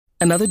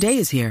Another day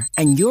is here,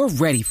 and you're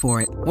ready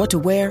for it. What to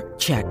wear?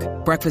 Check.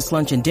 Breakfast,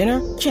 lunch, and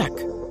dinner? Check.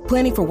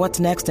 Planning for what's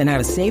next and how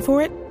to save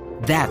for it?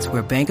 That's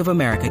where Bank of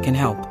America can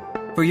help.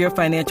 For your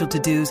financial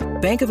to-dos,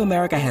 Bank of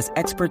America has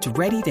experts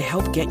ready to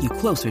help get you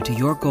closer to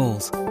your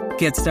goals.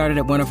 Get started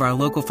at one of our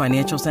local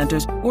financial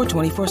centers or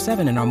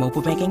 24/7 in our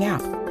mobile banking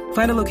app.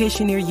 Find a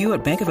location near you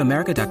at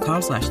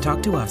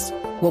bankofamerica.com/talktous.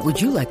 What would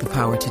you like the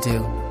power to do?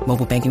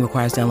 Mobile banking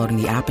requires downloading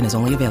the app and is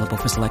only available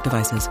for select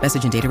devices.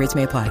 Message and data rates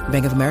may apply.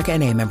 Bank of America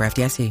N.A., member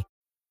FDIC.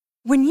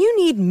 When you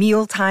need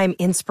mealtime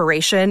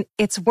inspiration,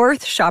 it's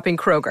worth shopping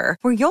Kroger,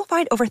 where you'll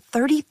find over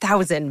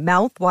 30,000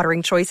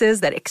 mouth-watering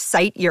choices that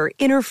excite your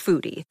inner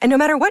foodie. And no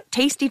matter what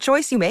tasty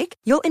choice you make,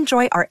 you'll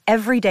enjoy our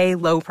everyday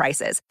low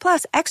prices,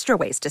 plus extra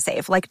ways to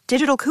save, like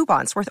digital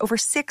coupons worth over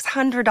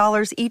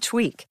 $600 each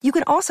week. You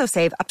can also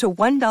save up to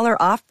 $1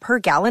 off per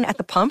gallon at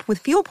the pump with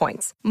fuel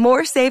points.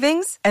 More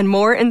savings and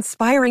more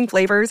inspiring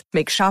flavors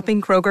make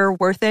shopping Kroger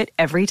worth it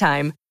every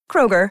time.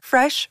 Kroger,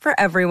 fresh for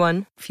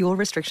everyone. Fuel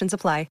restrictions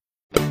apply.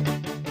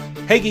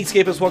 Hey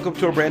Geekscapists, welcome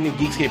to a brand new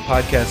Geekscape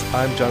podcast.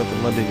 I'm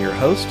Jonathan London, your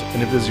host,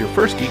 and if this is your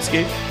first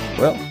Geekscape,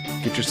 well,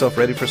 get yourself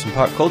ready for some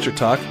pop culture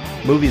talk,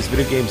 movies,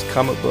 video games,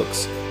 comic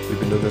books. We've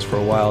been doing this for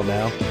a while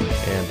now,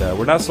 and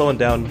we're not slowing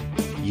down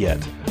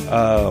yet.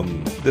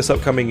 This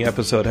upcoming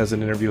episode has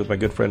an interview with my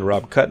good friend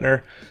Rob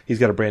Kuttner. He's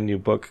got a brand new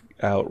book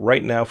out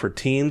right now for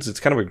teens. It's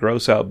kind of a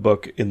gross out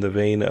book in the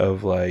vein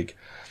of like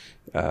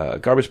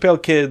Garbage Pail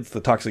Kids, The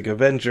Toxic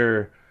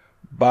Avenger,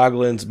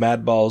 Boglins,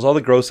 Madballs, all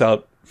the gross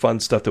out fun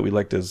stuff that we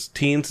liked as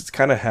teens. It's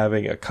kind of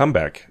having a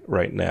comeback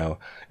right now,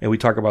 and we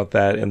talk about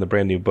that in the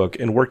brand new book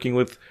and working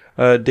with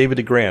David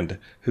DeGrand,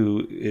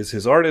 who is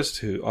his artist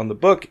who on the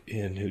book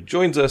and who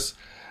joins us,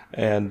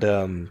 and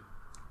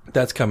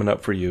that's coming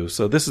up for you.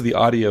 So this is the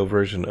audio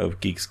version of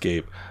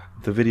Geekscape.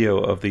 The video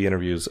of the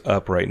interviews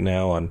up right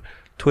now on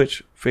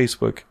Twitch,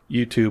 Facebook,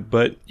 YouTube,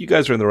 but you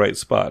guys are in the right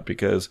spot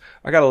because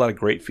I got a lot of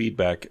great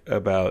feedback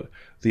about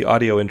the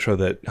audio intro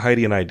that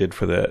Heidi and I did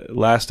for the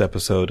last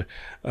episode,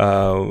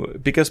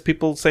 because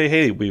people say,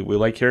 hey, we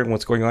like hearing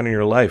what's going on in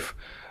your life.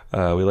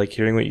 We like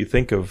hearing what you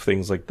think of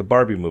things like the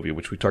Barbie movie,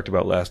 which we talked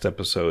about last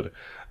episode,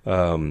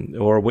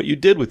 or what you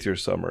did with your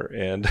summer.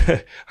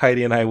 And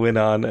Heidi and I went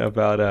on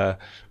about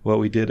what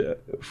we did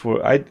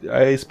for,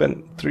 I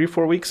spent 3 or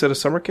 4 weeks at a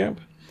summer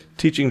camp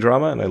teaching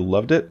drama, and I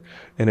loved it.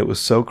 And it was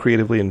so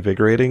creatively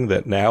invigorating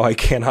that now I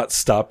cannot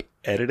stop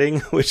editing,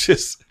 which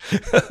is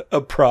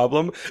a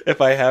problem.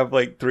 If I have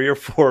like 3 or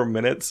 4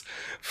 minutes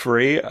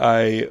free,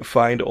 I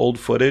find old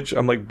footage.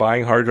 I'm like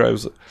buying hard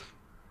drives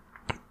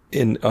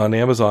on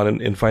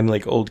Amazon and finding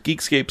like old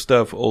Geekscape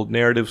stuff, old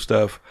narrative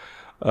stuff.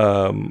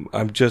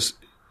 I'm just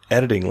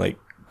editing like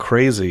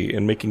crazy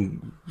and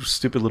making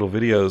stupid little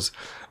videos.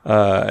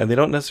 And they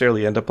don't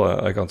necessarily end up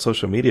on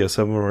social media.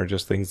 Some of them are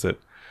just things that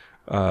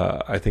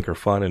I think are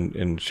fun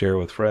and share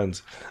with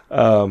friends.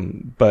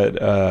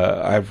 But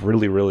I've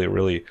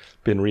really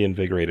been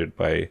reinvigorated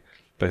by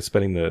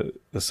spending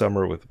the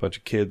summer with a bunch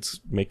of kids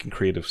making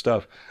creative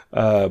stuff.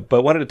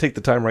 But wanted to take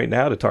the time right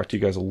now to talk to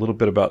you guys a little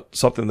bit about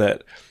something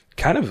that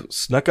kind of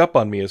snuck up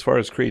on me as far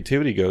as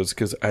creativity goes,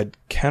 because I'd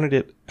counted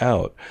it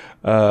out.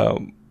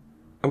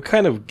 I'm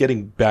kind of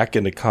getting back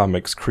into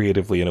comics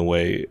creatively in a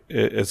way,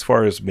 as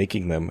far as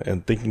making them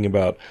and thinking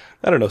about,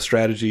 I don't know,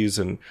 strategies.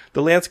 And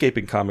the landscape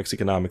in comics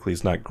economically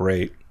is not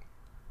great.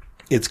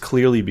 It's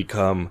clearly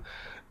become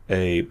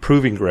a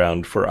proving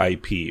ground for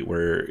IP,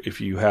 where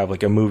if you have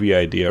like a movie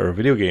idea or a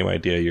video game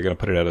idea, you're going to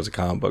put it out as a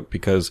comic book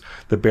because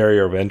the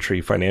barrier of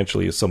entry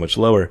financially is so much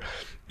lower.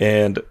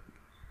 And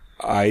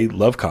I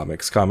love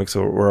comics. Comics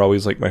were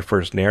always like my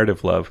first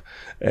narrative love.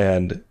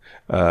 And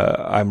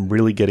I'm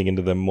really getting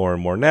into them more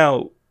and more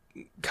now,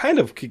 kind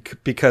of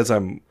because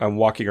I'm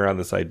walking around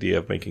this idea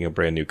of making a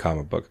brand new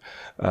comic book.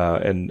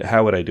 And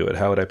how would I do it?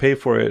 How would I pay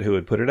for it? Who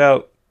would put it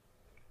out?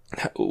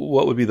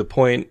 What would be the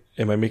point?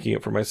 Am I making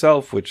it for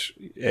myself? Which,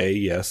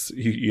 yes,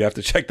 you have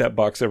to check that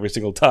box every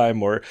single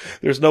time, or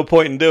there's no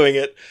point in doing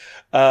it.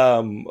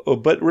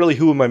 But really,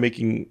 who am I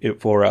making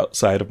it for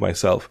outside of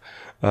myself?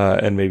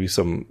 And maybe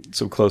some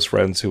close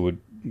friends who would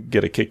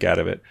get a kick out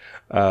of it.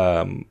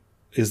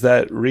 Is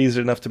that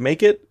reason enough to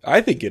make it?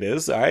 I think it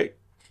is. I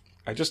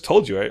just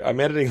told you, I'm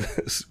editing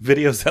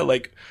videos that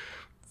like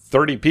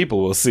 30 people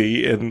will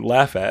see and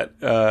laugh at.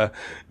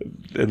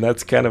 And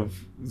that's kind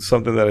of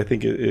something that I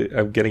think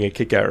I'm getting a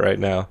kick out right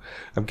now.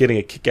 I'm getting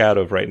a kick out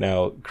of right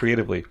now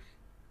creatively.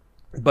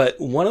 But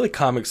one of the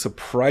comics,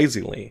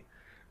 surprisingly,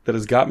 that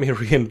has got me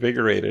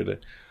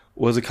reinvigorated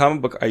was a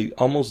comic book I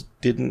almost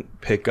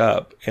didn't pick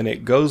up. And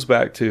it goes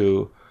back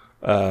to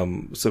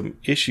some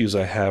issues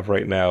I have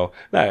right now.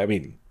 I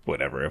mean,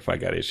 whatever, if I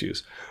got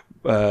issues.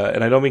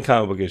 And I don't mean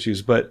comic book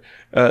issues, but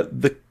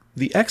the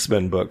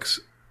X-Men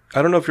books.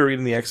 I don't know if you're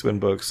reading the X-Men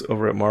books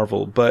over at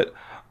Marvel, but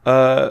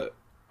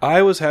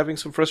I was having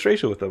some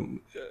frustration with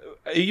them.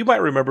 You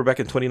might remember back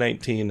in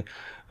 2019,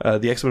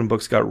 the X-Men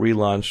books got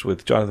relaunched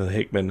with Jonathan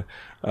Hickman.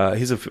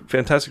 He's a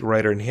fantastic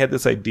writer, and he had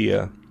this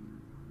idea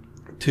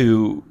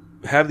to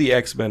have the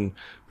X-Men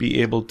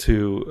be able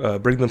to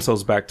bring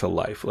themselves back to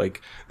life.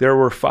 Like, there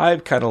were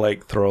 5 kind of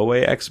like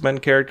throwaway X-Men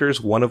characters,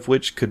 one of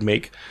which could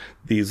make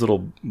these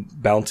little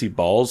bouncy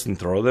balls and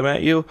throw them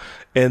at you.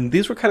 And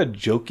these were kind of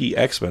jokey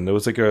X-Men. There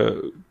was like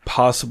a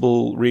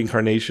possible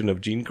reincarnation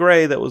of Jean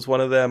Grey that was one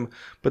of them.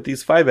 But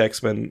these 5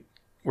 X-Men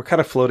were kind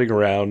of floating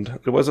around.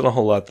 There wasn't a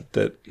whole lot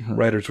that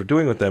writers were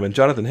doing with them. And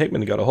Jonathan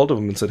Hickman got a hold of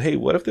them and said, hey,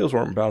 what if those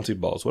weren't bouncy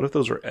balls? What if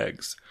those were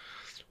eggs?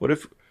 What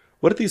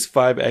if these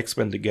 5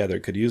 X-Men together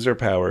could use their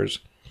powers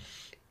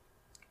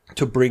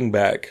to bring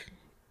back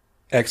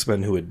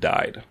X-Men who had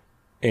died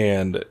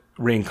and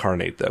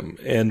reincarnate them?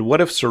 And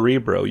what if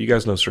Cerebro, you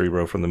guys know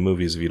Cerebro from the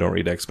movies if you don't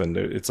read X-Men,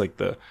 it's like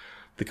the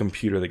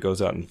computer that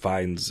goes out and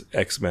finds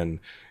X-Men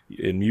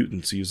and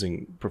mutants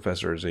using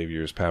Professor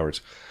Xavier's powers.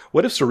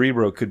 What if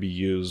Cerebro could be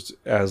used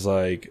as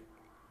like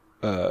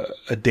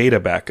a data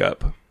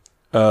backup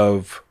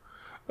of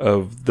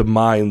the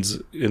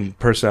minds and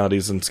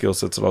personalities and skill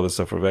sets and all this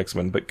stuff of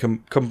X-Men, but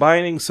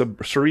combining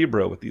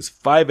Cerebro with these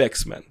 5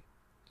 X-Men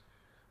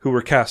who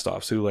were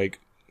cast-offs, who like,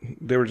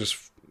 they were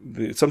just,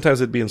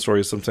 sometimes it'd be in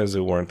stories, sometimes they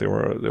weren't.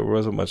 There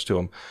wasn't much to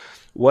them.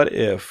 What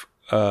if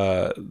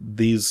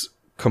these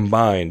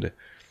combined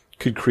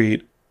could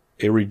create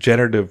a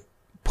regenerative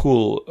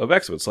pool of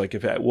X-Men? It's like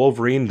if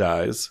Wolverine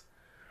dies,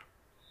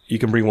 you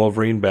can bring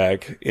Wolverine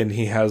back, and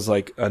he has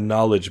like a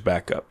knowledge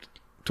backup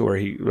to where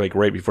he, like,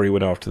 right before he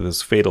went off to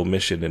this fatal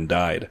mission and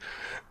died.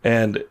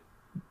 And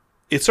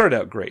it started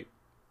out great.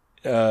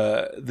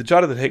 The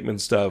Jonathan Hickman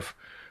stuff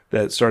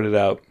that started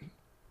out,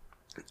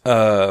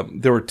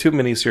 there were 2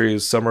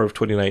 miniseries, summer of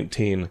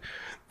 2019,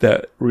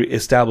 that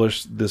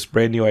established this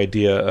brand new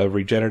idea of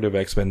regenerative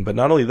X-Men. But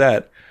not only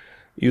that,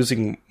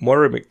 using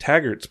Moira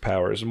McTaggart's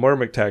powers. Moira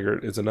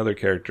McTaggart is another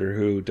character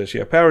who, does she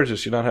have powers? Does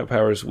she not have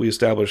powers? We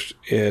established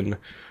in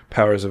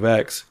Powers of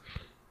X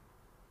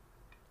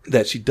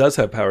that she does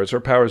have powers. Her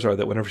powers are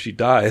that whenever she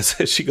dies,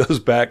 she goes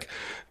back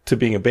to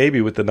being a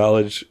baby with the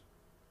knowledge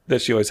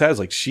that she always has.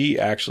 Like, she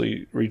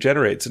actually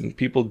regenerates, and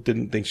people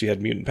didn't think she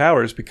had mutant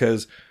powers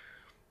because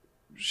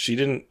she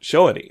didn't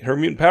show any. Her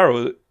mutant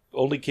power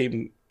only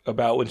came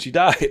about when she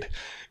died.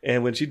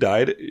 And when she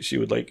died, she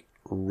would like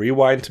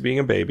rewind to being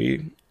a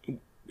baby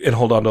and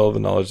hold on to all the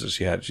knowledge that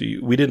she had.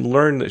 We didn't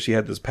learn that she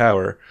had this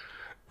power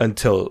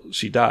until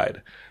she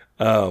died.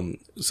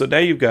 So now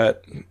you've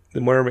got the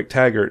Moira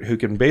McTaggart, who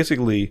can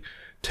basically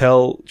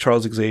tell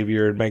Charles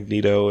Xavier and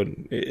Magneto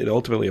and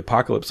ultimately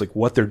Apocalypse like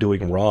what they're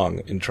doing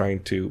wrong in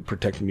trying to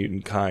protect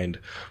mutant kind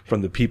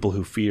from the people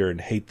who fear and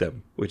hate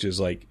them, which is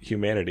like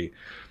humanity.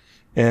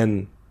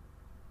 And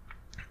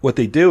what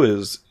they do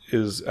is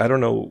I don't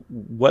know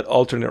what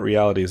alternate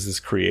realities this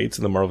creates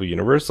in the Marvel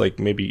Universe. Like,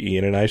 maybe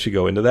Ian and I should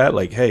go into that.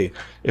 Like, hey,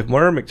 if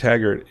Moira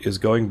McTaggart is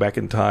going back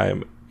in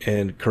time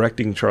and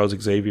correcting Charles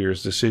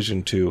Xavier's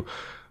decision to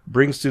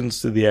bring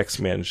students to the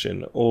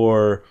X-Mansion,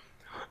 or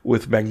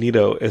with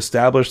Magneto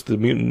establish the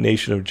mutant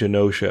nation of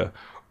Genosha,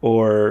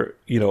 or,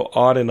 you know,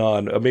 on and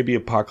on, or maybe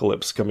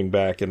Apocalypse coming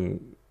back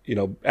and, you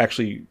know,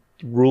 actually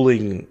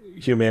ruling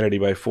humanity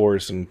by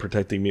force and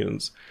protecting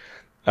mutants.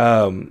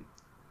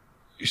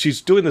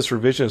 She's doing this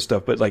revisionist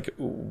stuff, but like,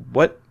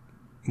 what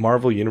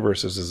Marvel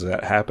universes is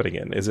that happening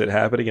in? Is it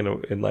happening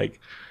in like,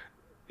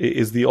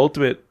 is the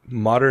ultimate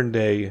modern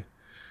day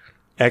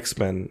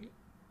X-Men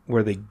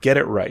where they get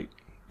it right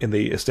and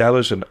they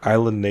establish an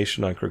island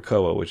nation on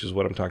Krakoa, which is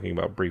what I'm talking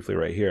about briefly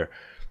right here.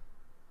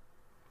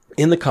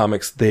 In the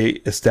comics, they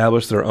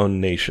establish their own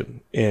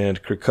nation,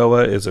 and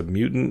Krakoa is a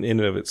mutant in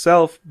and of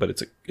itself,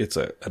 but it's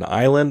an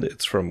island.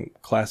 It's from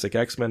classic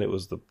X-Men. It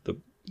was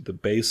the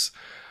base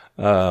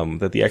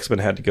that the X-Men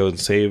had to go and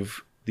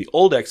save the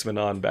old X-Men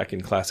on back in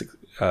classic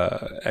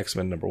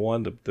X-Men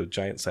 #1, the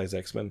giant-size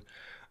X-Men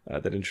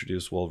that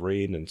introduced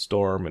Wolverine and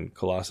Storm and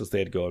Colossus. They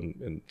had to go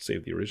and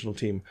save the original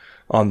team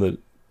on the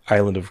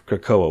island of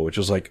Krakoa, which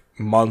was like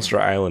Monster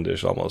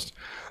Islandish almost.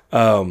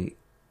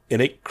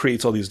 And it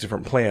creates all these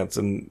different plants,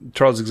 and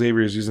Charles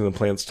Xavier is using the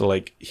plants to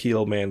like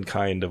heal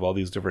mankind of all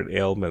these different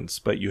ailments.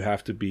 But you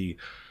have to be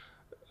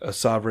a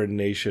sovereign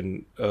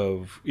nation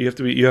you have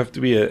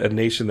to be a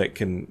nation that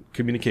can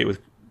communicate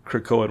with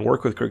Krakoa and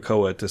work with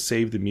Krakoa to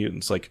save the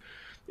mutants. Like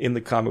in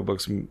the comic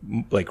books,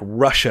 like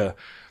Russia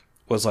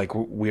was like,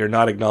 we are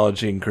not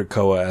acknowledging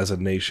Krakoa as a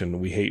nation.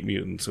 We hate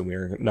mutants, and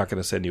we're not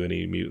going to send you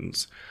any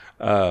mutants.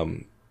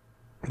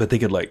 But they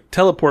could like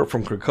teleport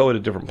from Krakoa to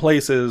different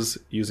places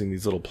using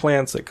these little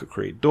plants that could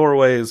create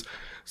doorways.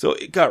 So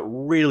it got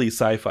really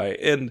sci-fi,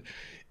 and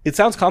it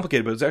sounds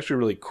complicated, but it's actually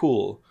really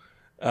cool.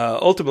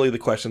 Ultimately, the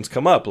questions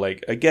come up.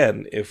 Like,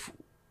 again, if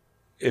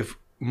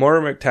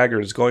Moira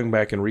McTaggart is going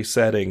back and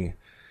resetting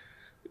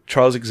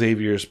Charles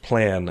Xavier's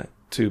plan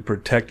to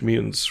protect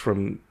mutants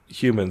from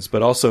humans,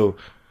 but also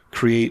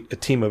create a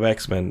team of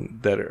X-Men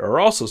that are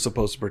also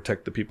supposed to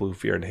protect the people who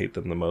fear and hate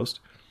them the most,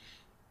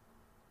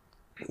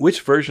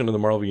 which version of the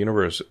Marvel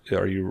Universe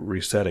are you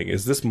resetting?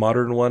 Is this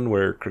modern one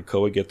where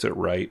Krakoa gets it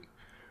right,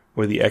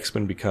 where the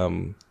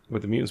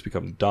mutants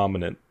become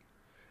dominant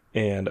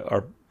and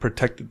are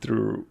protected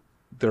through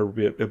their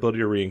ability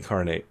to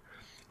reincarnate?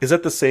 Is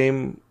that the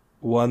same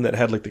one that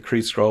had like the Kree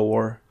Skrull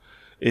War?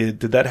 Did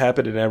that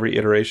happen in every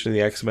iteration of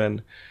the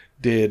X-Men?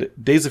 Did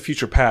Days of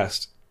Future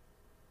Past,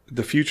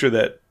 the future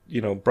that,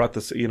 brought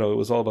this, it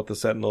was all about the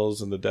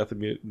Sentinels and the death of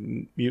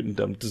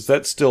mutantdom, does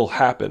that still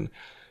happen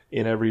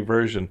in every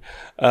version?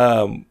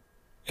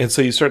 And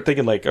so you start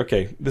thinking like,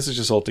 okay, this is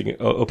just opening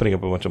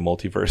up a bunch of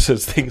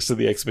multiverses things to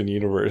the X-Men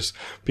universe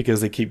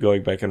because they keep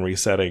going back and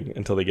resetting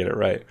until they get it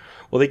right.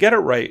 Well, they get it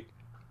right.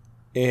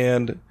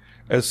 And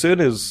as soon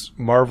as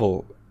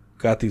Marvel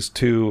got these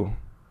two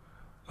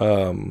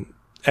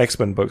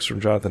X-Men books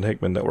from Jonathan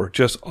Hickman that were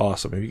just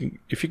awesome.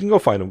 If you can go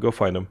find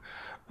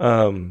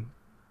them.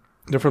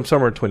 They're from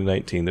summer of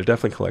 2019. They're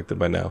definitely collected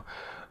by now.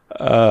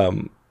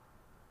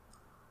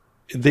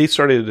 They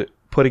started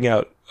putting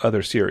out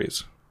other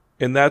series.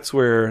 And that's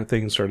where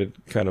things started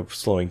kind of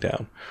slowing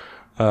down.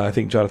 I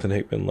think Jonathan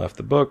Hickman left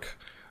the book.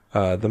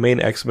 The main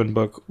X-Men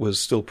book was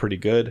still pretty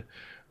good.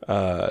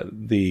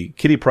 The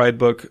Kitty Pryde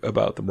book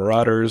about the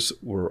Marauders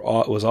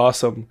was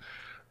awesome.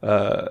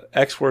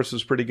 X-Force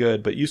was pretty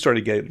good, but you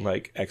started getting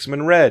like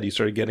X-Men Red. You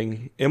started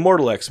getting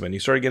Immortal X-Men. You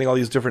started getting all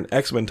these different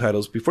X-Men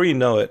titles. Before you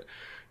know it,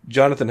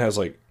 Jonathan has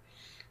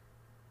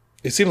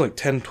it seemed like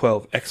 10,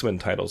 12 X-Men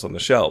titles on the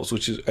shelves,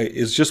 which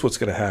is just what's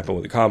going to happen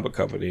with a comic book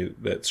company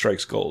that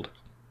strikes gold.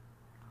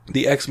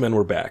 The X-Men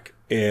were back,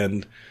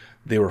 and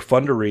they were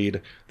fun to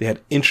read. They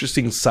had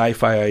interesting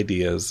sci-fi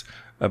ideas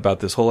about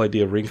this whole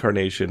idea of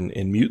reincarnation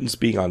and mutants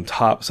being on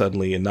top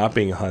suddenly and not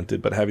being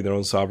hunted, but having their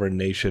own sovereign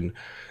nation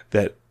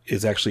that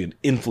is actually an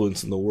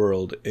influence in the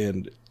world.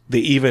 And they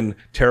even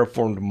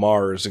terraformed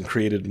Mars and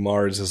created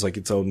Mars as like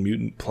its own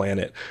mutant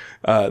planet.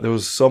 There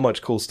was so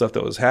much cool stuff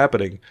that was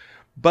happening,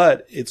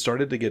 but it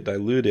started to get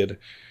diluted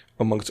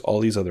amongst all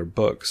these other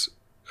books.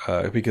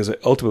 Because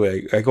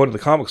ultimately I go into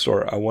the comic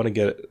store, I want to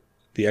get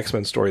the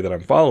X-Men story that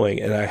I'm following,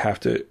 and I have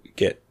to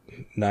get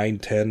 9,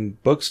 10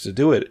 books to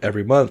do it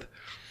every month.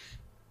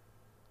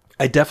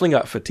 I definitely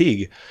got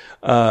fatigue,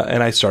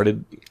 and I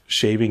started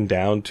shaving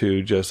down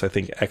to just, I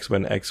think,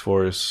 X-Men,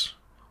 X-Force,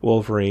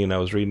 Wolverine. I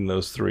was reading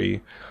those 3.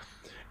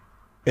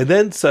 And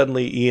then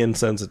suddenly Ian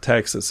sends a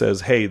text that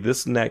says, hey,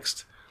 this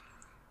next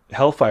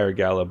Hellfire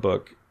Gala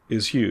book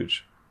is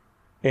huge.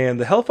 And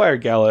the Hellfire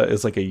Gala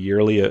is like a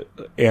yearly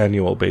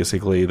annual,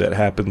 basically, that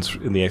happens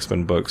in the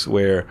X-Men books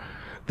where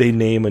they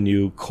name a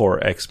new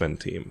core X-Men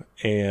team.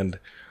 And,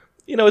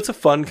 it's a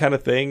fun kind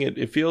of thing.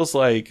 It feels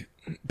like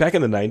back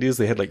in the 90s,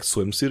 they had like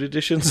swimsuit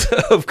editions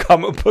of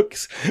comic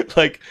books.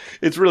 Like,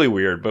 it's really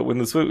weird. But when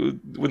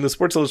the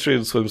Sports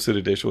Illustrated swimsuit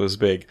edition was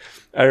big,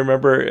 I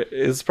remember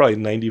it's probably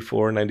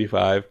 94,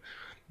 95.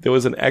 There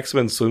was an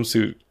X-Men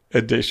swimsuit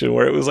edition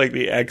where it was like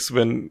the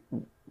X-Men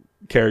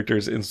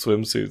characters in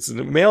swimsuits,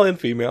 and male and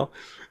female.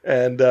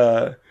 And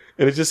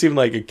it just seemed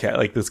like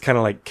this kind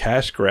of like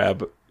cash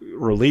grab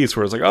release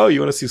where it's like, oh, you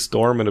want to see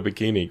Storm in a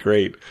bikini?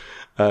 Great.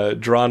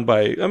 Drawn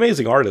by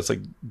amazing artists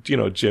like,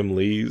 Jim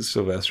Lee,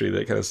 Silvestri,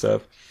 that kind of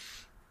stuff.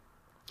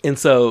 And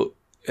so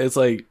it's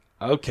like,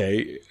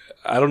 okay,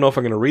 I don't know if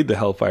I'm going to read the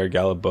Hellfire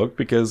Gala book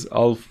because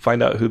I'll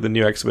find out who the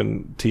new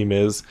X-Men team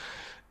is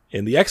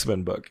in the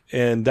X-Men book.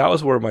 And that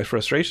was where my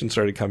frustration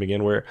started coming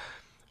in, where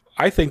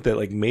I think that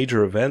like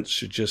major events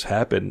should just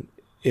happen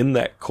in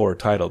that core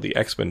title, the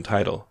X-Men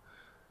title.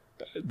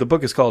 The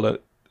book is called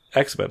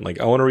X-Men. Like,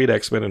 I want to read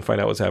X-Men and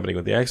find out what's happening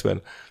with the X-Men.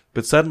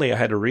 But suddenly I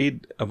had to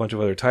read a bunch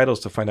of other titles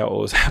to find out what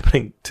was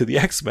happening to the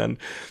X-Men.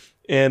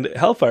 And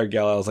Hellfire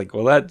Gala, I was like,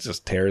 well, that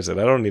just tears it.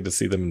 I don't need to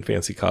see them in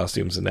fancy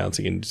costumes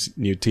announcing a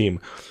new team.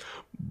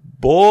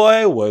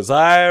 Boy, was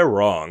I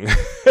wrong.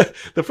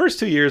 The first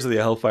 2 years of the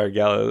Hellfire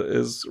Gala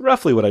is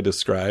roughly what I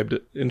described.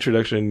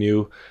 Introduction to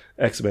new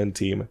X-Men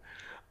team.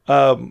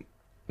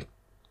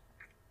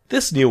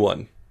 This new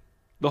one,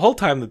 the whole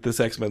time that this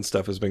X-Men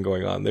stuff has been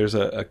going on, there's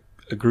a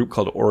group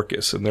called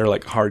Orcus, and they're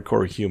like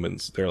hardcore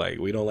humans. They're like,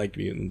 we don't like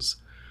mutants.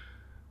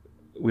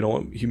 We don't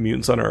want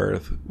mutants on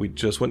Earth. We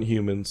just want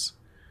humans.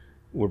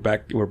 We're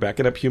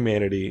backing up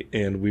humanity,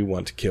 and we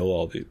want to kill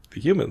all the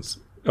humans,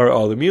 or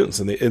all the mutants.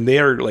 And they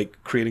are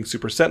like creating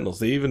super sentinels.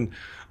 They even,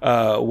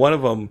 one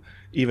of them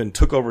even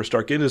took over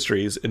Stark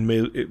Industries and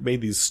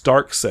made these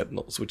Stark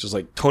Sentinels, which is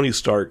like Tony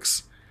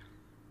Stark's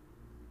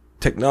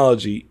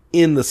technology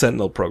in the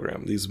Sentinel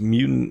program, these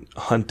mutant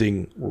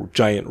hunting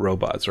giant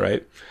robots,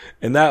 right?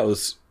 And that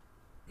was,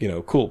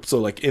 cool. So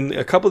like in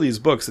a couple of these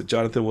books that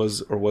Jonathan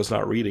was or was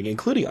not reading,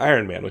 including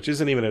Iron Man, which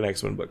isn't even an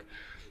X-Men book,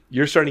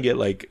 you're starting to get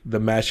like the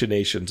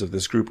machinations of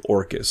this group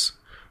Orcus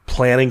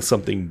planning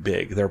something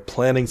big. They're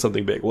planning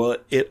something big. Well,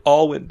 it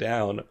all went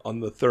down on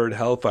the third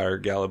Hellfire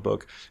Gala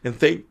book, and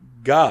thank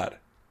God,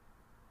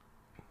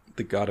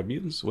 the God of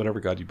mutants, whatever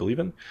God you believe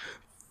in,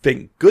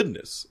 thank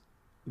goodness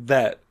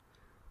that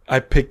I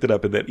picked it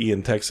up and that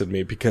Ian texted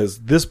me, because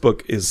this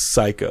book is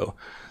psycho.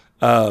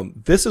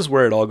 This is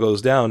where it all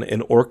goes down,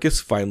 and Orcus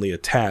finally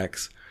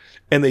attacks,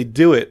 and they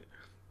do it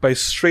by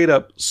straight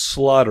up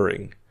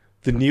slaughtering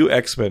the new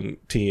X-Men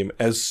team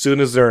as soon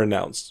as they're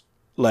announced.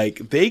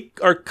 Like, they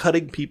are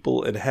cutting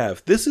people in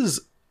half. This is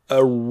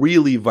a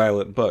really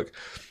violent book.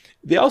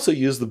 They also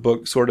use the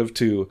book sort of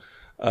to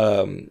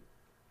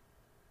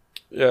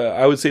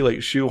I would say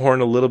like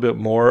shoehorn a little bit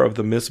more of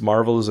the Miss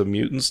Marvel as a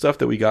mutant stuff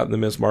that we got in the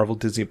Miss Marvel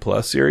Disney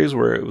Plus series,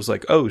 where it was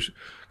like, oh,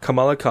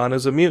 Kamala Khan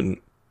is a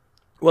mutant.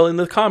 Well, in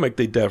the comic,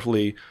 they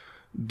definitely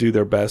do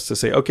their best to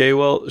say, okay,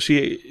 well,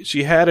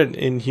 she had an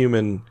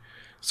inhuman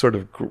sort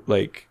of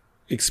like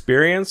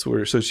experience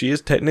so she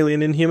is technically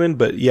an inhuman,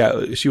 but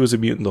yeah, she was a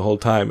mutant the whole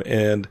time,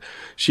 and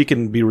she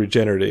can be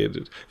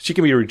regenerated. She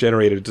can be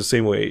regenerated the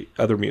same way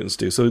other mutants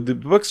do. So the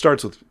book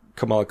starts with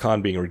Kamala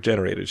Khan being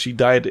regenerated. She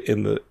died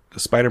in the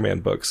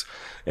Spider-Man books,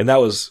 and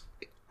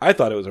I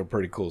thought it was a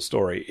pretty cool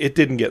story. It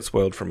didn't get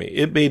spoiled for me.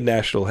 It made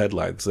national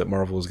headlines that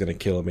Marvel was going to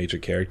kill a major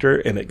character,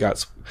 and it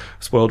got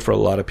spoiled for a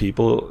lot of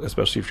people,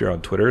 especially if you're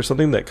on Twitter or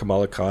something, that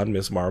Kamala Khan,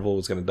 Miss Marvel,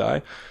 was going to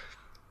die.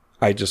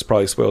 I just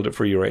probably spoiled it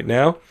for you right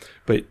now.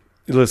 But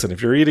listen,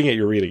 if you're reading it,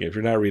 you're reading it. If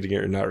you're not reading it,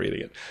 you're not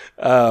reading it.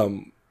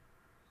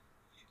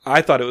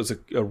 I thought it was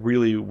a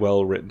really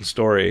well-written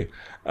story.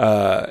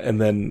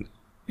 And then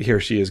here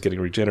she is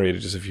getting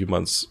regenerated just a few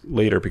months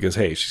later because,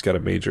 hey, she's got a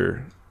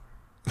major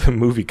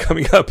movie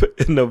coming up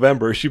in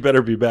November. She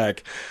better be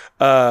back.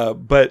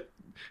 But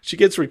she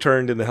gets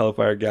returned in the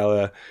Hellfire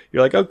Gala.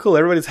 You're like, oh, cool.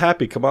 Everybody's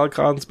happy. Kamala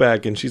Khan's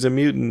back, and she's a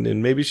mutant,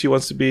 and maybe she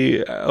wants to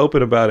be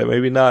open about it.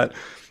 Maybe not.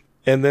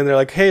 And then they're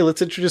like, hey,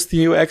 let's introduce the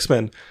new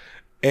X-Men.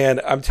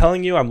 And I'm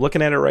telling you, I'm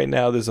looking at it right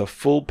now. There's a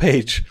full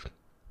page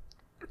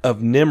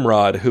of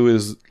Nimrod, who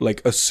is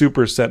like a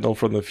super sentinel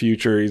from the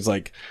future. He's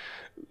like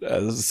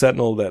a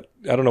sentinel that,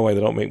 I don't know why they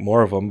don't make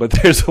more of them, but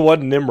there's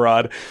one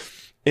Nimrod.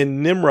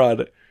 And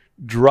Nimrod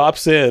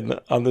drops in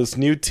on this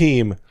new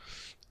team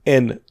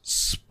and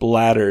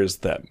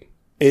splatters them.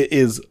 It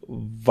is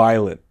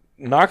violent.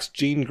 Knocks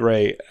Jean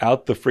Grey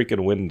out the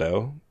freaking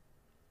window.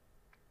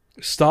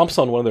 Stomps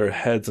on one of their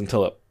heads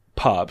until it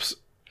pops.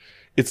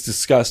 It's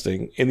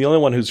disgusting. And the only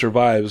one who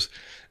survives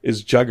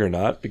is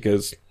Juggernaut,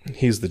 because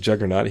he's the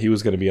Juggernaut. He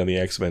was going to be on the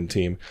X-Men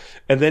team.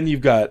 And then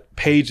you've got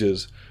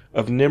pages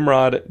of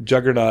Nimrod,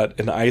 Juggernaut,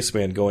 and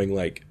Iceman going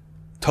like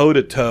toe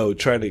to toe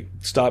trying to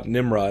stop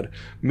Nimrod.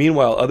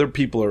 Meanwhile, other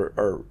people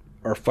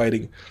are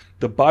fighting.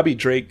 The Bobby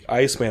Drake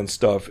Iceman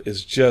stuff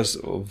is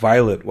just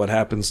violent. What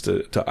happens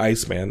to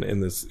Iceman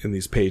in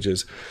these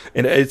pages,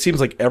 and it seems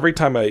like every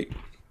time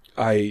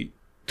I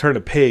turn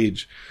a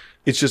page,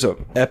 it's just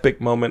an epic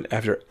moment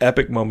after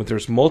epic moment.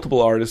 There's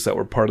multiple artists that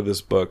were part of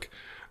this book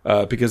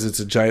because it's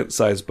a giant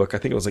size book. I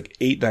think it was like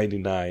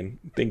 $8.99.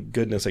 Thank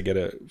goodness I get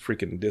a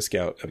freaking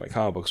discount at my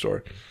comic book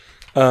store.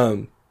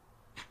 And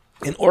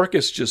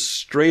Orcus just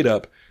straight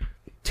up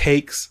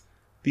takes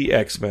the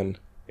X-Men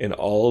and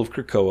all of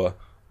Krakoa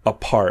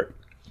apart.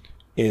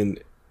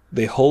 And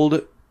they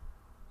hold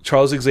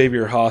Charles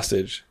Xavier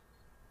hostage.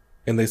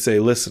 And they say,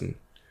 listen,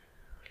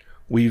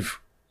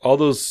 all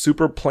those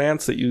super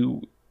plants that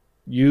you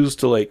use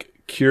to like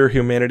cure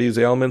humanity's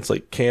ailments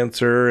like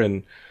cancer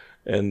and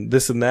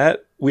this and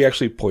that, we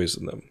actually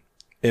poison them.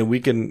 And we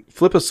can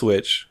flip a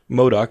switch.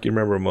 MODOK, you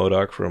remember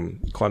MODOK from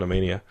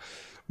Quantumania.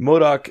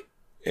 MODOK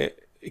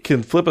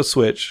can flip a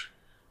switch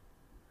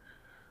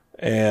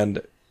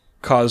and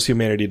cause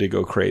humanity to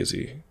go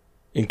crazy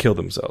and kill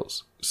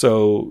themselves.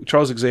 So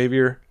Charles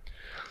Xavier,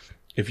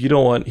 if you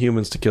don't want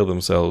humans to kill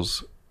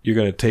themselves, you're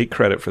going to take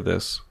credit for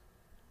this,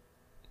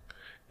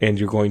 and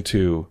you're going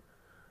to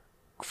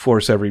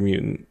force every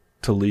mutant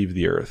to leave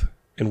the Earth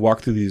and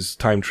walk through these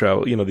time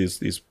travel,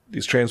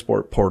 these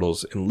transport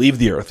portals and leave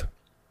the Earth.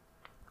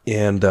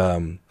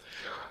 And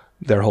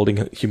they're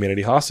holding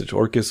humanity hostage.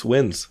 Orcus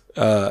wins.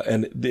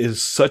 And it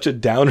is such a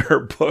downer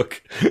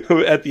book.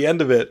 At the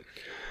end of it,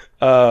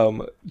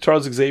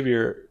 Charles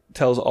Xavier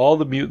tells all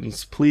the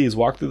mutants, please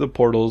walk through the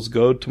portals,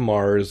 go to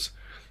Mars,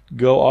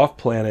 go off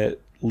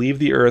planet, leave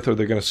the Earth, or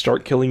they're going to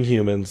start killing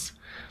humans.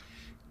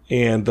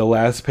 And the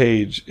last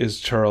page is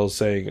Charles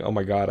saying, oh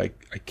my God, I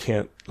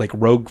can't, like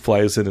Rogue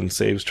flies in and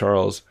saves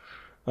Charles,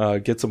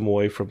 gets him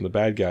away from the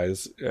bad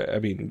guys. I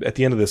mean, at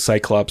the end of this,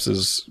 Cyclops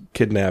is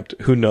kidnapped.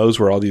 Who knows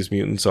where all these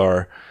mutants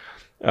are?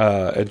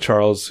 And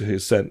Charles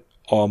has sent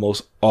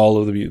almost all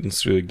of the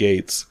mutants through the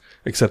gates,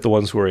 except the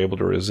ones who were able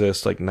to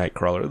resist, like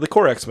Nightcrawler. The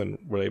core X-Men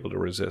were able to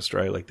resist,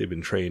 right? Like they've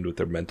been trained with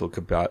their mental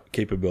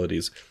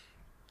capabilities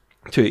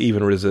to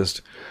even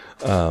resist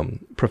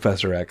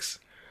Professor X,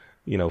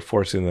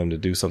 forcing them to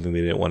do something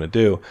they didn't want to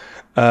do.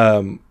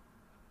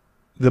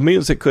 The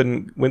mutants that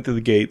couldn't went through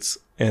the gates,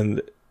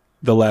 and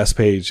the last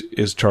page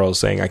is Charles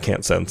saying, I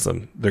can't sense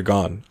them. They're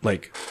gone.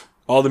 Like,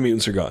 all the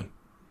mutants are gone.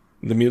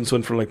 The mutants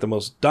went from like the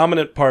most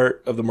dominant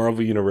part of the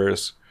Marvel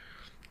Universe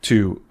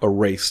to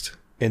erased.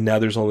 And now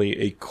there's only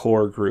a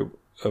core group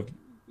of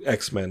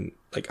X-Men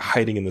like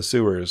hiding in the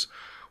sewers,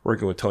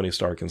 working with Tony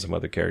Stark and some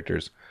other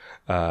characters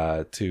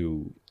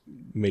to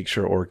make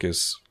sure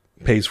Orcus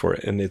pays for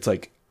it. And it's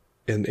like,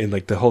 and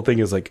like the whole thing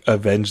is like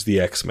avenge the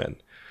X-Men,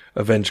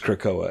 avenge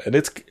Krakoa. And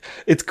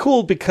it's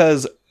cool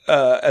because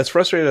as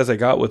frustrated as I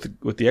got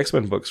with the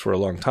X-Men books for a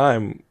long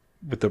time,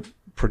 with the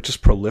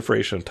just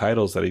proliferation of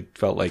titles that I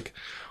felt like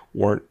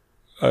weren't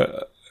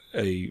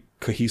a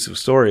cohesive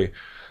story.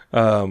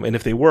 And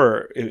if it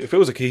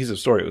was a cohesive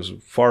story, it was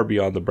far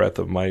beyond the breadth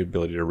of my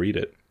ability to read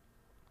it.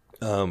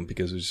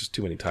 because there's just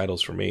too many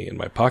titles for me in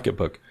my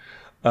pocketbook.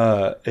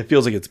 It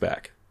feels like it's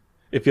back.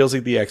 It feels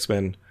like the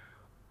X-Men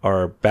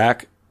are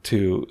back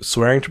to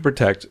swearing to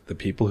protect the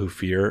people who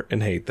fear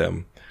and hate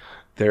them.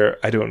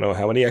 I don't know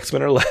how many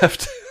X-Men are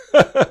left.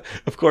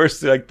 Of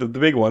course, like the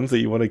big ones that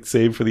you want to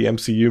save for the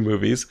MCU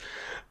movies.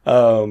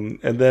 And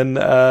then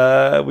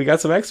we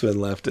got some X-Men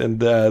left, and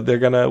they're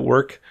going to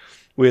work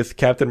with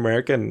Captain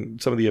America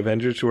and some of the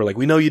Avengers who are like,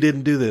 we know you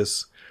didn't do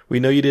this. We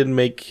know you didn't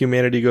make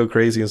humanity go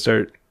crazy and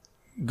start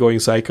going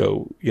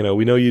psycho. You know,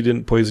 we know you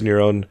didn't poison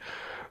your own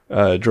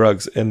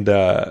drugs. And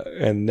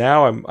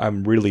now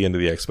I'm really into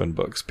the X-Men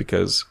books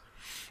because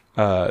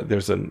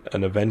there's an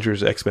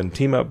Avengers X-Men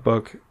team up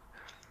book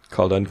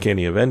called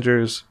Uncanny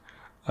Avengers.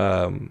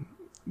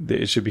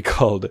 It should be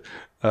called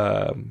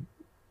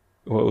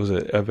what was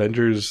it?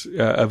 Avengers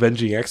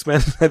Avenging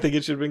X-Men, I think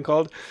it should have been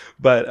called.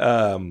 But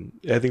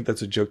I think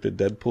that's a joke that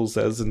Deadpool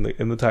says in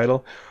the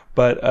title.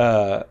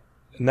 But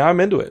now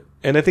I'm into it.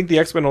 And I think the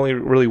X-Men only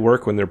really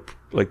work when they're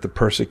like the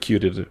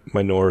persecuted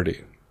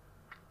minority.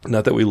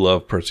 Not that we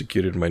love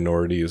persecuted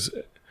minorities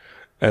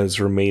as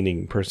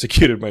remaining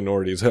persecuted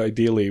minorities.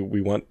 Ideally, we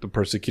want the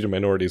persecuted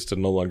minorities to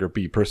no longer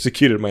be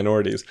persecuted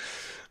minorities.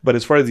 But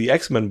as far as the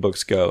X-Men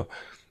books go,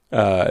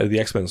 the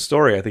X-Men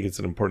story, I think it's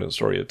an important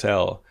story to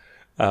tell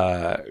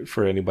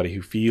for anybody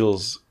who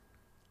feels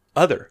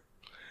other.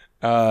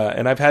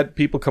 And I've had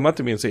people come up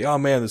to me and say, oh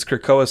man, this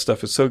Krakoa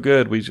stuff is so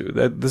good.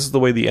 This is the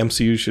way the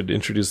MCU should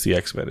introduce the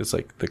X-Men. It's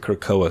like the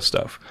Krakoa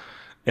stuff.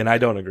 And I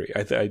don't agree.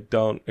 I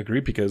don't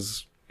agree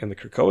because in the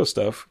Krakoa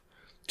stuff,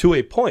 to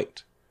a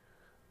point,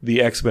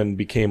 the X-Men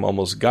became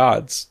almost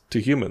gods to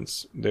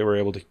humans. They were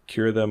able to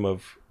cure them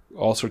of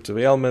all sorts of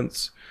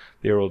ailments.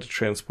 They were able to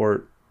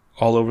transport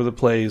all over the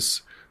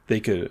place. They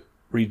could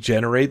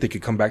regenerate. They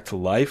could come back to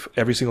life,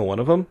 every single one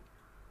of them.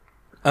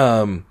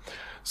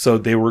 So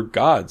they were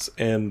gods.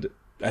 And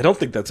I don't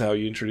think that's how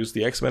you introduce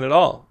the X-Men at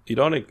all. You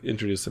don't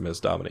introduce them as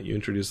dominant. You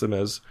introduce them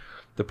as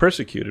the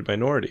persecuted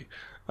minority.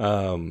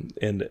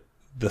 And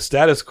the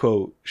status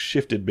quo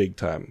shifted big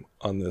time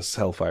on this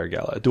Hellfire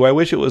Gala. Do I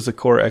wish it was a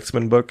core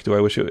X-Men book? Do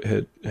I wish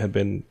it had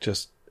been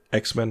just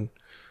X-Men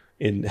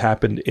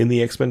happened in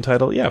the X-Men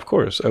title? Yeah, of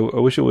course. I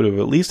wish it would have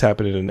at least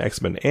happened in an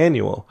X-Men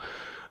annual.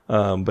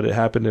 But it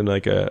happened in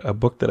like a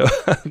book that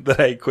that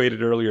I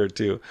equated earlier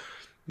to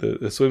the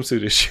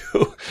swimsuit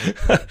issue.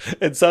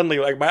 And suddenly,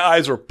 like, my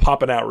eyes were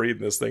popping out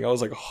reading this thing. I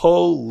was like,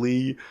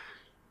 holy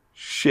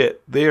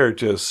shit. They are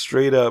just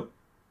straight up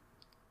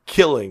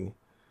killing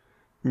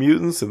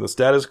mutants and the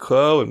status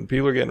quo, and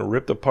people are getting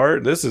ripped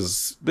apart. This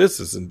is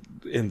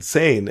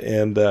insane.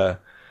 And I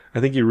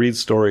think you read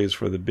stories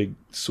for the big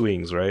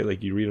swings, right?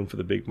 Like, you read them for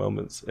the big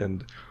moments.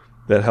 And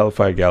that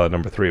Hellfire Gala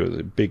 #3 was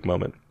a big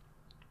moment.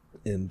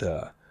 And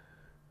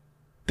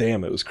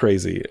damn, it was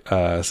crazy.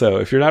 So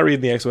if you're not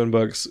reading the X-Men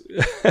books,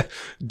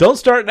 don't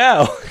start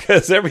now,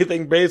 because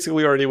everything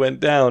basically already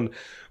went down.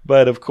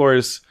 But of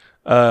course,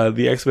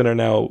 the X-Men are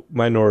now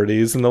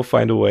minorities, and they'll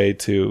find a way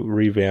to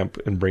revamp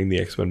and bring the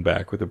X-Men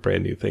back with a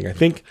brand new thing. I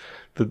think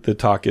that the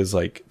talk is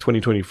like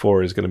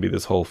 2024 is going to be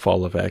this whole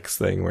Fall of X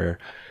thing where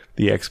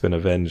the X-Men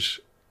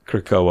avenge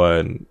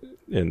Krakoa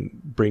and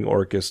bring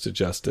Orcus to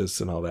justice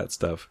and all that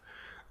stuff.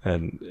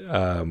 And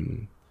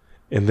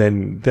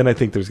then I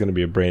think there's going to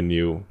be a brand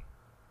new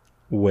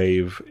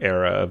wave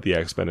era of the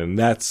X-Men, and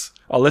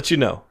I'll let you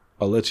know.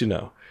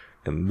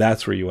 And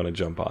that's where you want to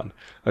jump on.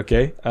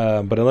 Okay?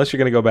 But unless you're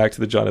going to go back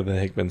to the Jonathan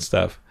Hickman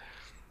stuff,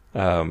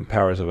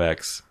 Powers of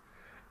X,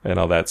 and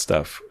all that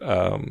stuff,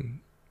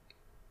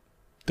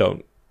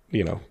 don't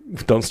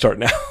start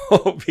now,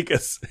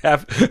 because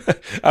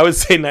I would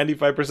say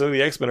 95% of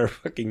the X-Men are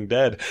fucking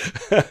dead.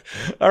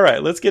 All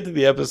right, let's get to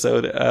the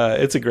episode.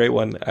 It's a great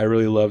one. I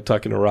really love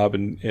talking to Rob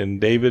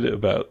and David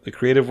about the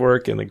creative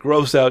work and the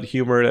gross out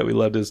humor that we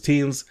loved as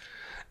teens.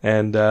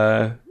 And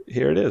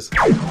here it is.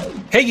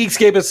 Hey,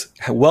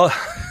 Geekscapists. Well,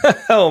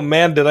 oh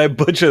man, did I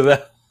butcher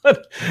that one?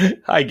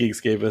 Hi,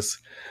 Geekscapists.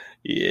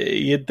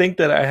 You'd think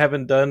that I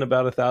haven't done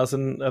about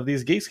 1,000 of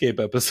these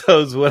Geekscape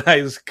episodes when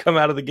I come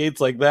out of the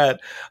gates like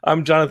that.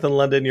 I'm Jonathan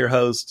London, your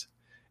host.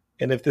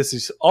 And if this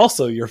is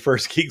also your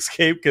first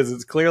Geekscape, because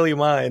it's clearly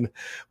mine,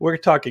 we're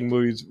talking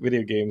movies,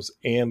 video games,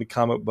 and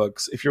comic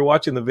books. If you're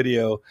watching the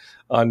video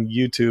on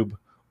YouTube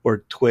or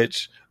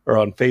Twitch or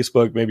on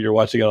Facebook, maybe you're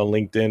watching it on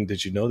LinkedIn.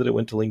 Did you know that it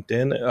went to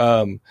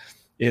LinkedIn?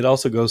 It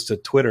also goes to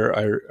Twitter.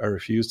 I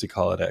refuse to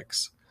call it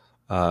X.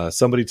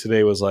 Somebody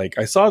today was like,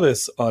 I saw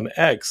this on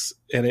X,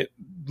 and it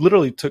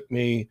literally took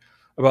me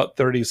about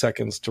 30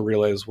 seconds to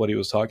realize what he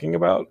was talking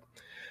about.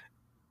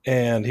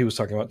 And he was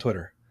talking about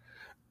Twitter.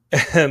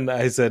 And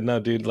I said, no,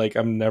 dude, like,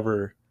 I'm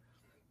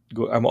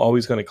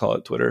always going to call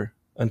it Twitter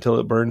until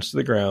it burns to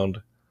the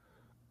ground.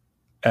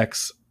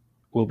 X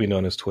will be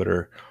known as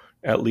Twitter,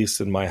 at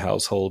least in my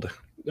household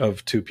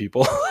of 2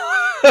 people.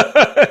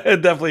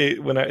 Definitely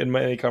in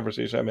any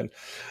conversation I'm in.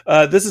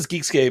 This is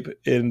Geekscape,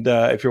 and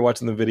if you're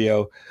watching the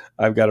video,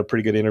 I've got a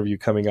pretty good interview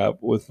coming up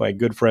with my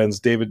good friends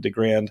David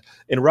DeGrand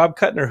and Rob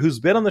Kuttner, who's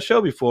been on the show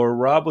before.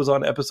 Rob was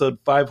on episode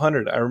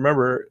 500. I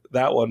remember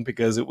that one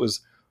because it was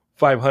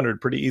 500,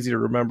 pretty easy to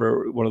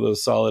remember, one of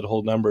those solid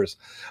whole numbers.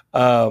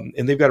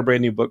 And they've got a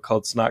brand new book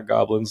called Snot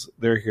Goblins.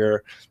 They're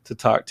here to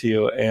talk to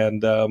you.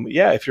 And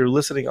if you're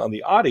listening on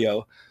the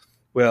audio,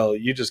 well,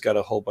 you just got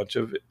a whole bunch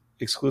of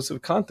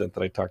exclusive content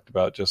that I talked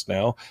about just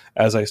now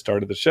as I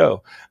started the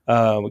show.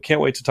 We can't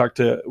wait to talk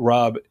to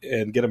Rob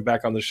and get him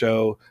back on the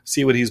show,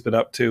 see what he's been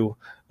up to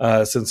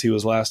since he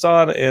was last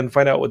on, and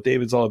find out what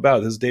David's all about.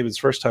 This is David's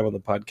first time on the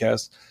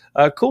podcast.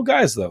 Cool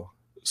guys, though.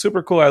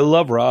 Super cool. I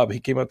love Rob. He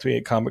came up to me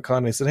at Comic-Con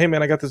and he said, hey,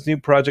 man, I got this new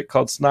project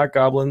called Snot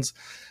Goblins.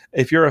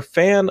 If you're a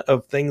fan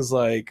of things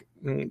like,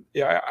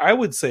 I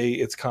would say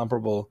it's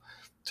comparable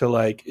to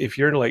like, if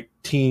you're like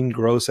teen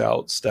gross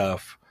out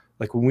stuff,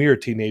 like when we were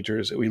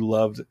teenagers, we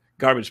loved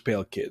Garbage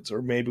Pail Kids,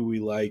 or maybe we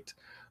liked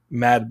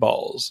Mad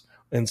Balls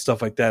and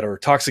stuff like that, or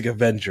Toxic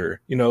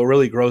Avenger,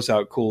 really gross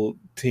out, cool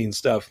teen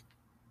stuff.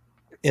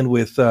 And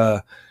with,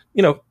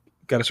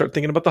 got to start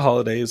thinking about the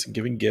holidays and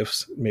giving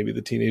gifts, maybe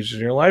the teenagers in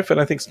your life. And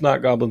I think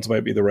Snot Goblins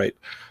might be the right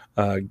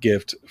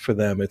gift for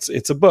them.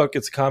 It's a book,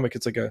 it's a comic,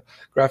 it's like a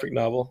graphic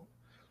novel.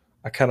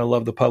 I kind of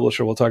love the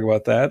publisher. We'll talk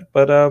about that,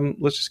 but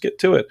let's just get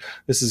to it.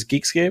 This is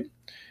Geekscape.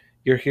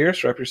 You're here.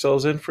 Strap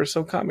yourselves in for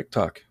some comic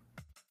talk.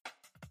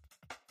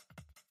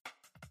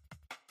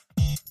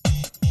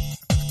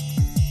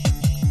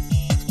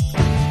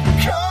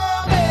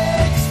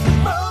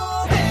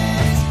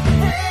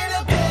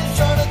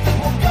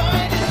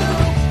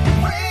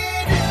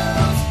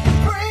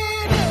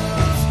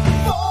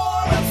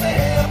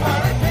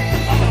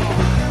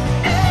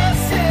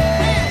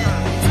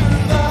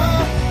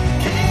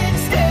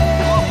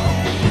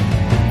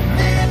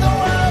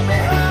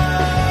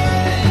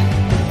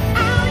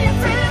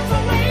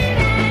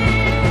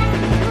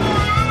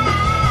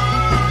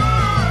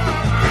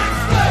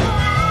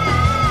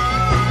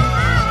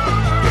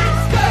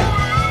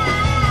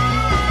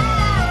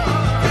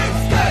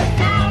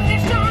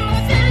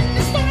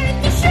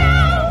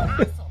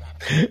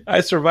 I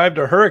survived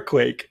a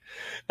hurricane.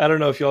 I don't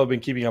know if y'all have been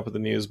keeping up with the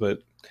news, but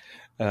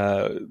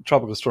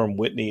Tropical Storm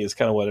Whitney is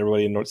kind of what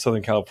everybody in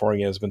Southern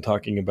California has been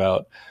talking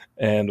about,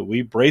 and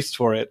we braced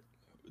for it.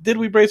 Did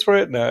we brace for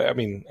it? No, I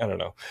mean, I don't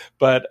know.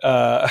 But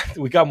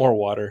we got more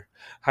water.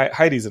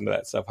 Heidi's into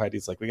that stuff.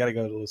 Heidi's like, we got to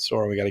go to the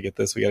store. We got to get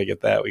this. We got to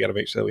get that. We got to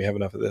make sure that we have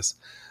enough of this.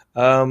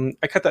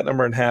 I cut that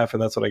number in half,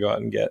 and that's what I go out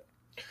and get.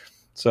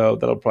 So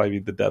that'll probably be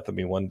the death of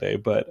me one day.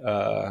 But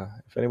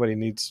if anybody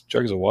needs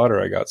jugs of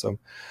water, I got some.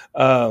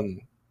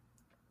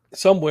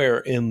 Somewhere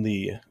in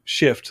the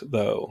shift,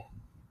 though,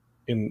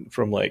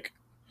 from like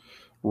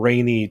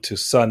rainy to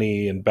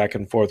sunny and back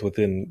and forth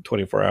within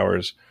 24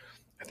 hours,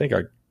 I think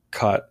I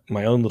caught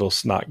my own little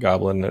snot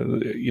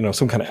goblin.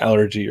 Some kind of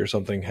allergy or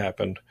something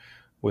happened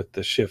with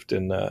the shift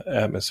in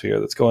atmosphere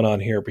that's going on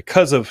here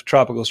because of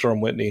Tropical Storm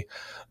Whitney.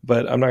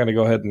 But I'm not going to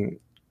go ahead and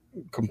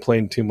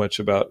complain too much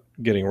about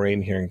getting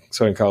rain here in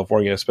Southern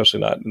California, especially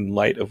not in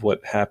light of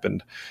what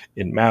happened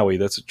in Maui.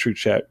 That's a true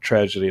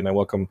tragedy, and I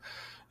welcome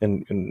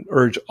and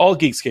urge all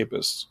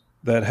Geekscapists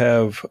that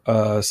have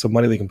some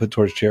money they can put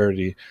towards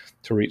charity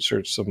to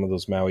research some of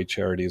those Maui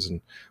charities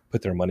and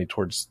put their money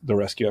towards the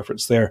rescue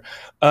efforts there.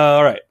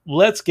 All right,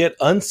 let's get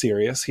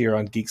unserious here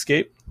on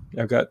Geekscape.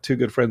 I've got two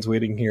good friends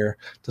waiting here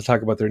to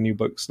talk about their new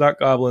book, Snot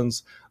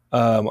Goblins.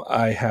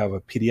 I have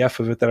a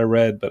PDF of it that I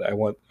read, but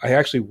I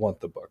actually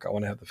want the book. I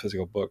want to have the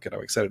physical book, and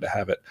I'm excited to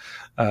have it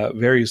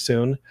very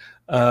soon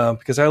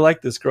because I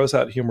like this gross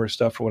out humor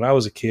stuff from when I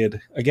was a kid.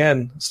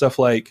 Again, stuff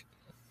like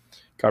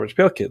Garbage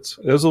Pail Kids.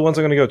 Those are the ones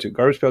I'm going to go to.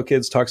 Garbage Pail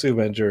Kids, Toxic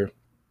Avenger,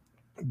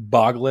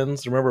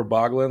 Boglins. Remember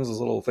Boglins? Those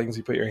little things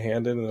you put your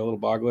hand in, and the little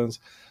Boglins.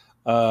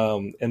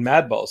 And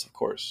Mad Balls, of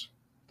course.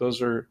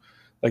 Those are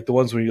like the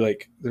ones where you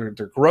like they're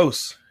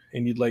gross,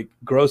 and you'd like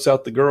gross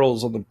out the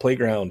girls on the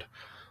playground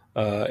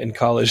in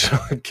college.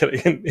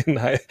 in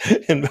I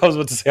was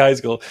about to say high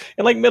school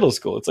and like middle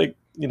school. It's like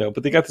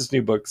but they got this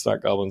new book,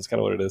 Snot Goblins, kind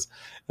of what it is.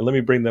 And let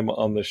me bring them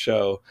on the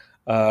show.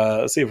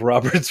 Let's see if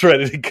Robert's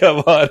ready to come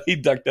on. He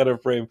ducked out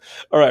of frame.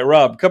 All right,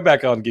 Rob, come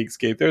back on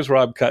Geekscape. There's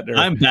Rob Kuttner.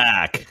 I'm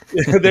back.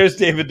 There's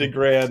David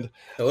DeGrand.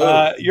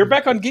 Hello. You're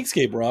back on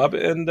Geekscape, Rob,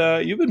 and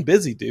you've been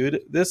busy,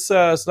 dude. This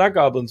Snot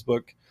Goblins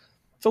book,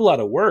 it's a lot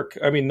of work.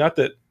 I mean, not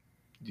that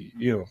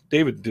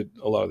David did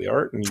a lot of the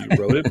art and you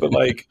wrote it, but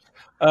like,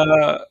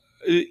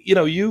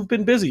 you've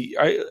been busy.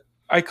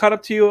 I caught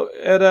up to you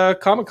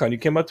at Comic-Con. You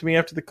came up to me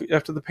after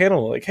the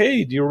panel, like,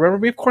 hey, do you remember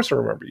me? Of course I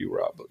remember you,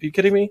 Rob. Are you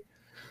kidding me?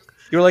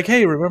 You were like,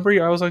 hey, remember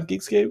I was on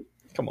Geekscape?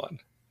 Come on.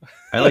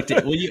 I liked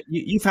it. Well,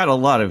 you've had a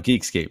lot of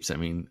Geekscapes. I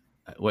mean,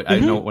 I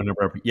know what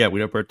number. Yeah,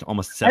 we're up to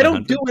almost 700. I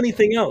don't do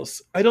anything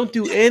else.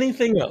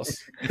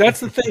 That's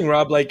the thing,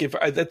 Rob. Like,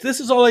 this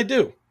is all I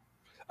do.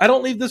 I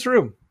don't leave this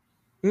room.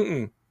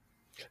 Mm-mm.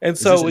 And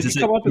so is this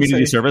you come up community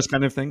and say, service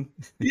kind of thing?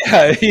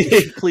 Yeah,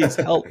 please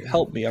help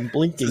me. I'm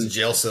blinking. This is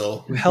jail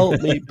cell.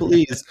 Help me,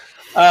 please.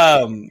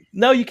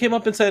 No, you came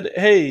up and said,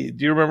 hey,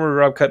 do you remember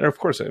Rob Kuttner? Of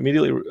course,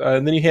 immediately.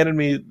 And then you handed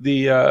me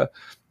the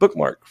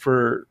bookmark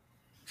for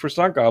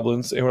Snot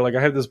Goblins. And we're like,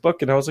 I have this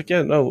book. And I was like,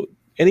 yeah, no,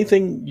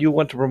 anything you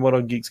want to promote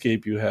on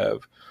Geekscape, you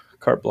have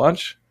carte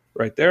blanche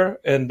right there.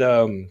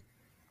 And,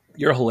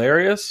 You're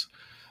hilarious.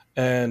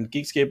 And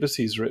Geekscape,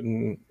 he's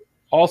written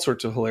all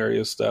sorts of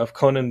hilarious stuff,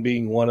 Conan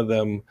being one of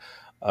them,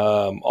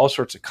 all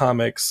sorts of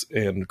comics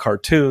and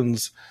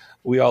cartoons.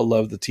 We all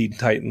love the Teen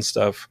Titans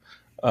stuff.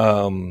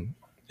 And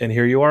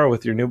here you are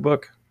with your new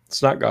book,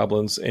 Snot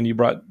Goblins, and you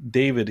brought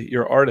David,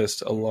 your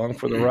artist, along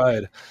for the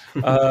ride.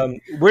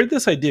 Where did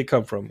this idea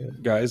come from,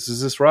 guys?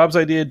 Is this Rob's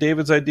idea,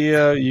 David's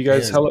idea? You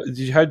guys,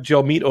 did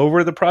y'all meet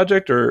over the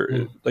project,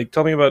 or like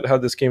tell me about how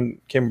this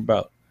came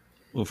about?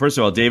 Well, first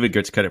of all, David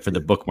gets credit for the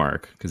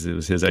bookmark because it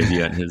was his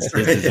idea and his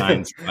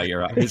designs caught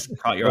your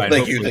eye.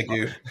 Thank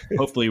you.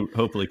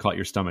 Hopefully caught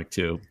your stomach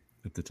too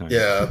at the time.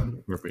 Yeah,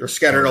 they're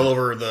scattered all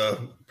over the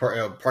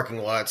parking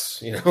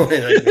lots, and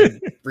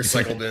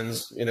recycle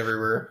bins and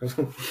everywhere.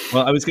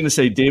 Well, I was going to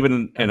say David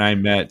and I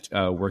met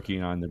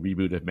working on the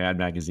reboot of Mad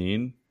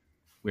Magazine,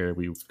 where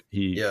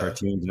he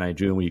cartooned and I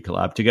drew and we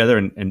collabed together.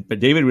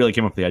 But David really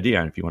came up with the idea.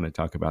 And if you want to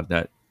talk about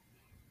that,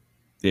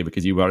 David,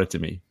 because you brought it to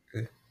me.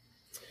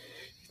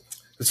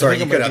 Sorry,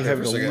 you could have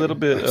a little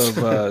bit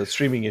of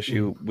streaming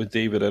issue with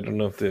David. I don't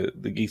know if the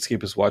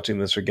Geekscape is watching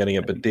this or getting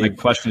it, but Dave, my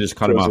question just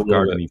caught him off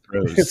guard and he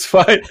froze. It's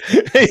fine.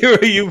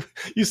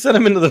 You sent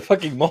him into the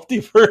fucking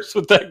multiverse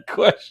with that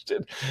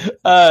question,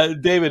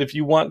 David. If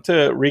you want to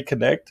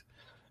reconnect,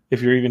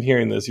 if you're even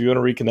hearing this, if you want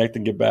to reconnect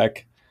and get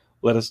back,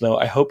 let us know.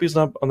 I hope he's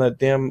not on that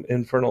damn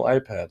infernal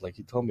iPad. Like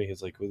he told me,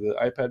 he's like, "Would the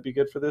iPad be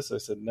good for this?" I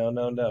said,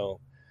 "No."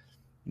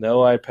 No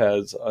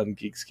iPads on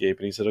Geekscape,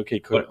 and he said, "Okay,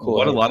 cool."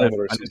 What a lot of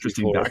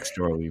interesting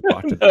backstory we've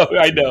talked about.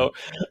 I know.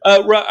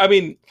 I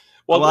mean,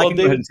 I can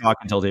go ahead and talk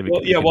until David.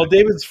 While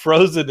David's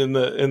frozen in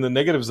the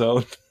negative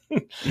zone,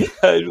 why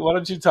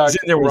don't you talk?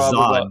 He's in there with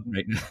Zod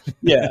right now.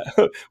 Yeah,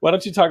 why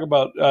don't you talk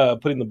about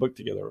putting the book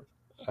together?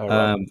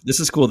 This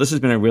is cool. This has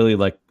been a really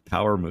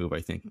power move.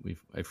 I think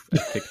I've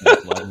picked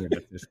up a lot here.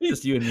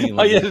 Just you and me.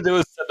 All you had to do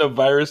was send a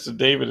virus to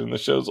David, and the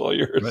show's all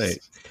yours. Right.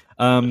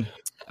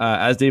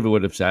 As David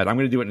would have said, I'm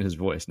going to do it in his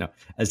voice now.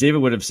 As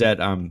David would have said,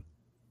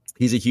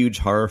 he's a huge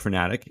horror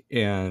fanatic,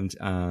 and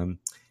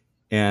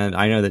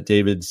I know that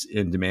David's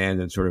in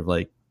demand in sort of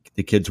like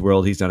the kids'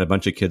 world. He's done a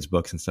bunch of kids'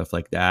 books and stuff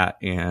like that,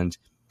 and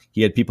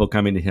he had people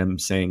coming to him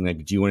saying,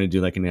 like, "Do you want to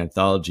do an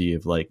anthology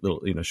of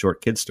little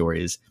short kid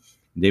stories?"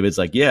 And David's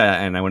like,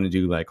 "Yeah," and I want to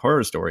do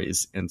horror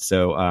stories. And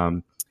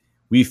so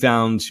we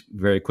found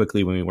very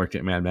quickly when we worked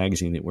at Mad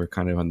Magazine that we're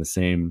kind of on the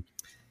same.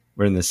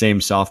 We're in the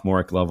same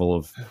sophomoric level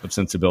of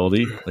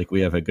sensibility.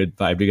 We have a good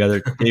vibe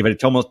together. David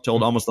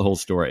told almost the whole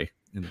story.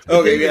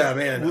 Okay, yeah,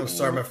 man. I'm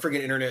sorry, my freaking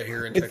internet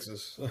here in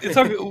Texas. It's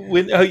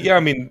I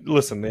mean,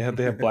 listen, they have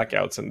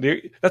blackouts, and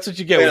that's what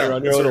you get when you're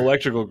on your own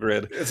electrical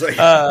grid.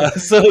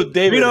 It's so,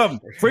 David,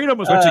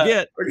 freedom is what you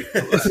get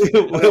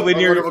when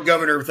you're a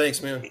governor.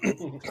 Thanks, man.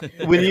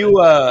 when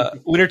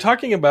you're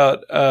talking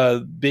about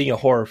being a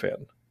horror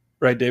fan.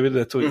 Right, David?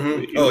 That's what.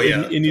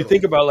 Mm-hmm. And you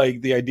think about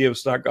the idea of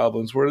Snot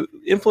Goblins, where it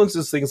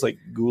influences things like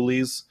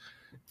Ghoulies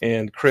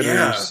and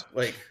Critters,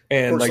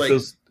 and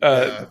those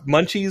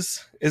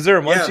Munchies. Is there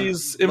a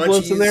Munchies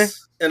influence in there?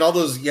 And all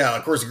those,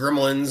 of course,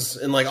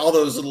 Gremlins and all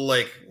those little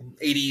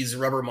 80s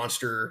rubber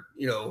monster,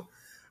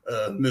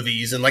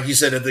 movies. And like you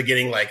said at the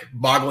beginning,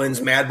 Boglins,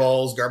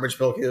 Madballs, Garbage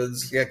Pail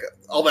Kids,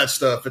 all that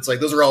stuff. It's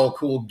those are all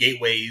cool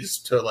gateways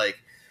to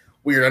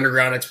weird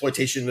underground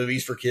exploitation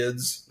movies for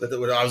kids that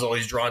I was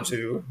always drawn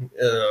to.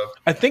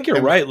 I think you're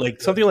right.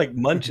 Something like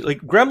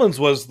Gremlins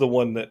was the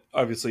one that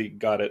obviously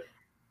got it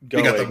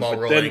going. They got the ball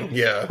rolling.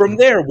 From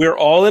there, we're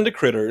all into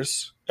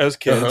Critters as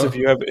kids. If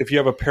you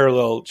have a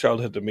parallel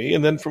childhood to me,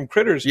 and then from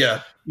Critters, you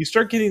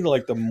start getting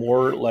to the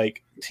more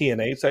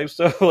TNA type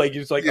stuff. You're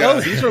just oh,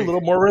 these are a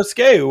little more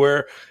risque.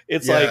 Where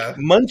it's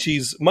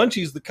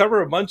Munchies. The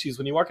cover of Munchies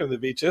when you walk into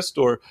the VHS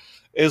store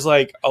is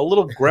a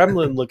little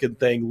gremlin looking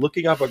thing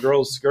looking up a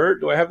girl's skirt.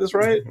 Do I have this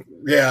right?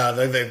 Yeah,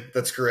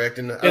 that's correct.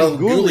 And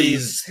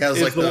Ghoulies has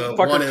the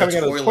one coming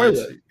out of the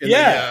toilet.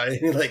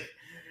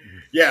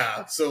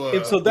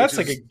 So that's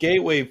a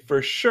gateway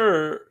for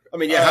sure. I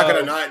mean, how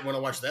could I not want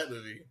to watch that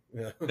movie?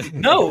 Yeah.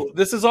 No,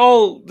 this is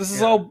all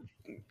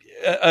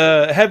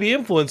heavy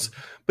influence.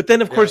 But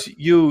then, of course,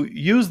 you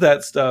use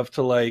that stuff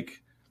to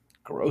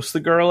gross the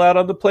girl out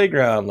on the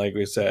playground, like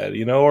we said,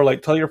 or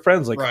tell your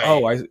friends,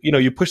 oh,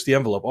 you push the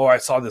envelope. Oh, I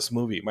saw this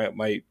movie.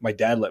 My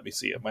dad let me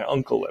see it. My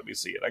uncle let me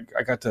see it.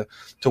 I got to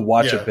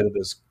watch a bit of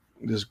this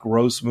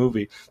gross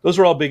movie. Those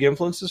were all big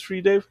influences for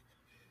you, Dave?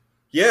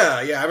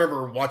 Yeah. I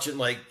remember watching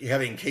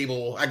having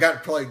cable. We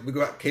got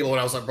cable when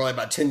I was probably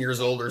about 10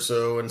 years old or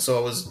so, and so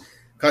I was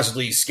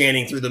constantly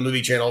scanning through the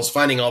movie channels,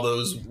 finding all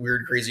those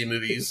weird, crazy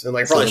movies, and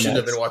probably shouldn't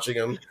have been watching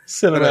them.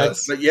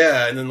 Cinemax. But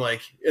and then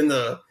in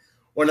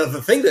one of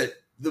the thing that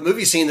the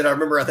movie scene that I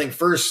remember, I think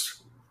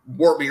first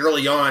warped me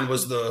early on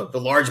was the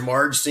Large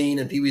Marge scene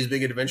in Pee-wee's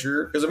Big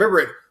Adventure, because I remember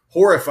it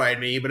horrified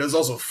me, but it was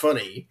also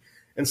funny,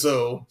 and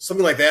so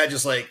something like that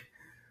just connected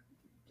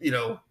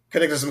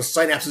some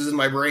synapses in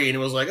my brain and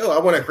was oh, I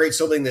want to create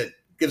something that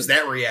gives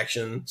that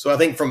reaction. So I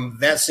think from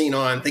that scene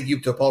on, thank you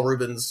to Paul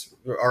Rubens,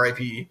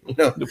 R.I.P.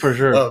 For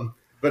sure.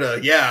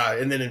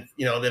 And then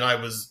then I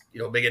was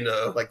big into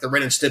the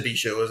Ren and Stimpy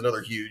show was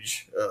another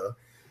huge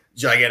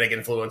gigantic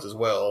influence as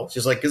well.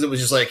 Just like, because it was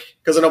just like,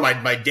 because I know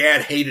my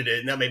dad hated it,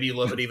 and that made me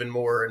love it even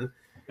more. And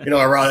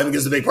I think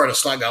it's a big part of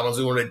Snot Goblins.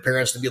 We wanted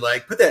parents to be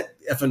like, put that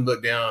effing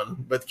book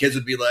down, but the kids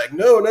would be like,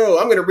 no,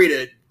 I'm going to read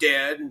it,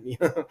 Dad.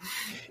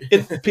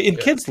 And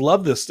kids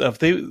love this stuff.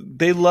 They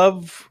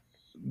love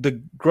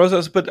the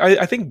gross, but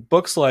I think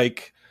books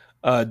like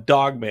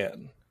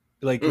Dogman,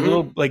 like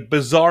little, like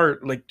bizarre,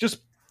 like just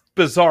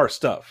bizarre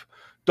stuff.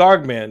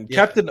 Dogman,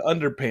 Captain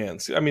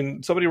Underpants. I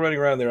mean, somebody running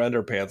around in their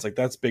underpants, like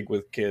that's big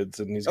with kids,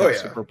 and he's got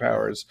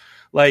superpowers.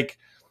 Like,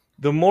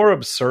 the more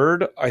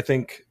absurd, I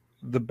think,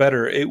 the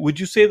better. Would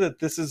you say that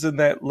this is in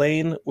that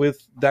lane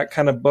with that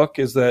kind of book?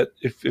 Is that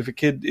if a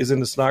kid is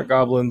into Snot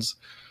Goblins,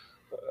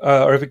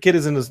 or if a kid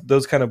is into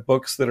those kind of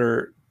books that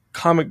are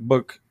comic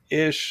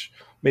book-ish,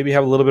 maybe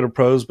have a little bit of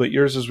prose, but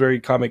yours is very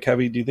comic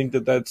heavy. Do you think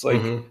that that's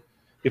like,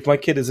 if my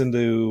kid is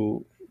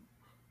into,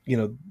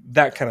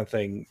 that kind of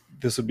thing,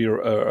 this would be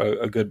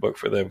a good book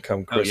for them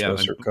come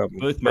Christmas or come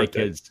both my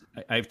kids.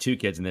 I have two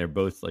kids, and they're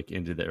both like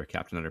into their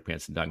Captain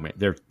Underpants and Dogman.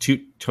 They're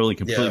two totally,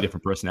 completely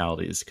different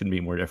personalities. Couldn't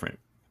be more different.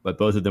 But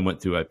both of them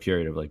went through a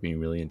period of like being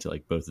really into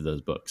like both of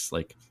those books,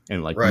 like,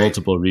 and like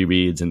multiple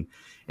rereads, and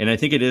I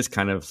think it is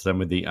kind of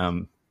some of the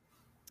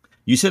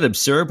you said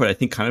absurd, but I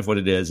think kind of what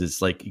it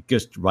is like it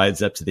just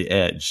rides up to the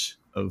edge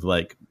of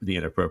like the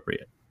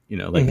inappropriate.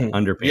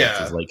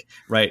 Underpants is like,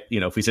 right.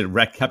 If we said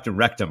Captain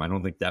Rectum, I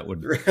don't think that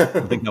would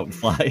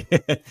fly.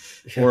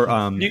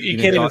 Or you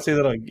can't even say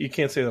that on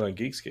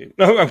Geekscape.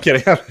 No, I'm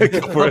kidding.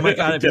 Oh my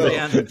god!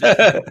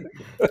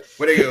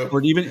 What are you?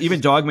 Or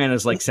even Dogman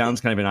is like sounds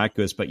kind of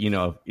innocuous, but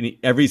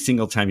every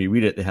single time you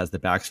read it, it has the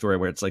backstory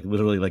where it's like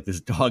literally like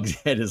this dog's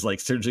head is like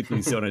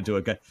surgically sewn into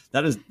a guy.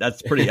 That's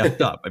pretty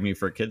effed up. I mean,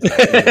 for kids,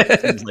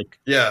 it's like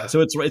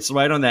So it's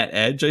right on that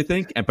edge, I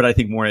think. But I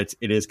think more it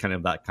is kind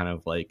of that kind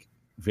of like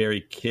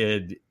very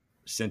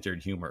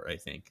kid-centered humor, I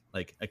think,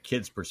 like a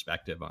kid's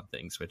perspective on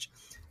things, which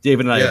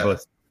David and I are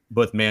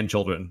both man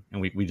children, and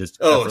we just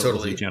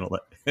totally channel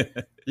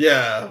it.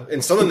 Yeah,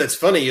 and something that's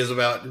funny is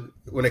about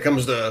when it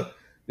comes to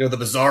the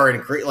bizarre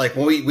and like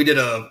when we did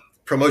a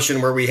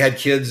promotion where we had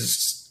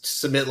kids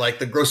submit like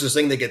the grossest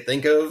thing they could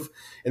think of,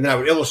 and then I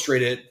would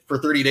illustrate it for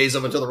 30 days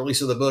up until the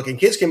release of the book, and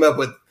kids came up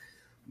with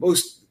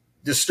most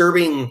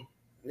disturbing,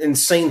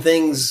 insane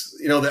things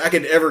that I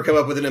could ever come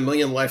up with in a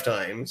million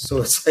lifetimes. So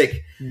it's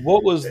like,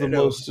 what was the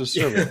most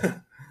disturbing?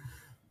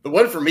 The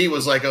one for me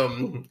was like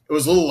it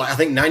was a little, I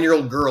think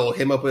 9-year-old girl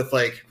came up with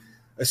like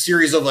a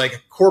series of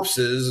like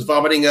corpses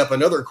vomiting up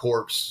another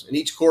corpse, and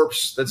each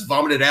corpse that's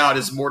vomited out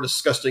is more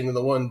disgusting than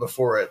the one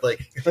before it.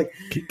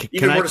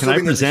 Can I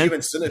present?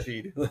 Human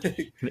centipede.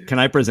 Can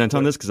I present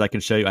on this? Because I can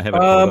show you. I have.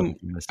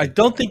 I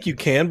don't think you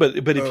can, but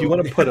if you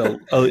want to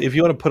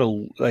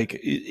put like,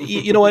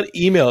 you know what,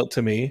 email it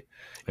to me.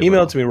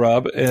 Email it to me,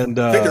 Rob, and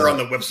I think they're on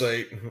the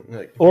website.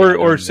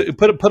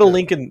 Put a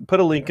link in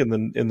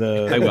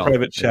the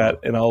private chat,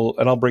 and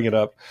I'll bring it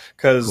up,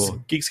 because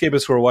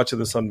Geekscapists who are watching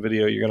this on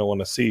video, you're going to want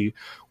to see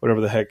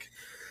whatever the heck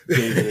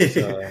David is,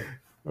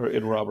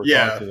 and Rob are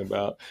talking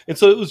about. And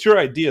so it was your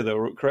idea,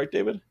 though, correct,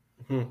 David?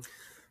 Mm-hmm.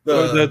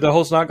 The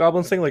whole Snot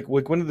Goblins thing. Like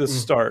when did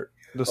this start?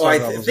 I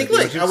think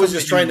like I was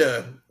just trying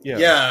to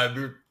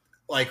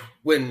like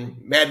when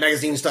Mad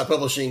Magazine stopped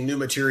publishing new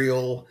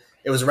material.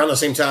 It was around the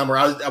same time where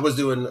I was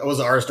an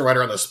artist and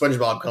writer on the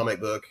SpongeBob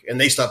comic book,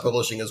 and they stopped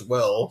publishing as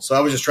well. So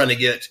I was just trying to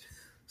get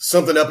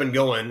something up and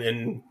going.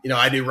 And,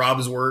 I knew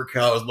Rob's work.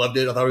 I loved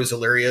it. I thought it was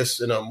hilarious.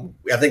 And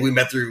I think we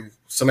met through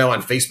somehow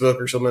on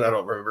Facebook or something. I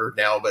don't remember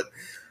now, but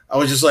I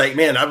was just like,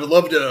 man, I would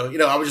love to,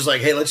 I was just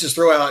like, hey, let's just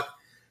throw out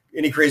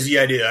any crazy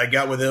idea I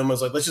got with him. I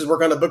was like, let's just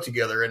work on a book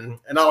together. And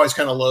I always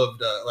kind of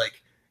loved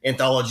like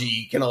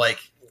anthology, kind of like,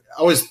 I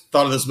always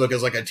thought of this book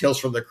as like a Tales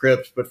from the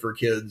Crypt, but for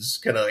kids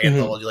kind of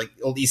anthology, like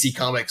old EC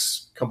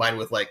comics combined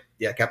with like,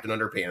 Captain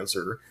Underpants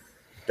or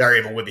Diary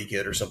of a Wimpy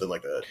Kid or something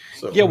like that.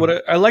 So,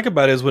 what I like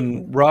about it is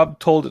when Rob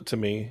told it to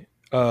me,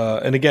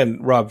 and again,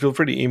 Rob, feel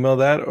free to email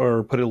that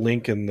or put a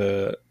link in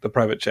the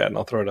private chat, and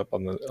I'll throw it up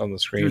on the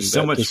screen. There's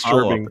so much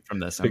follow-up from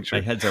this. My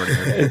head's already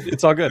hurting.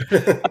 It's all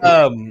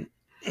good.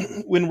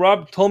 When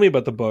Rob told me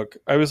about the book,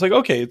 I was like,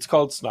 okay, it's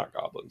called Snot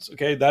Goblins.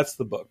 Okay, that's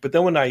the book. But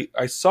then when I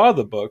saw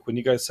the book, when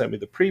you guys sent me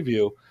the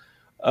preview,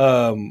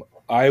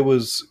 I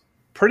was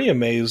pretty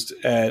amazed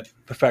at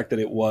the fact that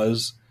it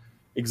was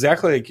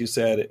exactly like you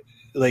said.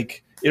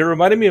 Like, it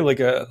reminded me of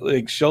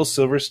like Shel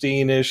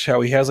Silverstein-ish,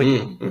 how he has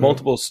like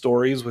multiple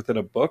stories within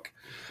a book,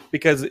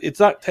 because it's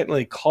not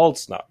technically called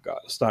Snot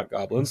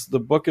Goblins. The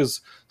book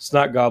is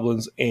Snot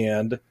Goblins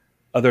and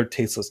Other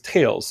Tasteless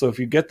Tales. So if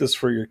you get this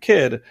for your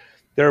kid,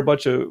 there are a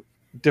bunch of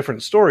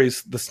different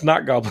stories, the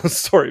Snot Goblin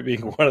story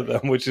being one of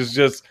them, which is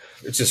just...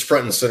 It's just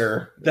front and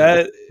center.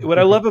 That what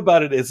I love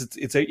about it is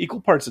it's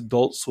equal parts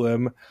Adult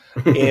Swim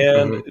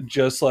and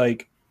just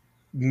like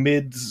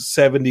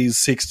mid-70s,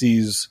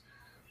 60s,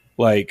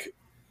 like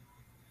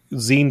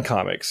zine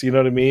comics. You know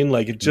what I mean?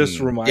 Like, it just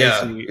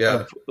reminds me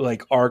of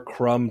like R.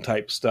 Crumb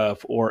type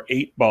stuff or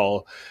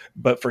 8-Ball,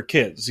 but for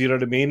kids. You know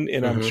what I mean?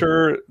 And I'm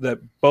sure that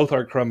both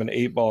R. Crumb and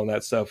 8-Ball and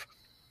that stuff,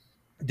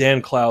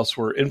 Dan Klaus,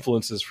 were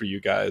influences for you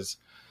guys.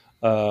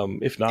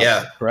 If not,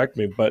 Yeah. correct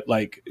me. But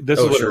like, this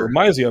is what it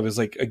reminds me of, is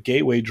like a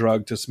gateway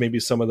drug to maybe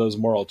some of those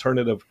more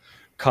alternative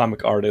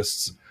comic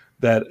artists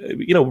that,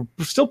 you know,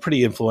 were still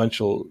pretty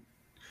influential.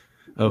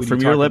 Oh,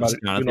 from your lips,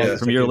 Jonathan.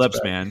 From your lips,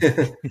 man.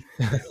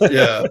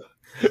 Yeah.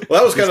 Well,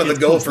 that was kind of the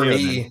goal for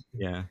me.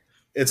 Yeah.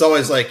 It's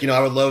always like, you know,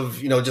 I would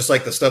love, you know, just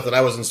like the stuff that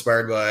I was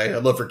inspired by.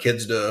 I'd love for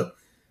kids to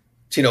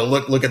you know,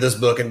 look at this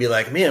book and be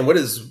like, man, what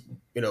are some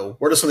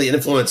of the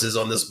influences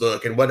on this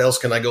book, and what else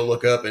can I go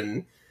look up,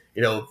 and,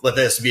 you know, let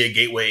this be a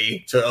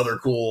gateway to other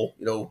cool,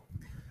 you know,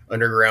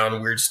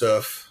 underground weird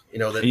stuff, you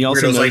know, that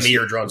weirdos like me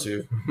are drawn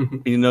to.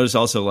 You notice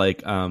also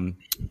like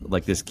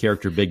this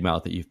character Big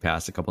Mouth that you've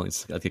passed a couple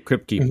of, like a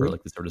crypt keeper,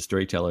 like this sort of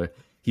storyteller.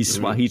 He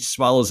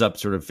swallows up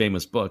sort of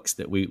famous books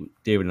that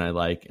David and I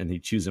like, and he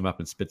chews them up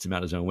and spits them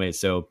out his own way.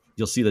 So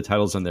you'll see the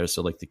titles on there.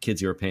 So like the kids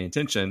who are paying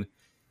attention,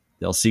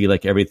 they'll see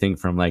like everything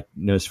from like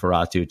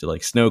Nosferatu to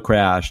like Snow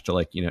Crash to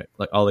like, you know,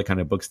 like all the kind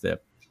of books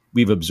that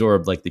we've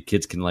absorbed. Like the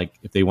kids can, like,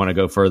 if they want to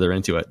go further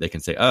into it, they can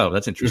say, oh,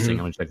 that's interesting. I'm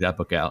going to check that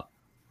book out.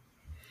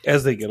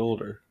 As they get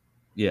older.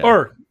 Yeah.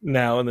 Or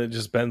now, and it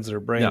just bends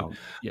their brain. No.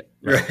 Yeah,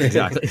 right.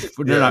 Exactly.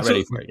 They're not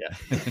ready for it yet.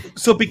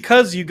 So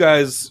because you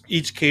guys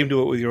each came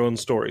to it with your own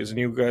stories, and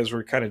you guys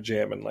were kind of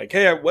jamming, like,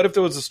 hey, what if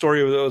there was a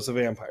story that was a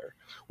vampire?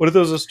 What if there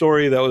was a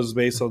story that was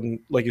based on,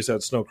 like you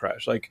said, Snow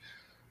Crash? Like,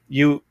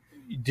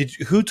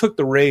 who took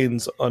the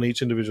reins on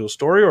each individual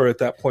story, or at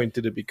that point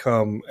did it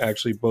become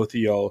actually both of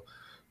y'all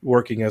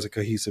working as a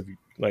cohesive,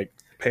 like,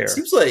 pair? It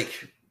seems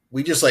like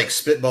we just like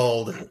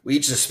spitballed. We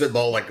each just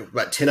spitballed like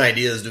about 10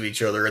 ideas to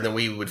each other, and then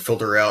we would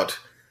filter out,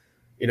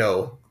 you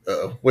know,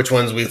 which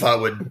ones we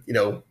thought would, you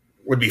know,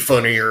 would be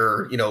funnier,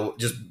 or, you know,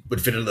 just would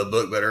fit into the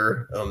book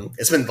better.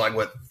 It's been like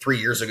 3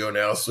 years ago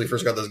now since we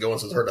first got this going,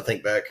 so it's hard to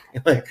think back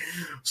like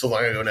so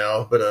long ago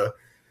now. But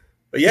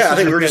yeah, I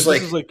think we were just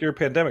like, this is like your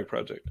pandemic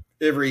project.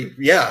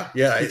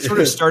 It sort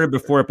of started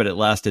before it, but it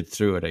lasted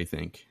through it, I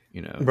think.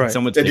 You know, right?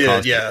 Someone it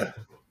did, yeah.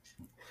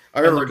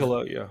 I remember.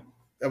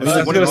 I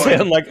was going to say,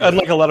 unlike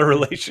a lot of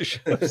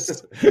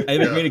relationships. I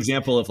have a great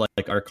example of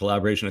like our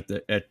collaboration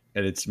at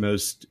its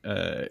most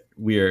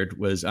weird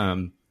was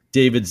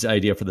David's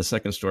idea for the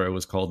second story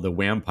was called The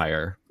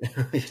Vampire.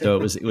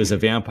 So it was a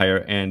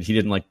vampire, and he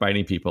didn't like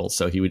biting people,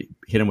 so he would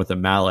hit him with a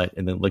mallet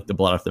and then lick the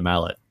blood off the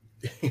mallet.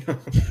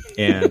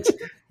 And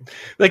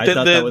like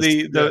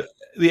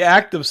the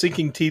act of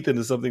sinking teeth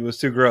into something was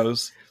too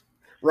gross.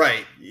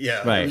 Right.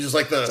 Yeah. Right. It was just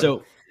like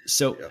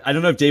So I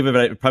don't know if David,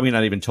 but I probably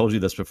not even told you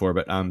this before,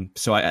 but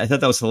so I thought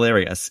that was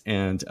hilarious,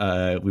 and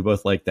we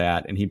both liked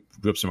that, and he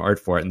drew up some art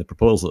for it in the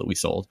proposal that we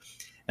sold.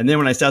 And then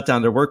when I sat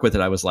down to work with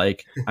it, I was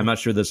like, I'm not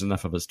sure there's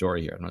enough of a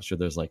story here. I'm not sure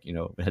there's like, you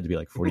know, it had to be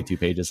like 42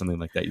 pages, something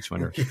like that, each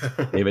one, or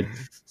David.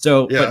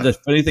 So, but the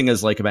funny thing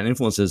is, like, about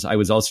influences, I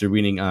was also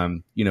reading,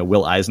 you know,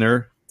 Will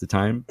Eisner at the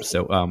time.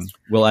 So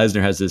Will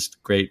Eisner has this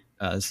great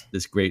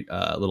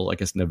little, I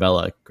guess,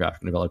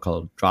 graphic novella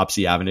called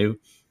Dropsy Avenue,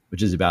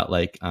 which is about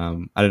like, I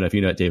don't know if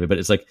you know it, David, but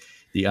it's like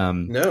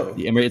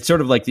it's sort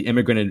of like the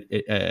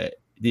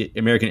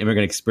American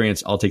immigrant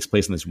experience all takes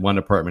place in this one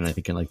apartment, I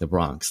think in like the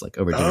Bronx, like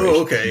over generations.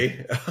 Oh,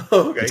 okay.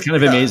 Okay. It's kind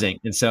of amazing.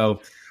 And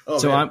so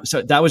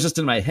that was just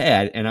in my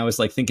head. And I was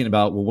like thinking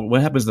about, well,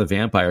 what happens to the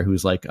vampire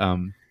who's like,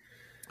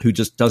 who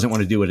just doesn't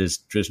want to do what his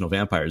traditional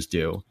vampires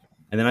do.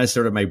 And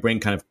then my brain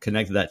kind of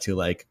connected that to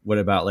like, what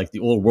about like the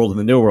old world and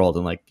the new world?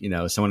 And like, you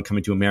know, someone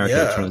coming to America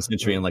at the turn of the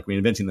century and like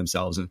reinventing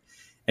themselves. And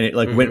it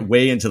like went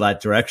way into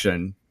that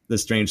direction, the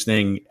strange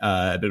thing.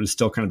 But it was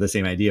still kind of the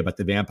same idea about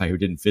the vampire who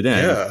didn't fit in.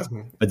 Yeah.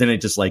 But then it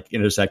just like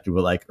intersected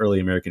with like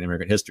early American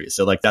immigrant history.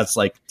 So like, that's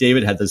like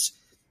David had this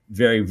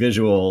very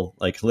visual,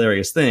 like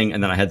hilarious thing.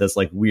 And then I had this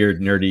like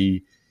weird,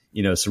 nerdy,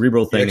 you know,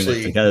 cerebral thing.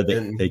 And together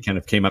they kind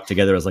of came up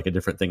together as like a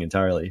different thing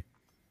entirely.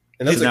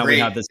 And that's now we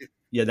have this.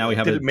 Yeah. Now we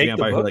have a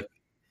vampire who like,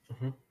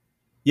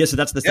 yeah, so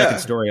that's the second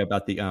story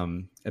about the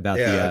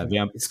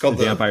it's called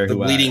the vampire, the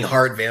bleeding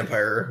heart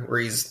vampire, where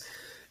he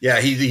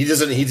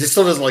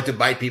still doesn't like to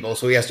bite people,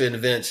 so he has to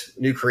invent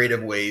new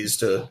creative ways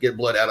to get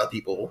blood out of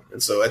people,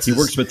 and so he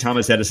works with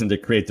Thomas Edison to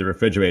create the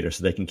refrigerator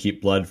so they can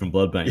keep blood from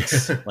blood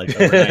banks like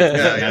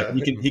overnight.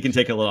 He can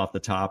take a little off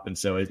the top, and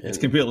so it's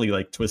completely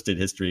like twisted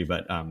history,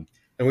 but and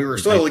we were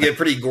still able to get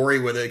pretty gory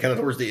with it, kind of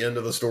towards the end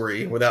of the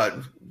story, without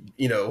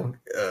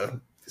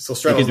still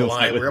straddles the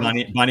line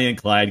with Bonnie and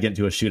Clyde, get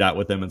into a shootout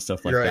with them and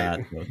stuff like that.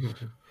 So.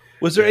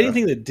 Was there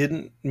anything that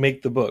didn't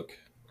make the book?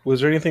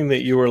 Was there anything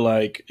that you were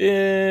like,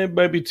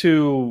 might be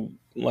too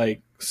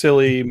like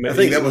silly? I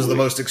think that was the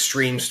most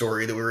extreme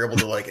story that we were able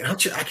to like. I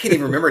can't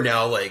even remember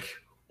now, like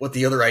what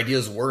the other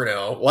ideas were.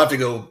 Now we'll have to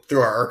go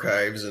through our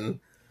archives and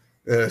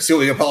see what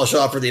we can polish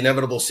off for the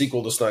inevitable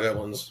sequel to Snot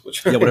Goblins.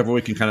 Whatever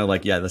we can kind of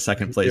like. Yeah, the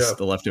second place,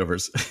 the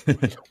leftovers.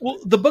 Well,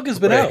 the book has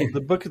been out.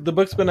 The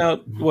book's been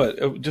out.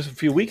 What? Just a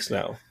few weeks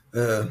now.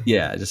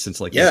 Just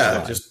since like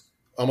just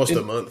almost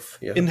a month.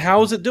 Yeah. And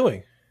how is it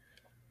doing?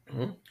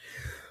 Mm-hmm.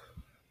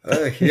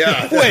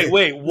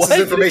 Wait, what? This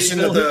is information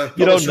that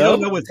you don't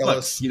know with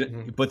books.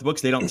 But the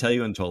books, they don't tell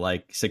you until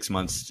like 6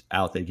 months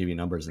out. They give you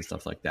numbers and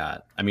stuff like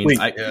that. I mean,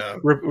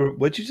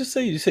 what'd you just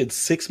say? You said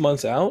 6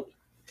 months out?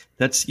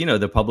 That's,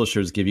 the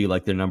publishers give you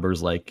like their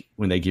numbers, like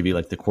when they give you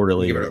like the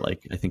quarterly or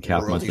like I think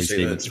half monthly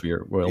statements for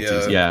your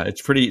royalties. Yeah,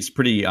 it's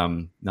pretty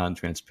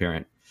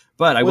non-transparent.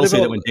 But I will say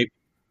that when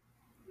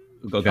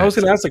I was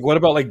going to ask, like, what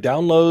about like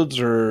downloads,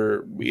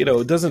 or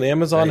doesn't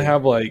Amazon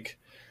have like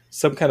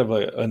some kind of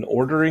an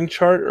ordering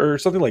chart or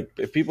something, like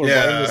if people are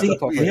buying this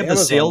stuff off they have the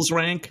sales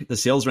rank. The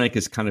sales rank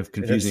is kind of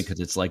confusing because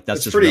it's like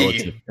that's just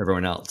relative to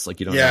everyone else. Like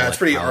you don't. Yeah, know, it's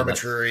pretty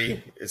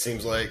arbitrary. It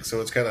seems like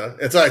it's kind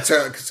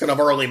of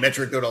our only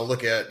metric though to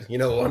look at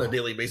on a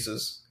daily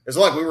basis. It's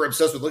not like we were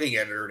obsessed with looking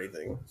at it or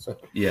anything. So.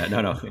 Yeah,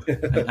 no.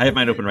 I have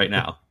mine open right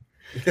now.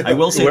 I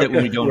will say that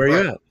when we go, where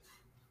are you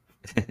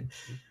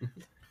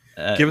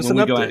at? Give us an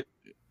update.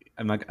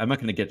 I'm not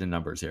going to get the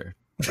numbers here.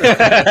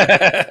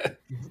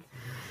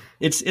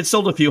 It's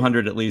sold a few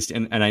hundred at least,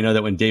 and I know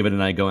that when David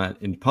and I go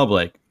out in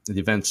public, the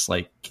events,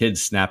 like kids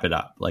snap it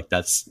up. Like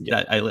that.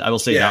 I will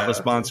say that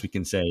response we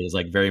can say is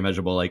like very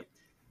measurable. Like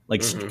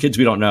kids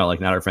we don't know,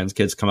 like not our friends'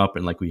 kids, come up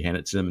and like we hand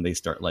it to them and they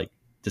start like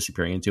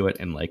disappearing into it,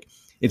 and like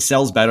it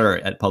sells better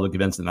at public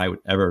events than I would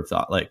ever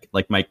thought. Like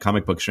my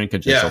comic book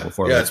shrinkage I sold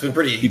before. Yeah, like, it's been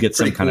pretty. You get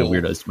some pretty kind cool.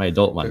 of weirdos. My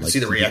adult one, like see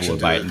the reaction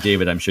to it. And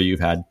David, I'm sure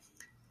you've had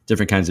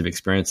different kinds of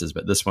experiences,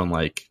 but this one,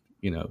 like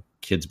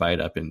kids buy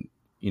it up in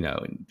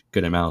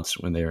good amounts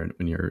when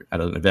you're at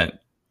an event.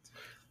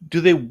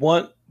 Do they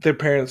want their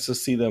parents to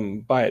see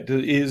them buy it?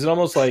 Is it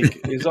almost like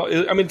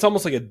it's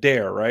almost like a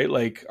dare, right?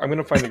 Like, I'm going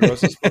to find the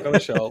grossest book on the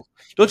shelf.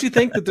 Don't you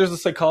think that there's a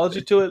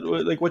psychology to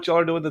it? Like what y'all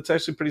are doing that's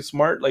actually pretty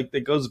smart. Like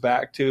that goes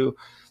back to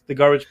the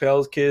Garbage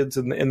Pails Kids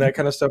and that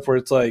kind of stuff, where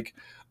it's like,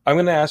 I'm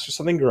going to ask for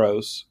something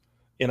gross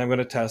and I'm going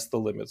to test the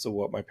limits of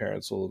what my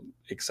parents will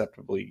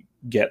acceptably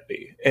get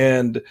me.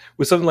 And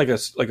with something like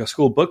a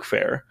school book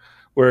fair,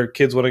 where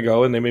kids want to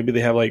go and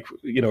they have like,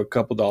 a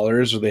couple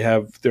dollars, or they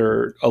have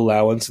their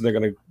allowance and they're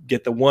going to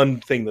get the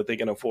one thing that they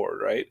can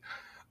afford. Right.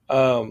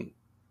 Don't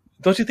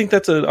you think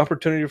that's an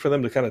opportunity for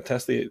them to kind of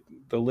test the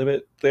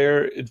limit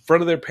there in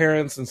front of their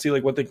parents and see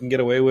like what they can get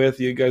away with?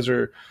 You guys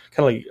are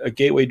kind of like a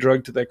gateway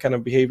drug to that kind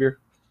of behavior.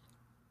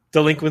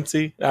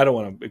 Delinquency. I don't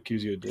want to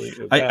accuse you of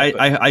delinquency.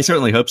 I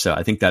certainly hope so.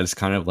 I think that is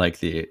kind of like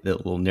the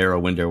little narrow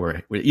window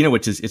where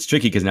which is, it's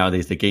tricky because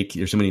nowadays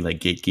there's so many like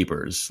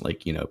gatekeepers,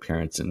 like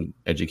parents and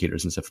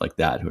educators and stuff like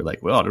that, who are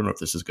like, well, I don't know if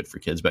this is good for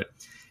kids, but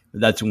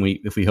that's when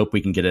if we hope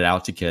we can get it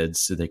out to kids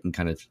so they can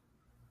kind of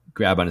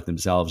grab on it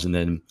themselves, and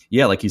then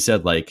like you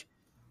said, like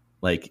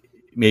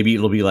maybe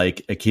it'll be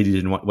like a kid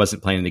who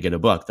wasn't planning to get a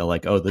book. They're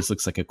like, oh, this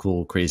looks like a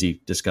cool,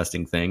 crazy,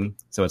 disgusting thing.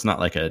 So it's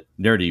not like a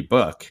nerdy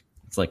book.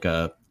 It's like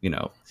a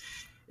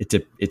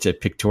it's a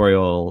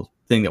pictorial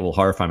thing that will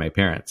horrify my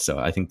parents. So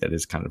I think that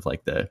is kind of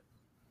like the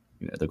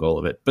goal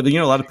of it. But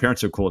a lot of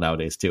parents are cool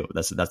nowadays too.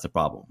 That's the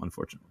problem,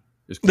 unfortunately.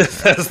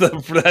 That's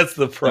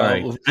the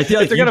problem. Right. I feel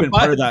like you've been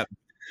part of that.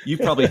 You've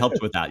probably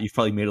helped with that. You've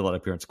probably made a lot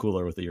of parents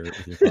cooler with your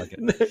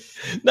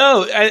podcast.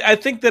 No, I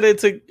think that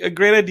it's a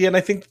great idea, and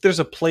I think that there's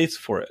a place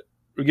for it.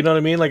 You know what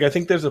I mean? Like, I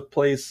think there's a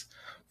place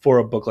for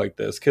a book like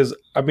this, because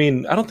I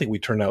don't think we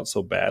turned out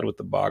so bad with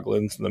the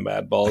Boglins and the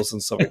Mad Balls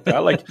and stuff like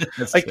that. Like,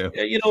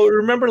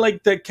 remember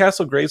like that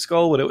Castle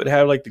Grayskull when it would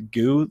have like the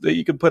goo that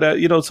you could put out.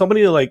 So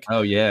many like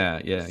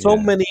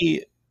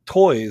many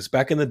toys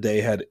back in the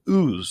day had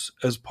ooze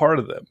as part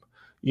of them.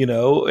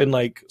 And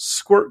like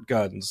squirt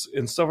guns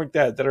and stuff like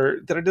that are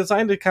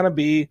designed to kind of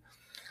be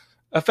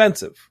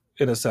offensive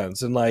in a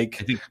sense. And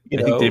like, I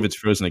think David's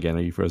frozen again.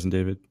 Are you frozen,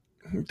 David?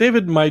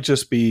 David might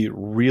just be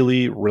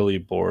really, really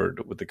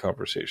bored with the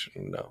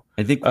conversation. No,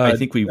 I think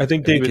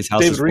his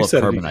house is full of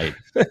carbonite.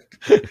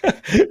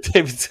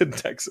 David's in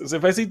Texas.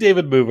 If I see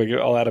David moving,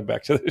 I'll add him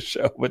back to the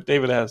show. But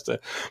David has to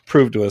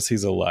prove to us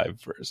he's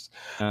alive first.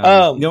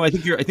 I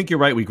think you're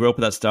right. We grew up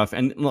with that stuff,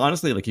 and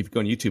honestly, like if you go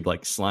on YouTube,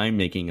 like slime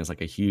making is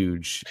like a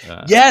huge.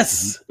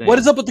 Yes. What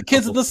is up with the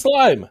kids and the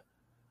slime?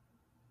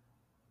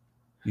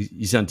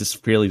 You sound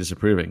fairly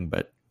disapproving,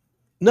 but.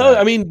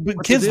 No,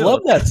 but kids love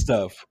that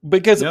stuff,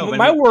 because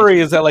my worry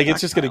is that like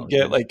it's just going to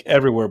get like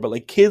everywhere. But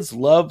like kids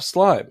love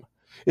slime.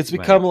 It's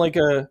become like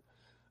a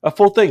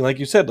full thing. Like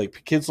you said,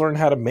 like kids learn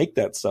how to make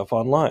that stuff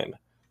online.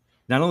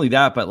 Not only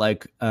that, but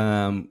like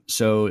Dave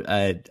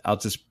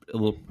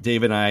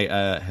and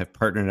I have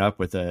partnered up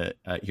with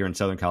here in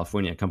Southern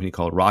California, a company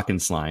called Rockin'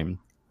 Slime,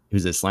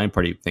 who's a slime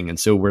party thing, and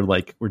so we're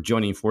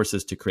joining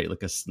forces to create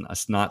like a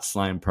Snot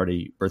slime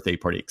birthday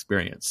party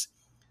experience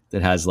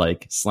that has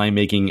like slime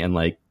making and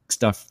like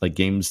stuff like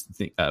games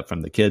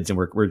from the kids, and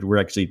we're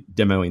actually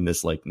demoing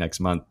this like next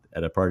month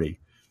at a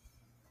party.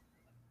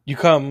 You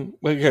come,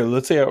 okay,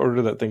 let's say I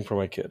order that thing for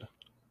my kid.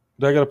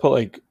 Do I got to put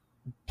like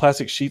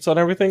plastic sheets on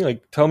everything?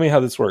 Like, tell me how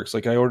this works.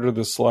 Like, I order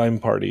this slime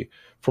party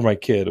for my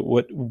kid.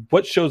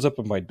 What shows up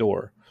at my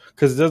door?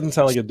 Because it doesn't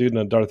sound like a dude in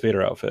a Darth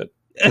Vader outfit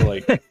to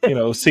like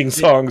sing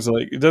songs.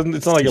 Like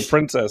it's not like a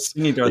princess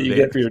that you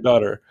get for your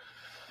daughter.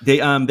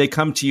 They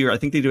come to your, I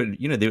think they do it,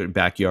 they do it in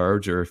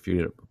backyards or if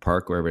you're at a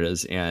park, wherever it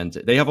is. And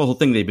they have a whole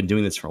thing. They've been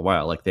doing this for a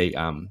while. Like they,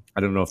 I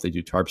don't know if they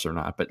do tarps or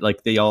not, but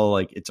like they all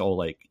like, it's all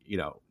like,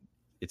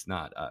 it's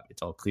not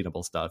it's all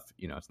cleanable stuff.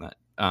 It's not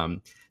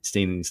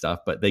staining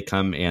stuff. But they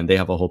come and they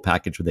have a whole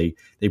package where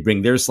they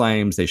bring their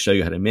slimes. They show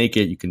you how to make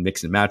it. You can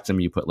mix and match them.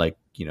 You put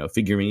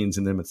figurines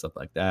in them and stuff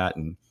like that.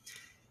 And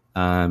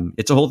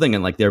it's a whole thing.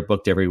 And they're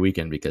booked every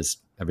weekend because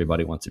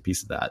everybody wants a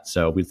piece of that.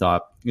 So we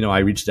thought, I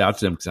reached out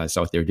to them because I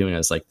saw what they were doing. I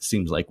was like,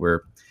 seems like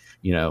we're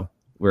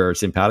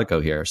simpatico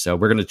here. So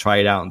we're going to try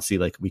it out and see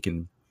we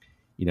can,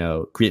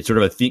 create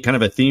sort of kind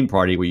of a theme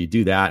party where you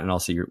do that. And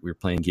also we're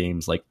playing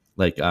games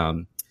we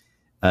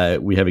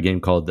have a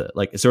game called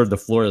it's sort of the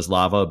floor is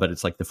lava, but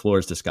it's the floor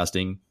is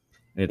disgusting.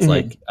 And it's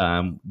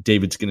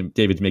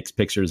David makes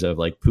pictures of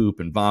poop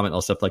and vomit and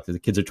all stuff like that. The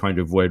kids are trying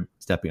to avoid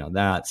stepping on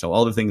that. So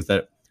all the things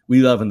that we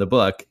love in the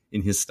book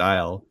in his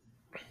style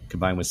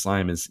combined with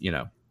slime is,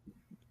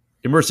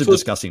 immersive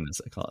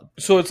disgustingness, I call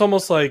it. So it's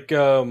almost like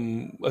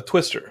a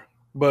Twister,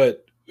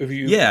 but if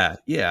you you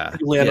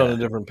land on a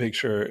different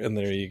picture, and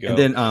there you go. And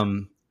then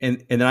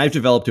and then I've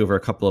developed over a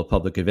couple of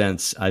public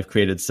events. I've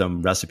created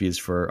some recipes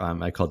for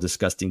I call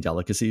disgusting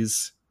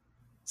delicacies.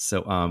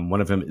 So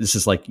one of them, this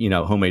is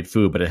homemade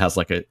food, but it has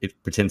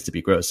it pretends to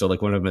be gross. So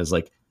one of them is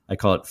I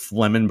call it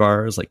Flemon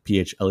bars,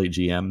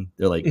 PHLEGM.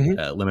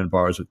 They're lemon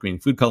bars with green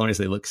food coloring.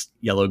 So they look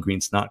yellow,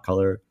 green snot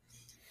color.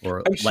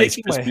 Or I'm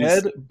shaking my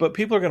head, but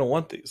people are going to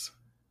want these.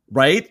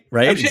 Right,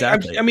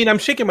 exactly. I'm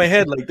shaking my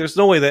head there's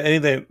no way that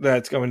anything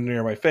that's coming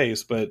near my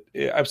face, but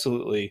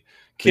absolutely,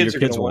 kids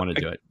will want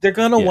to do it. They're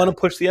going to want to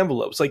push the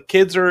envelopes.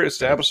 Kids are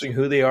establishing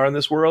who they are in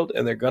this world,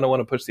 and they're going to want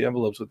to push the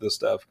envelopes with this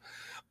stuff.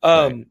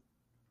 Right.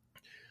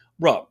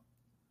 Rob,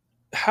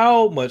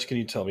 how much can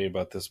you tell me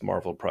about this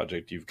Marvel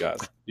project you've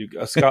got?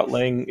 Scott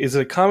Lang. Is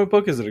it a comic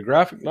book? Is it a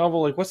graphic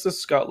novel? What's this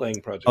Scott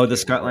Lang project? Oh, the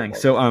Scott Lang.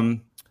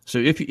 So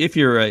if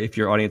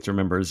your audience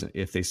remembers,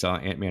 if they saw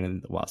Ant-Man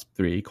and the Wasp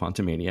 3: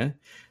 Quantumania,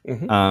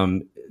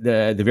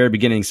 the very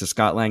beginning, so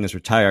Scott Lang is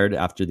retired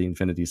after the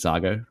Infinity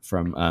Saga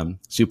from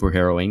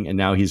superheroing, and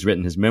now he's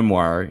written his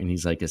memoir, and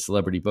he's a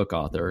celebrity book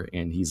author,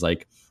 and he's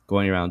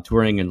going around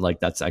touring, and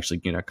that's actually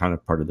kind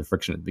of part of the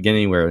friction at the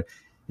beginning where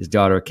his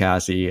daughter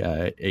Cassie,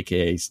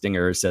 aka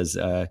Stinger, says,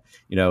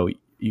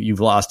 you've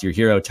lost your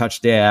hero touch,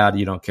 Dad.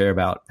 You don't care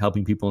about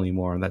helping people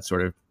anymore, and that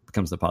sort of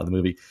becomes the plot of the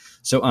movie.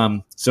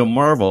 So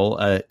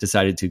Marvel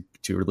decided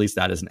to release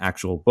that as an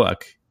actual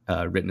book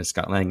written as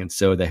Scott Lang, and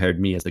so they hired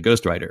me as the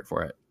ghostwriter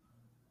for it.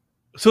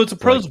 So it's a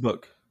prose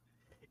book.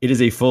 It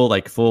is a full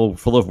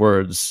of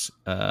words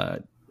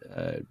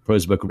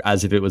prose book,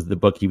 as if it was the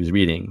book he was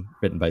reading,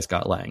 written by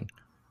Scott Lang.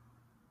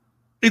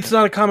 It's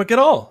not a comic at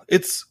all.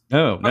 It's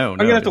no. I'm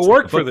gonna have to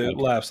work for the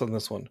laughs on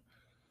this one.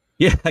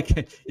 Yeah,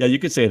 you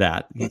could say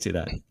that. You could say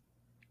that.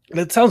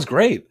 That sounds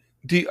great.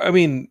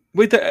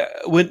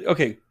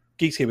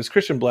 Geekscape, as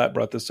Christian Blatt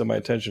brought this to my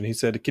attention, he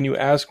said, "Can you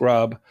ask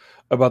Rob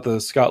about the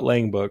Scott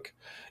Lang book?"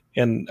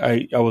 And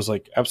I was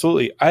like,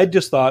 absolutely. I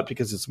just thought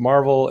because it's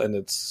Marvel and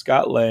it's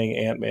Scott Lang,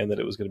 Ant-Man, that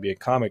it was going to be a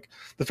comic.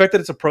 The fact that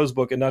it's a prose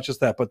book, and not just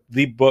that, but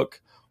the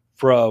book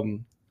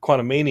from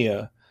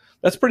Quantumania,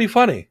 that's pretty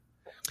funny.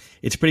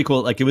 It's pretty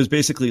cool. It was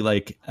basically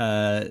the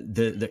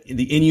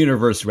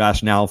in-universe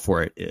rationale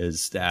for it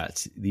is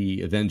that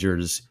the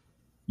Avengers,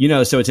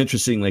 so it's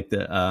interesting.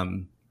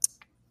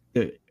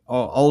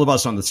 All of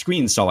us on the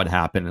screen saw what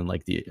happened in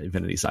the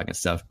Infinity Saga and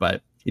stuff,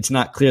 but it's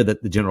not clear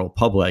that the general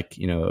public,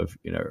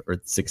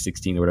 Earth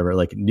 616 or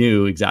whatever,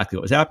 knew exactly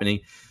what was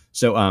happening.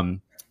 So,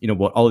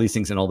 what all these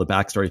things and all the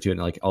backstory to it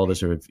and all the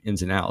sort of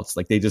ins and outs,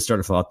 they just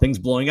started to things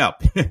blowing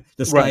up.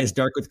 The sky is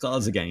dark with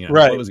clouds again.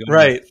 Right. What was going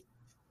on.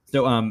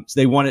 So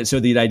they wanted. So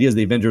the idea is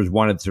the Avengers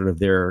wanted sort of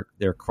their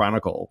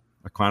chronicle,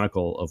 a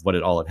chronicle of what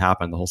it all had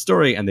happened, the whole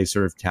story, and they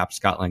sort of tapped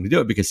Scott Lang to do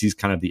it because he's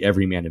kind of the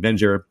everyman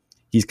Avenger.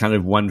 He's kind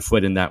of 1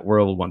 foot in that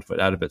world, 1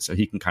 foot out of it, so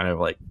he can kind of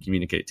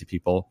communicate to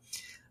people.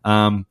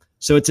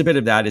 So it's a bit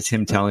of that. It's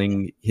him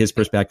telling his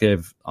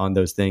perspective on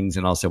those things,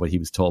 and also what he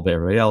was told by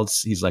everybody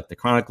else. He's the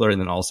chronicler,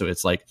 and then also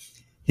it's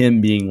him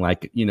being a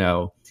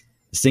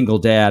single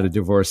dad, a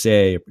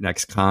divorcee, an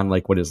ex-con,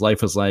 what his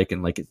life was like,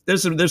 and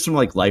there's some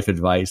life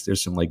advice.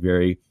 There's some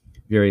very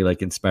very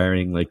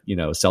inspiring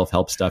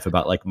self-help stuff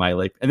about my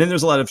life, and then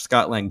there's a lot of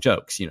Scott Lang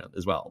jokes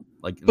as well,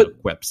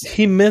 quips.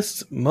 He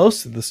missed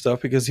most of the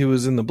stuff because he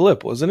was in the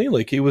blip, wasn't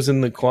he? He was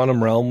in the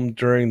quantum realm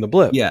during the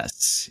blip.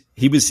 Yes,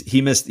 he missed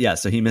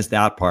so he missed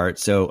that part.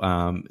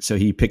 So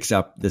he picks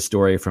up the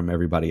story from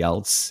everybody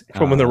else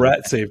from when the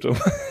rat saved him.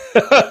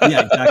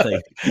 Yeah,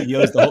 exactly.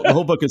 The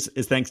whole book is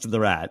thanks to the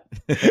rat.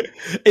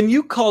 And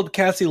you called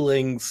Cassie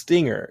Lang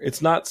Stinger.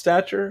 It's not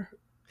Stature.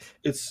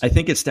 I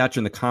think it's Stature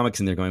in the comics,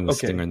 and they're going with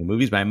Stinger in the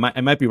movies, but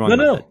I might be wrong.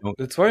 No,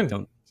 it's fine.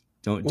 Don't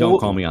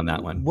call me on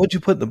that one. What'd you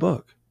put in the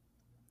book?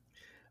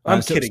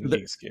 I'm kidding.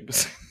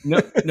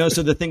 No.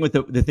 So the thing with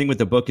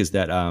the book is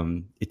that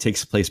it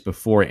takes place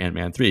before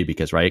Ant-Man 3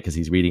 because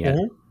he's reading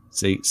it.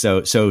 See,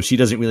 so she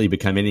doesn't really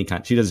become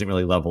she doesn't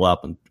really level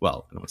up, and I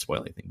don't want to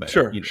spoil anything, but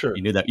sure.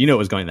 You knew that it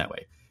was going that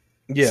way.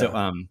 Yeah.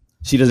 So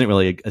she doesn't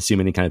really assume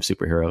any kind of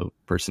superhero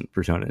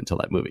persona until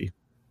that movie.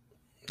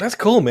 That's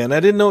cool, man. I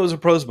didn't know it was a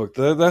prose book.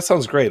 That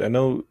sounds great. I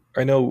know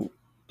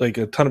a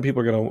ton of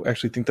people are going to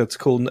actually think that's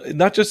cool.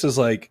 Not just as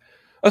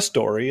a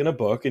story and a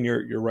book, and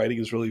your writing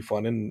is really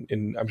fun,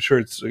 and I'm sure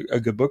it's a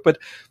good book, but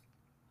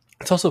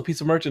it's also a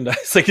piece of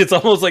merchandise. Like it's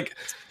almost like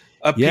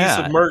a piece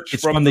of merch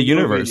from the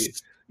universe. Movie.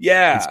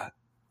 Yeah,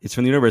 it's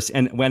from the universe.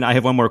 And when I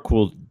have one more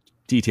cool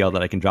detail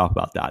that I can drop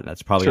about that, and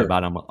that's probably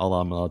about all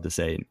I'm allowed to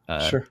say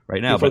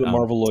right now. Before the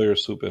Marvel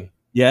lawyers swoop in.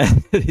 Yeah,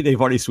 they've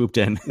already swooped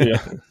in.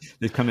 Yeah,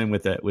 they've come in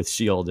with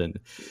Shield and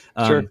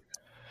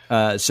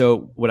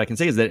so what I can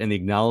say is that in the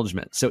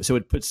acknowledgement, so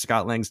it puts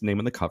Scott Lang's name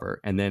on the cover,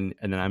 and then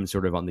I'm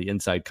sort of on the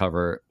inside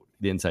cover,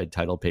 the inside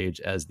title page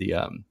as the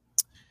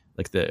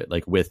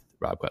with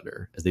Rob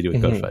Cutler, as they do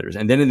with Ghostwriters.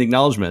 And then in the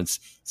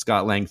acknowledgements,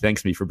 Scott Lang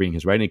thanks me for being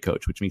his writing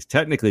coach, which means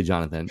technically,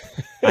 Jonathan,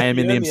 I am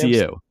in the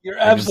MCU. You're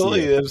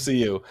absolutely in the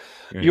MCU.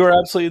 You are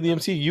absolutely in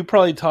the MCU. You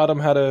probably taught him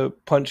how to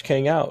punch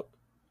Kang out.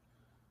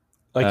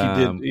 Like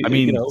you did. I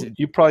mean,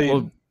 you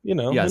probably,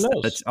 yes, who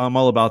knows? I'm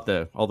all about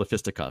all the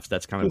fisticuffs.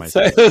 That's kind of my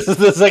this is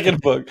the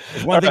second book.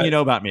 There's one thing you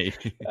know about me.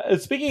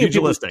 Speaking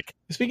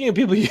of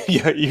people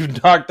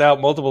you've knocked out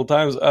multiple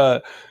times,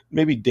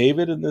 maybe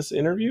David in this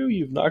interview,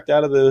 you've knocked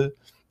out of the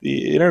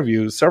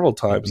interview several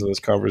times in this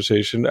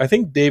conversation. I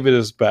think David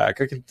is back.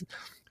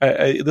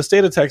 The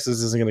state of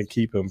Texas isn't going to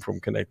keep him from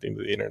connecting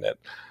to the internet.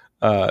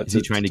 Is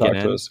he trying to get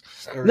in?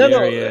 No.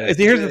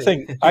 Here's the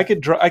thing. I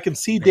can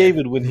see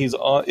David when he's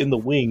in the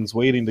wings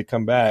waiting to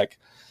come back,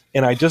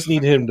 and I just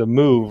need him to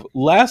move.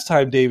 Last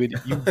time, David,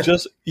 we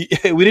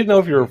didn't know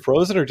if you were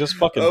frozen or just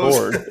fucking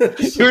bored.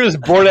 You were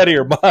just bored out of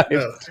your mind.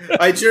 No,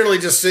 I generally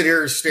just sit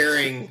here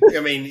staring.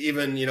 I mean,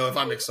 even if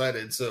I'm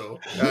excited.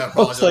 So I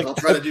apologize. I'll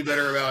try to do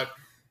better about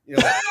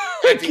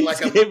acting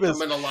like I'm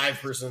an alive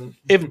person.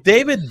 If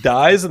David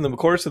dies in the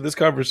course of this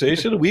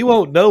conversation, we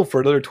won't know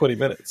for another 20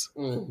 minutes.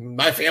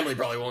 My family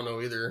probably won't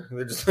know either.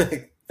 They're just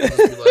like,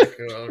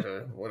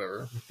 okay,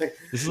 whatever. This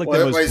is like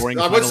the most boring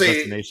Final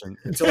Destination.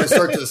 Until I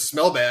start to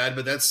smell bad,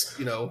 but that's,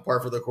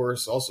 par for the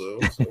course also.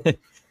 So,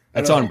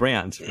 that's on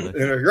brand.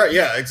 Right,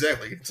 yeah,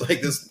 exactly. It's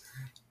like this.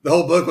 The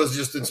whole book was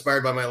just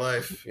inspired by my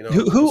life.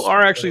 Who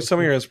are actually some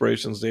of your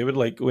inspirations, David?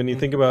 Like when you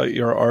think about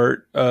your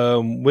art,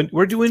 when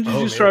did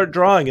you start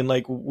drawing? And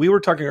like we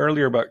were talking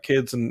earlier about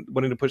kids and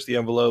wanting to push the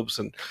envelopes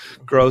and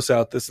gross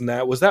out this and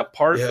that. Was that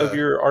part of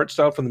your art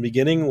style from the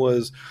beginning?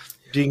 Was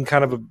being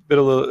kind of a bit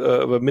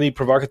of a mini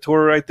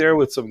provocateur right there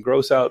with some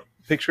gross out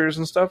pictures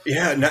and stuff?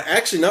 Yeah,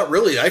 actually not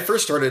really. I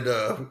first started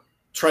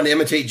trying to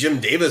imitate Jim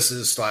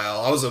Davis's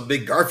style. I was a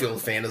big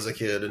Garfield fan as a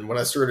kid, and when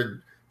I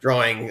started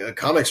drawing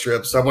comic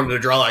strips, I wanted to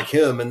draw like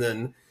him. And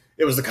then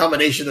it was the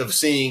combination of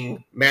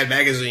seeing Mad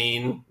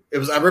Magazine. I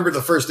remember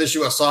the first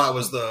issue I saw, it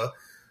was the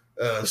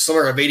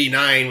summer of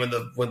 '89 when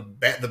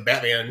the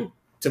Batman,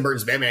 Tim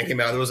Burton's Batman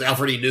came out. There was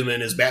Alfred E.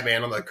 Newman as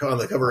Batman on the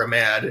cover of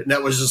Mad. And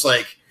that was just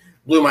like,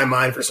 blew my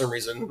mind for some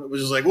reason. It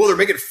was just like, they're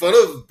making fun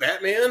of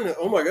Batman.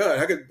 Oh my God.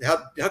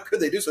 How could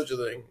they do such a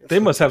thing? They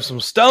must have some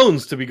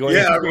stones to be going.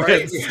 Yeah,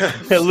 right.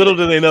 Yeah. Little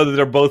do they know that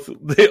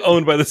they're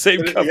owned by the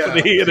same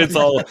company, and it's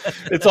all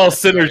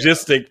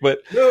synergistic. But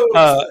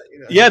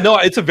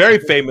it's a very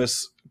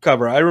famous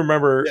cover. I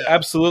remember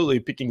absolutely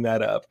picking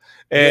that up.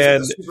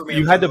 And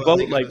you had to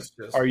vote, like,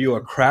 are you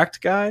a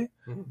cracked guy?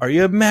 Mm-hmm. Are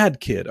you a mad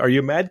kid? Are you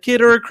a mad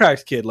kid or a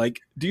cracked kid?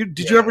 Like, did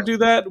you ever do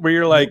that where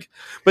you're like,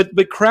 but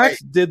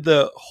Cracked did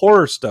the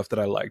horror stuff that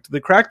I liked. The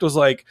Cracked was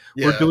like,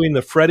 we're doing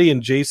the Freddy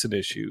and Jason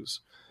issues.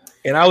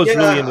 And I was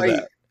really into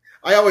that.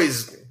 I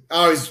always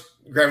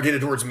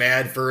gravitated towards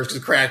Mad first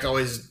because Cracked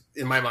always,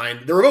 in my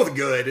mind, they were both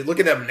good.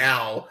 Looking at them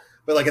now,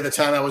 but like at the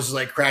time I was just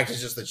like, Cracked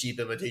is just a cheap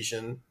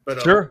imitation.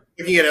 But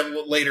looking at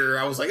it later,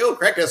 I was like,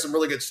 Cracked has some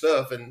really good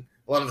stuff, and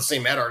a lot of the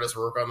same Mad artists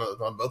work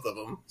on both of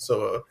them.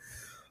 So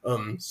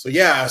so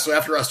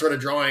after I started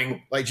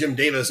drawing like Jim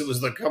Davis, it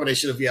was the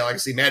combination of like I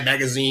see Mad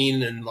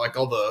Magazine and like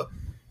all the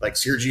like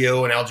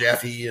Sergio and Al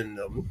Jaffe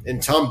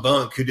and Tom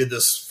Bunk, who did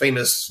this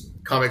famous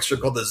comic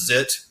strip called The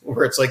Zit,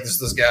 where it's like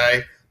this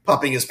guy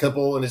popping his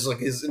pimple and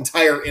his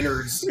entire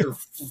innards are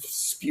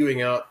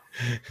spewing out.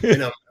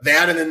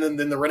 That, and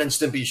then the Ren and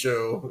Stimpy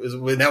show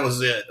that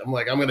was it. I'm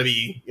like, I'm going to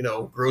be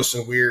gross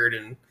and weird,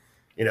 and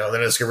then I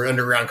discovered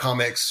Underground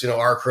Comics,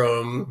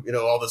 R-Chrome,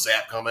 all the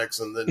Zap comics,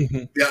 and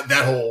then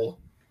that whole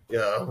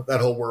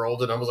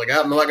world. And I was like,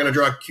 I'm not going to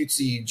draw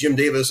cutesy Jim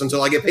Davis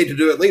until I get paid to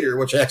do it later,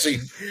 which I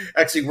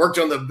actually worked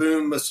on the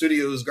Boom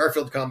Studios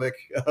Garfield comic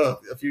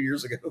a few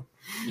years ago.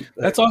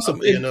 That's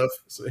awesome.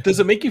 Does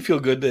it make you feel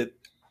good that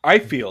I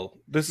feel,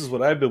 this is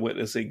what I've been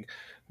witnessing,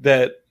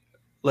 that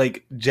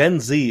like Gen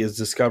Z is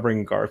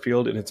discovering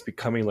Garfield and it's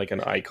becoming like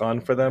an icon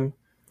for them?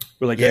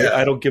 We're like,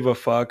 I don't give a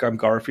fuck, I'm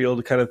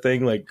Garfield kind of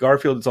thing. Like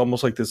Garfield is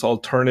almost like this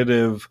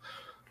alternative,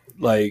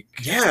 like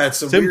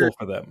it's a symbol weird,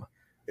 for them.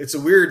 It's a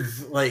weird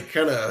like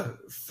kind of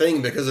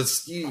thing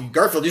because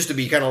Garfield used to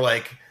be kind of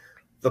like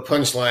the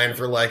punchline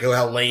for like,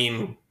 how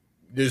lame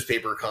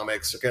newspaper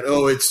comics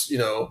are. It's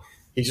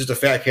he's just a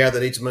fat cat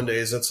that eats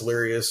Mondays. That's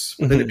hilarious.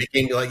 But then it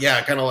became like,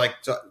 kind of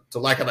like to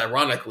like it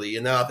ironically.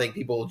 And now I think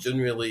people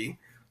genuinely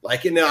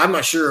like it. Now I'm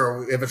not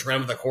sure if it's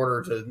around the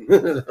corner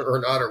to or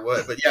not or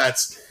what, but it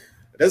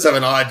does have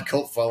an odd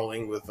cult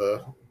following with.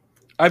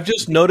 I've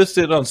just noticed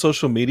it on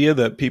social media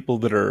that people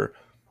that are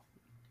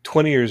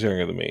 20 years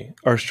younger than me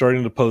are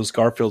starting to post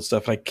Garfield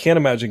stuff. And I can't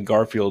imagine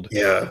Garfield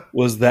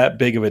was that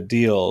big of a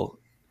deal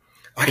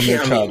in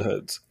their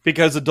childhoods,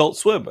 because Adult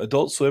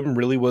Swim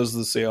really was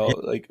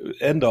the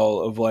end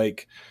all of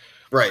like,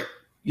 right.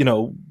 You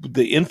know,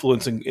 the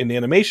influence in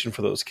animation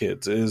for those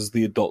kids is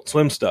the Adult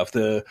Swim stuff,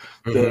 the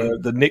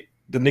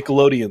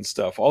Nickelodeon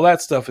stuff. All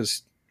that stuff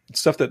is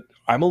stuff that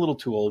I'm a little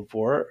too old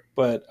for,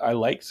 but I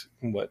liked.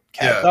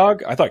 Cat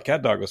Dog? I thought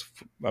Cat Dog was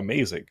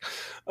amazing.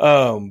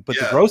 But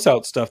the gross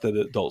out stuff that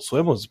Adult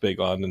Swim was big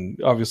on, and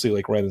obviously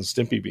like Ren and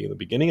Stimpy being the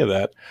beginning of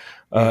that,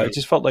 it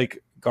just felt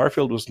like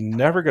Garfield was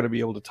never going to be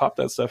able to top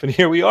that stuff. And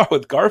here we are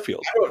with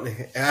Garfield.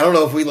 I don't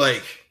know if we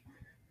have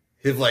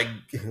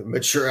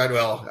matured.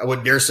 Well, I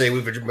wouldn't dare say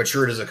we've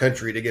matured as a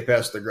country to get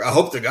past I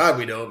hope to God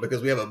we don't,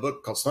 because we have a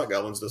book called Snot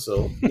Goblins to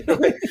sell.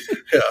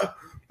 Yeah.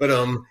 But I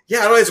don't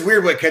know. It's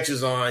weird what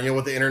catches on.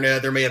 With the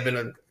internet, there may have been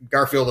a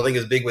Garfield. I think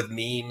is big with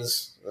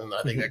memes, and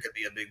I think that could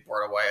be a big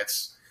part of why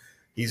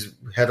he's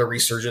had a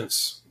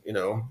resurgence.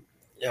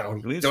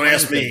 Don't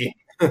ask me.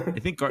 I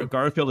think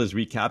Garfield has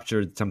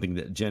recaptured something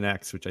that Gen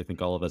X, which I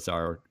think all of us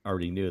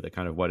already knew, that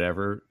kind of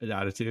whatever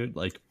attitude.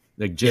 Like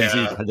Gen Z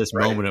had this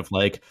moment of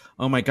like,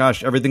 oh my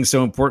gosh, everything's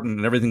so important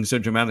and everything's so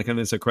dramatic and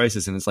it's a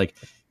crisis. And it's like,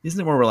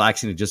 isn't it more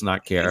relaxing to just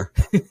not care?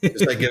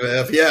 Just like give a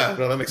F. Yeah,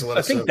 no, that makes a lot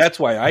of sense. I think that's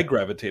why I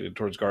gravitated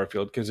towards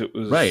Garfield, because it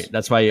was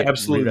that's why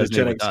absolutely the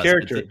Gen X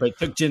character. But it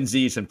took Gen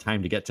Z some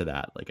time to get to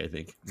that. Like I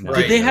think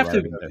did they have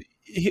to?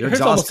 They're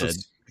exhausted.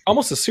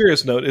 Almost a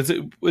serious note. Is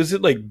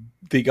it like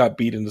they got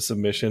beat into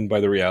submission by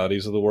the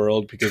realities of the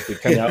world because they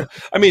come out?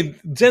 I mean,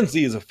 Gen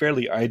Z is a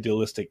fairly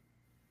idealistic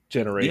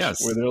generation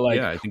where they're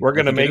like, we're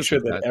going to make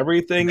sure that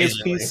everything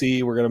is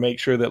PC. We're going to make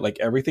sure that like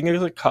everything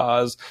is a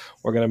cause.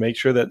 We're going to make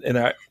sure that,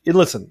 and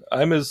listen,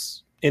 I'm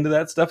as into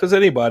that stuff as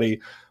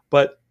anybody,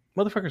 but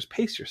motherfuckers,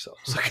 pace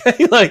yourselves,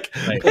 okay?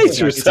 Pace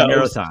yourselves. It's a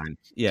marathon.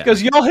 Yeah.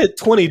 Because y'all hit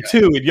 22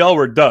 and y'all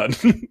were done.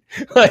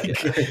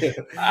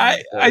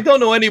 I don't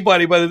know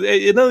anybody, but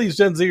none of these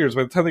Gen Zers,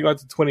 by the time they got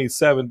to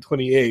 27,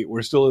 28,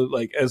 were still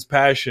like as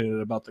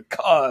passionate about the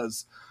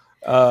cause.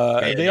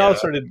 And they all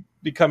started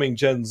becoming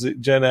Gen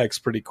X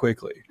pretty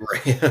quickly.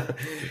 Right.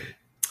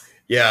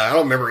 Yeah, I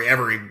don't remember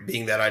ever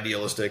being that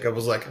idealistic. I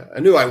was like, I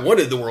knew I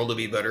wanted the world to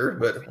be better,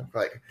 but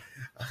like,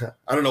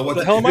 I don't know what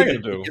the hell am I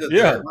going to do?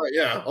 Yeah. Right,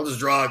 yeah. I'll just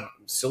draw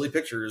silly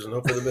pictures and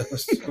hope for the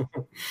best.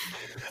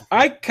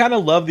 I kind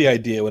of love the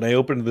idea when I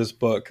opened this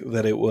book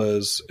that it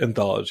was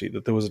anthology,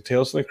 that there was a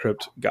Tales from the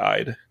Crypt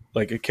guide,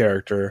 like a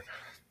character,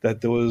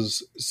 that there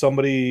was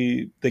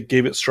somebody that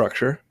gave it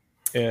structure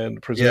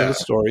and presented the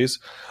stories.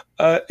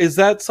 Is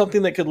that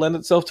something that could lend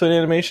itself to an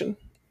animation?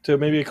 To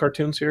maybe a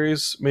cartoon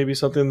series, maybe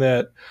something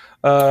that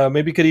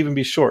maybe could even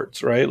be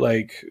shorts, right?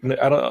 Like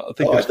I don't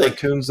think there's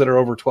cartoons that are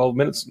over 12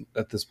 minutes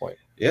at this point.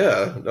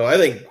 Yeah, no, I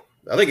think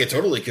it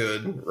totally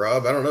could,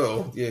 Rob. I don't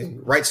know.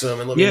 Write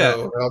some and let me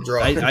know. And I'll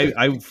draw.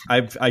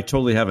 I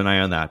totally have an eye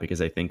on that, because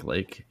I think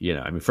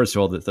first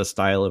of all, the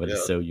style of it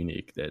is so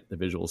unique, that the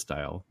visual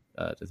style,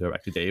 to throw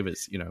back to Dave,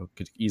 is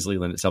could easily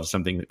lend itself to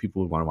something that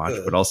people would want to watch.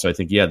 But also, I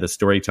think the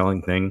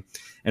storytelling thing,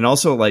 and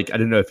also I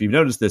don't know if you've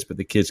noticed this, but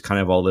the kids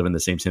kind of all live in the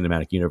same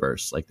cinematic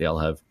universe. Like they all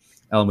have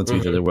elements of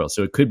each other world.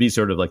 So it could be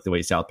sort of like the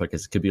way South Park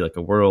is. It could be like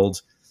a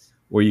world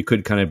where you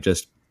could kind of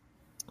just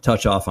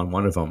touch off on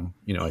one of them.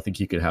 I think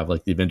you could have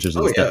like the Adventures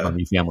of the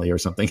Stepmommy Family or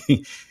something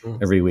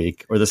every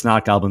week, or the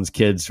Snot Goblins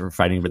kids are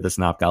fighting with the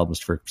Snot Goblins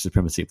for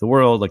supremacy of the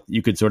world. Like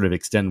you could sort of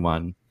extend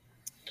one.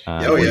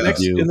 In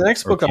the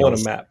next book, I want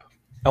a map.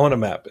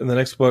 In the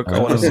next book, I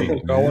want to see.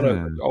 I want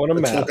a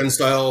map. Tolkien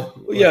style.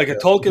 Yeah, like a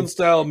Tolkien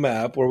style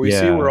map where we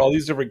see where all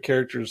these different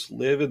characters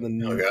live in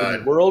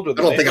the world. I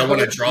don't think I want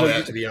to draw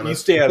that, to be honest. You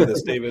stay out of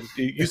this, David.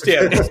 You stay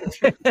out of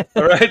this.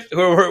 All right,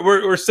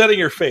 we're setting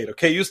your fate.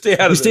 Okay, you stay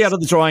out of this. Stay out of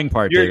the drawing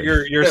part.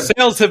 Your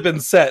sails have been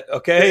set.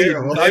 Okay,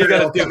 all you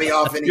got to do. Me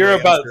off anyway, you're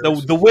about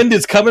the wind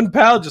is coming,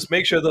 pal. Just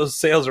make sure those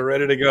sails are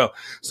ready to go.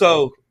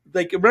 So,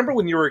 remember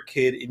when you were a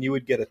kid and you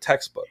would get a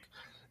textbook,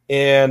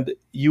 and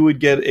you would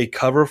get a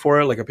cover for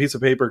it, like a piece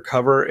of paper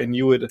cover, and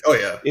you would,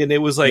 and it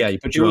was like, you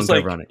put your own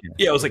cover on it.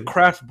 Yeah, it was like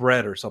Kraft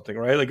Bread or something,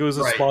 right? Like it was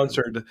a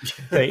sponsored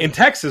thing in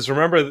Texas.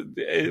 Remember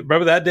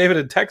that, David?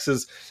 In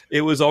Texas,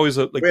 it was always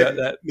that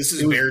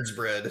Mrs. Baird's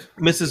bread,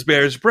 Mrs.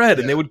 Baird's bread,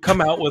 and they would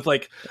come out with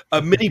like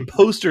a mini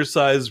poster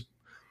size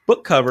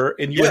book cover,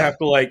 and you would have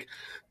to like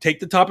take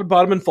the top and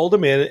bottom and fold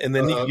them in, and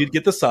then you'd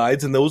get the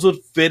sides, and those would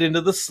fit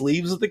into the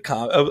sleeves of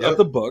the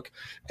the book,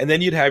 and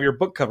then you'd have your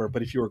book cover.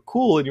 But if you were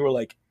cool and you were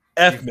like,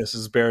 F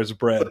Mrs. Bear's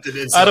bread,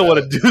 I don't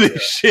want to do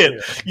this shit.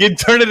 Yeah. You'd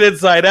turn it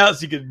inside out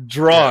so you could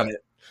draw on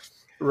it,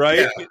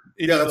 right?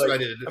 Yeah, that's what I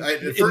did.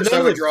 At first,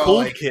 I would draw.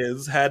 Cool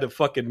kids had a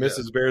fucking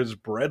Mrs. Bear's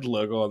bread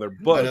logo on their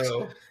books.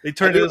 They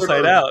turned it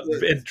inside out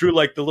and drew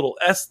like the little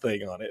S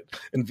thing on it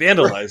and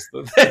vandalized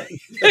the thing.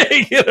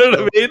 You know what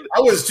I mean?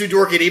 I was too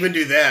dorky to even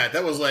do that.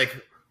 That was like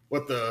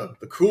what the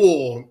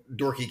cool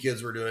dorky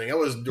kids were doing. I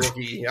was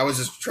dorky. I was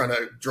just trying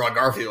to draw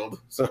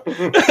Garfield. So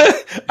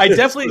I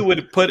definitely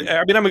would put.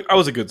 I mean, I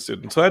was a good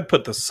student, so I'd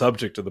put the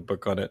subject of the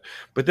book on it,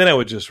 but then I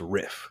would just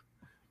riff.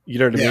 You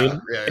know what I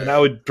mean? Yeah. And I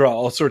would draw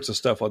all sorts of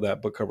stuff on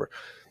that book cover.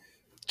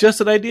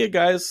 Just an idea,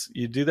 guys.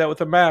 You do that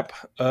with a map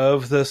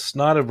of the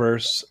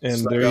Snotiverse, and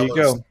Snot there Goblins.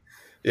 you go.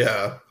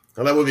 Yeah.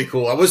 Well, that would be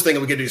cool. I was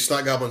thinking we could do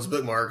Snot Goblins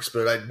bookmarks,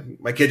 but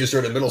my kid just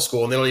started middle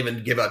school, and they don't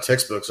even give out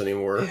textbooks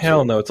anymore.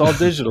 Hell no. It's all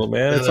digital,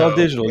 man. It's all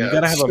digital. Yeah, you got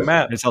to have a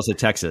map. It's also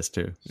Texas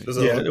too.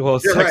 Yeah, well,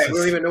 it's you're Texas. right. We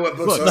don't even know what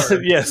books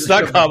are. Yeah,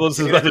 Snot Goblins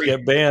is about to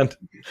get banned.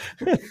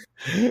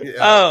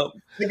 Yeah.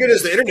 Thank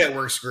goodness the internet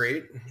works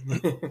great.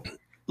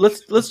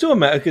 Let's do a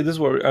map. Okay, this is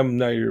where I'm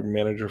now your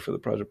manager for the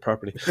project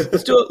property.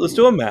 Let's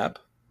do a map.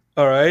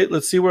 All right,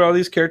 let's see where all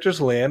these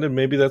characters land, and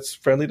maybe that's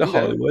friendly to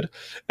Hollywood.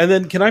 And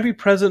then, can I be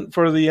present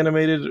for the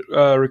animated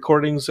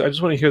recordings? I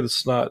just want to hear the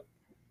Snot.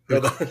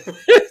 Totally.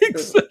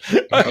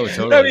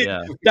 I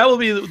mean, that will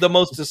be the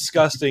most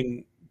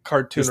disgusting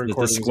cartoon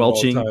recordings of all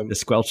time. The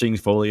squelching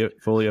folio.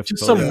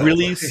 Just some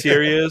really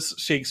serious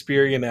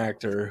Shakespearean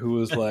actor who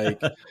was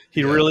like,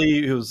 he's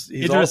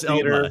Idris all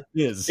theater.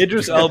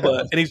 Idris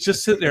Elba, and he's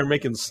just sitting there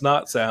making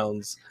snot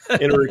sounds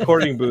in a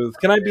recording booth.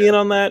 Can I be in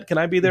on that? Can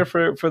I be there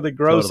for the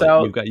gross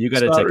out? You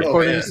got to take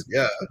recordings.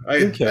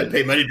 I'd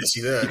pay money to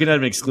see that. You can have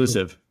an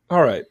exclusive.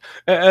 All right,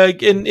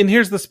 and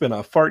here's the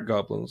spinoff: Fart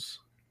Goblins.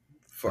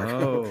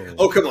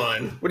 Oh, come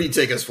on! What do you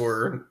take us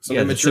for? Some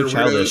immature so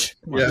childish.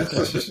 Yeah.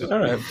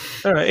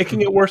 All right. It can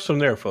get worse from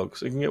there,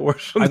 folks. It can get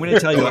worse from I'm there. going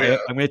to tell you.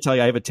 I'm going to tell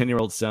you. I have a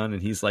 10-year-old son, and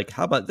he's like,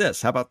 "How about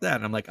this? How about that?"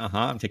 And I'm like,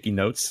 I'm taking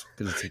notes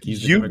because it's like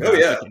he's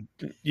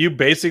You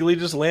basically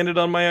just landed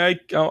on my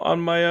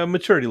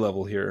maturity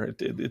level here.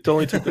 It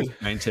only took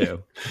mine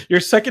too.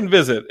 Your second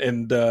visit,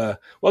 and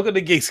welcome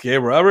to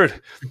Geekscape,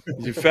 Robert.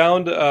 You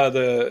found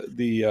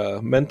the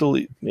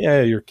mentally.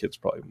 Yeah, your kid's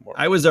probably more.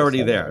 I was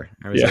already there.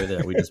 Already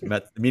there. We just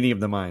met. The meeting of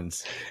the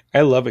minds.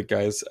 I love it,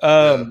 guys.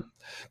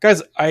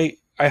 Guys, I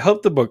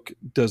hope the book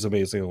does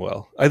amazingly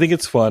well. I think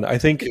it's fun. I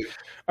think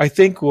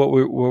what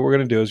we're going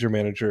to do as your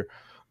manager,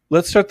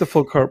 let's start the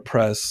full court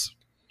press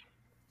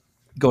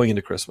going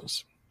into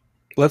Christmas.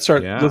 Let's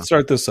start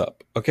this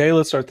up. Okay,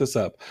 let's start this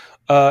up.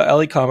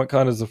 LA Comic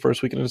Con is the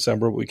first weekend of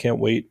December, but we can't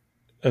wait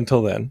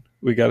until then.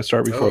 We got to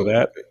start before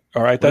that.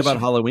 All right. What about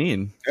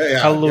Halloween?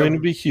 Halloween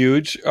would be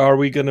huge. Are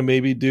we going to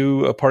maybe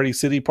do a Party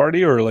City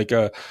party or like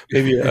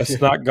maybe a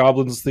Snot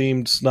Goblins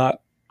themed Snot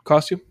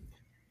costume?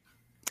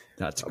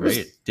 That's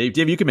great. Dave,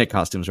 you can make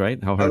costumes,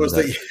 right? How hard is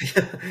that?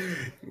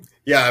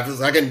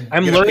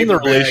 I'm learning the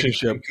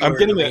relationship. I'm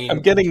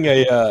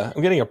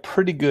getting a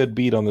pretty good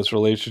beat on this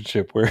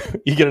relationship where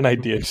you get an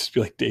idea and just be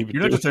like, David.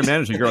 You're not just our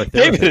manager, you're like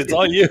David, it's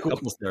all you. It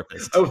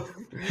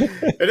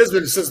has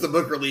been since the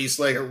book release.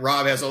 Like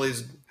Rob has all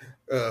these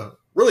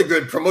really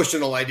good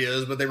promotional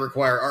ideas, but they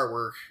require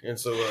artwork, and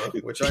so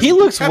he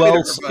looks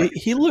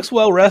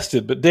well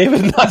rested, but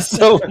David not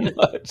so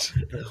much.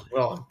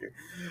 Well,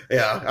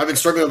 yeah, I've been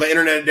struggling with the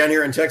internet down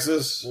here in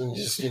Texas, and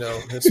just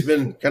it's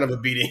been kind of a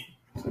beating.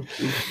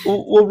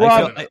 Well,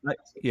 Rob,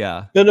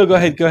 No, go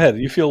ahead.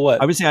 You feel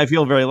what? I would say I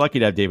feel very lucky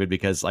to have David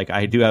because like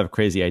I do have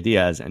crazy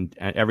ideas, and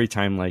every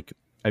time like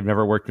I've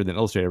never worked with an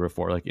illustrator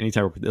before. Like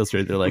anytime I work with an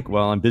illustrator, they're like,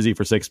 "Well, I'm busy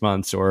for 6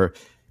 months," or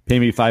 "Pay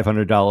me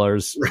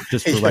 $500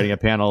 just for writing a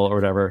panel or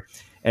whatever."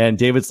 And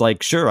David's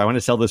like, "Sure, I want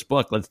to sell this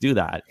book. Let's do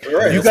that."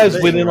 Right, you guys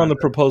went in on the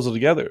proposal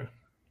together.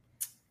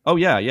 Oh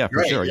yeah,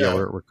 for sure. Yeah,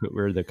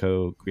 we're the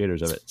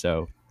co-creators of it.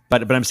 So,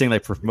 but I'm saying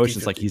like for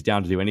promotions, like he's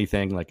down to do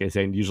anything. Like I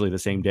say, usually the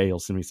same day he'll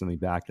send me something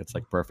back that's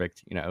like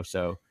perfect.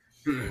 So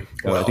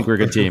I think we're a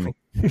good team.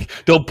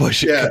 Don't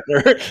push it.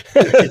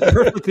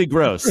 Perfectly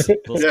gross.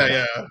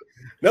 Yeah.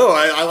 No,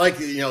 I like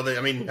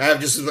I have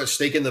just as much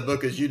stake in the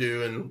book as you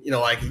do, and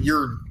like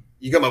you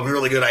come up with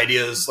really good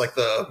ideas, like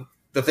the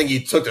thing you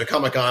took to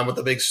Comic-Con with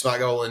the big Snot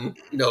Goblin,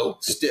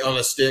 on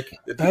a stick.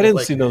 I didn't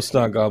see no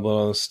Snot Goblin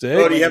on a stick.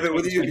 Oh, do you have it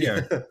with you?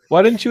 Yeah.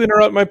 Why didn't you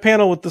interrupt my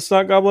panel with the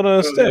Snot Goblin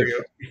on a stick?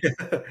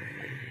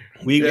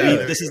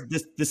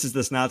 This is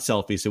the Snot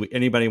selfie. So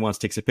anybody wants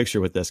takes a picture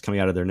with this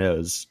coming out of their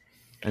nose,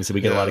 and so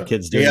we get a lot of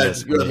kids doing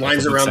this.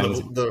 Lines around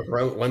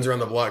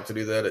the block to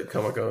do that at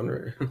Comic-Con.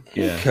 Right?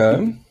 Yeah.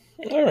 Okay.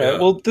 All right. Yeah.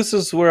 Well, this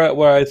is where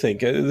I think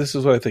this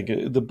is what I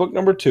think. The book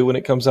number 2, when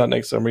it comes out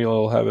next summer,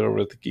 you'll have it over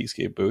at the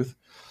Geekscape booth.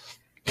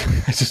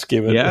 I just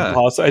gave you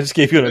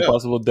an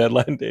impossible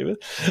deadline,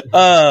 David.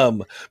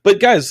 But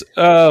guys,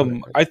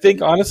 I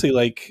think honestly,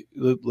 like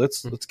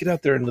let's get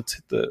out there and let's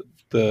hit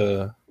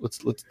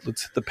let's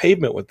hit the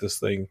pavement with this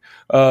thing.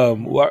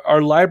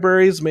 Are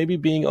libraries maybe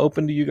being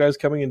open to you guys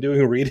coming and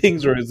doing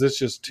readings, or is this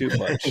just too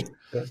much?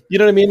 You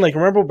know what I mean? Like,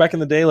 remember back in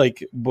the day,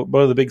 like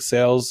one of the big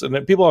sales,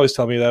 and people always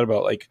tell me that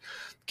about like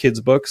kids'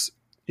 books.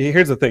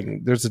 Here's the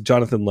thing: there's a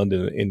Jonathan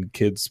London in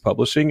kids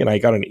publishing, and I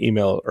get an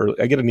email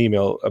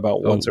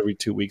about once every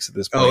 2 weeks at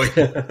this point,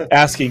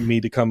 asking me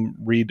to come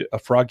read a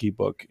Froggy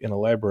book in a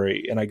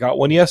library. And I got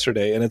one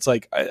yesterday, and it's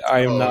like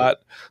I am not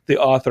the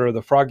author of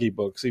the Froggy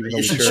books, even though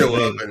you should show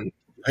up and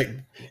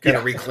kind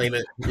of reclaim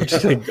it. I'm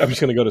just going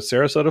to go to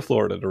Sarasota,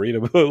 Florida, to read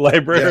a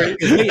library.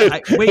 Yeah.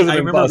 I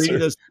remember reading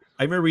those.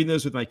 I remember reading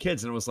those with my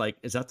kids, and it was like,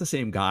 "Is that the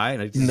same guy?"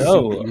 And I just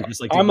no,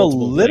 I'm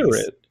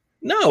illiterate.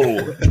 No,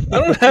 I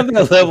don't have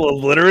that level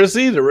of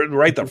literacy to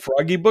write the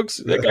Froggy books.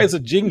 That guy's a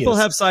genius. People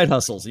have side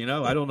hustles,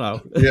 I don't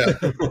know. Yeah.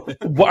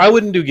 Well, I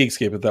wouldn't do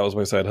Geekscape if that was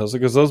my side hustle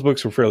because those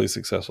books were fairly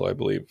successful, I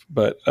believe.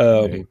 But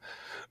Right.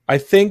 I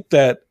think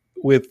that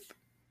with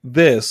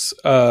this,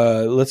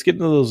 let's get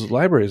into those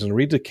libraries and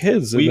read to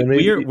kids. And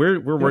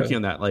We're working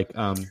on that. Like,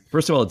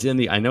 first of all,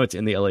 I know it's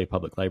in the LA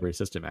Public Library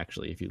system.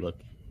 Actually, if you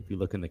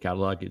look in the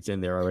catalog, it's in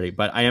there already.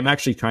 But I am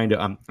actually trying to.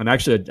 I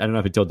don't know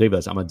if I told David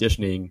this. I'm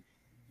auditioning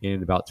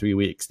in about 3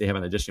 weeks. They have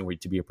an audition where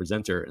to be a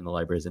presenter in the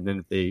libraries, and then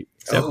if they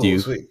accept you,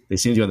 sweet. they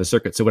send you on the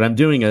circuit. So what I'm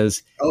doing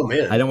is,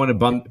 man, I don't want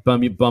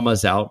to bum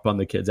us out, bum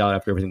the kids out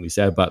after everything we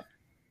said, but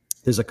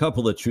there's a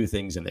couple of true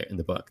things in there in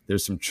the book.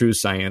 There's some true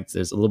science.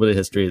 There's a little bit of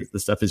history. The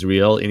stuff is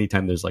real.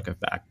 Anytime there's like a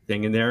fact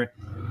thing in there,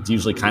 it's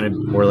usually kind of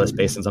more or less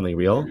based on something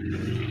real.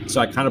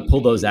 So I kind of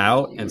pull those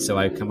out. And so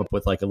I come up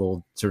with like a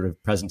little sort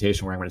of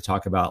presentation where I'm going to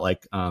talk about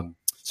like,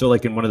 so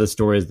like in one of the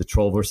stories, the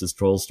troll versus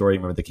trolls story,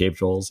 remember the cave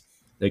trolls?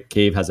 The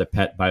cave has a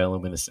pet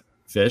bioluminescent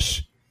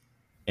fish.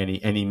 And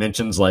he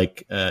mentions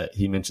like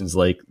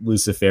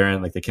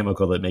luciferin, like the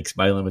chemical that makes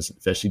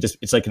bioluminescent fish.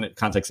 It's like in the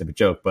context of a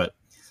joke, but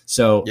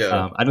so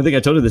I don't think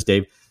I told you this,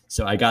 Dave.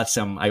 So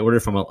I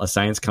ordered from a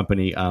science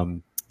company,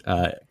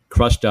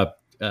 crushed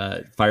up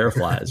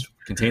fireflies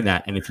contain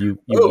that. And if you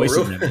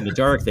moisten them in the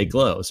dark, they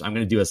glow. So I'm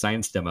going to do a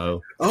science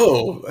demo.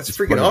 Oh, that's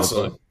freaking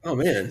awesome. Oh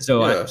man.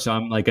 So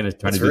I'm like going to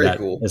try to do that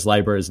as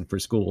libraries and for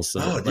schools. So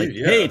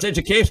hey, it's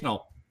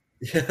educational.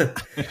 Yeah.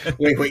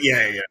 Wait,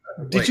 yeah.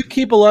 Did you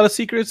keep a lot of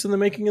secrets in the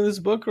making of this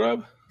book,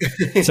 Rob?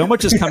 So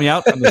much is coming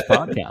out from this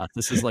podcast.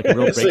 This is like a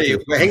real breakthrough.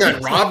 Hang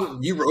on,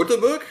 Rob, you wrote the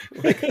book?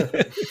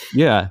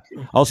 Yeah.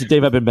 Also,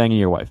 Dave, I've been banging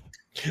your wife.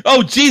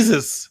 Oh,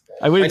 Jesus.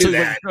 I waited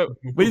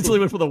until he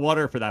went for the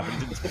water for that, but he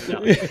didn't spit it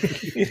out.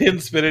 He didn't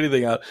spit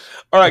anything out.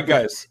 All right,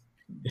 guys.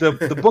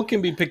 The book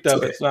can be picked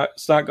up at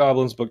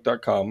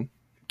snotgoblinsbook.com.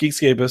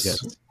 Geekscapists.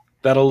 Yes.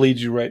 That'll lead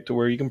you right to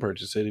where you can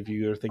purchase it if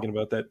you are thinking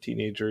about that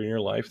teenager in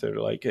your life. They're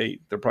like, hey,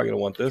 they're probably going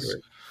to want this.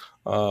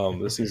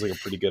 This seems like a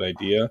pretty good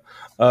idea.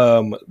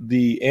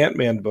 The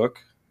Ant-Man book,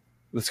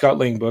 the Scott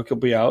Lang book, will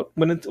be out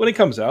when it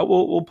comes out.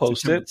 We'll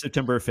post it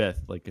September 5th.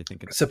 Like I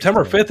think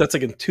September 5th. That's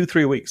like in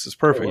 2-3 weeks. It's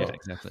perfect. Yeah,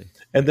 exactly.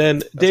 And then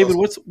that's David,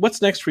 awesome.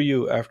 What's next for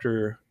you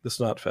after the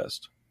Snot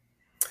Fest?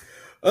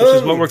 Which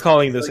is what we're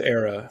calling this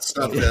era.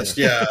 Snot Fest,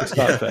 yeah.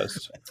 Snot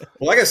Fest.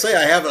 Well, like I say,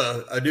 I have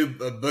a new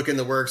book in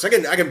the works. I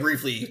can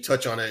briefly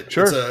touch on it.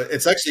 Sure.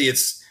 It's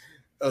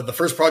the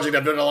first project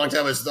I've done in a long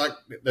time.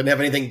 Doesn't have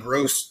anything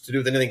gross to do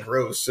with anything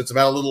gross. It's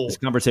about a little. This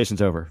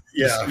conversation's over.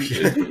 Yeah.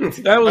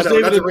 That was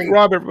David and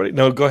Rob. Everybody,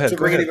 no, go ahead.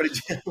 Anybody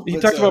down, you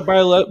talked about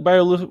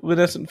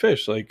bioluminescent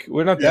fish. Like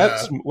we're not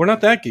that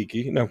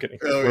geeky. No, I'm kidding.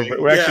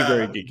 We're actually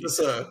very geeky.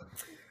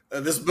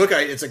 This book,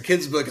 it's a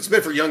kid's book. It's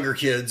meant for younger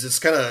kids.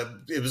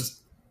 It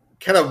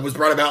was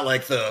brought about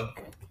like the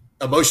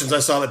emotions I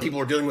saw that people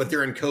were dealing with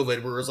during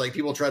COVID, where it was like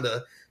people tried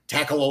to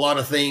tackle a lot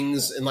of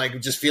things and like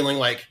just feeling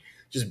like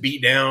just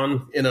beat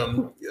down in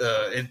them.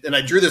 And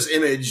I drew this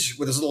image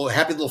with this little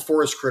happy little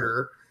forest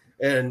critter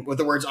and with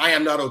the words, "I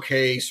am not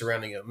okay"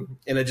 surrounding him.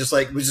 And it just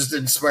like was just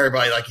inspired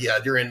by like,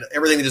 during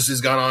everything that just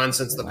has gone on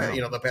since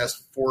the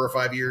past 4 or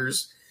 5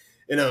 years.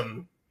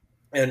 And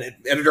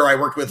editor I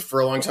worked with for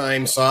a long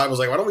time saw it, was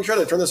like, why don't we try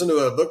to turn this into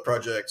a book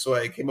project? So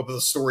I came up with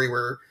a story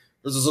where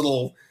there's this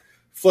little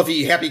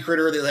fluffy, happy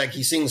critter that like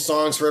he sings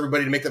songs for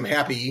everybody to make them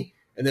happy.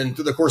 And then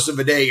through the course of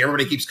a day,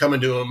 everybody keeps coming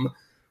to him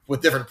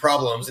with different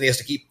problems, and he has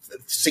to keep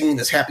singing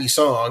this happy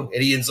song,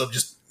 and he ends up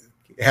just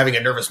having a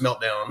nervous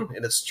meltdown.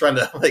 And it's trying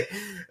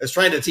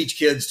to teach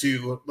kids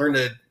to learn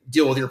to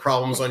deal with your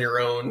problems on your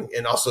own.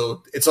 And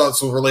also it's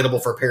also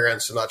relatable for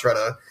parents to not try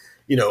to,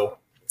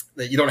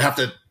 that you don't have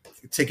to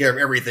take care of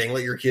everything.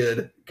 Let your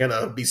kid kind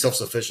of be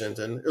self-sufficient.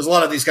 And there's a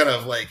lot of these kind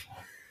of like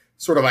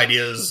sort of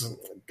ideas.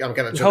 I'm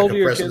kind of trying to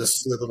compress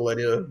this little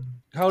idea.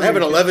 I have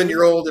an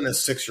 11-year-old and a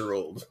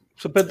 6-year-old.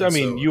 So, but I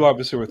mean, you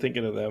obviously were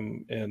thinking of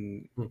them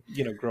and,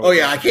 growing Oh,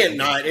 yeah, I can't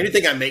not.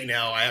 Anything I make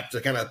now, I have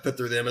to kind of put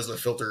through them as a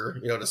filter,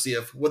 to see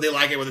would they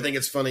like it, would they think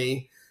it's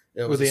funny,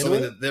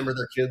 something that them or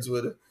their kids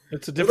would.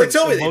 It's a different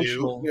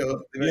emotional.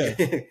 They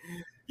do.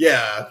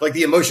 Yeah, like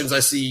the emotions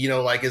I see,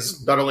 like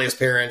as not only as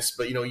parents,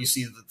 but, you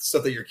see the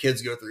stuff that your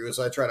kids go through.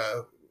 So I try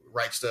to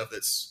write stuff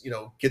that's,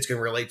 kids can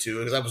relate to.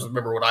 Because I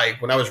remember when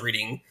I was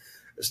reading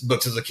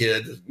books as a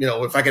kid,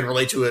 if I could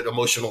relate to it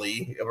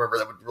emotionally, I remember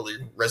that would really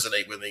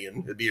resonate with me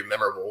and it'd be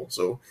memorable.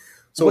 So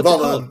with all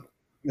the,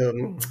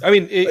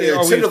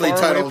 it's tentatively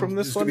titled from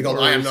this one, called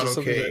 "I Am Not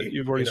Okay."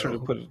 You've already sort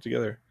of put it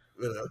together.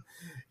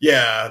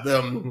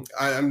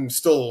 I'm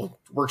still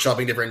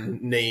workshopping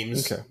different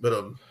names,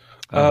 but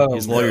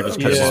his lawyer just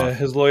cut him off.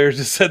 His lawyer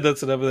just said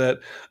that's enough of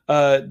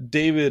that.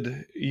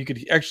 David, you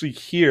could actually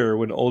hear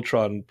when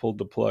Ultron pulled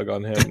the plug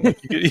on him. Like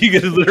you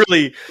could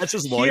literally that's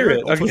his hear lawyer.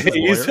 it. Okay,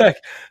 he's like,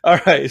 all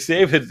right,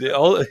 David,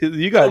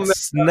 you got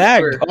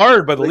snagged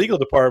hard by the legal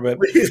department.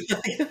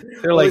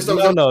 They're like,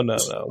 no.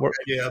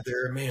 Yeah,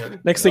 there, man.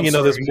 Next thing you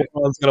know, this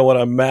moron's going to want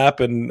a map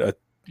and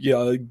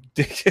Yeah.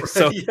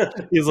 So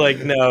he's like,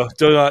 no,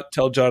 do not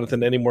tell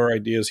Jonathan any more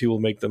ideas. He will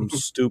make them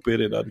stupid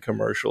and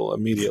uncommercial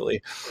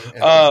immediately.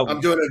 I'm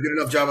doing a good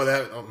enough job of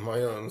that on my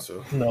own.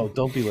 So no,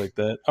 don't be like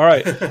that. All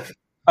right.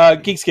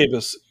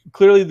 Geekscapists.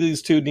 Clearly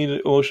these two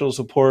need emotional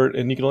support,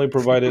 and you can only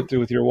provide it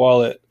with your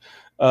wallet.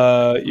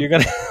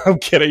 I'm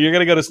kidding. You're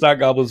gonna go to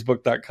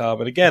snotgoblinsbook.com.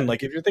 And again,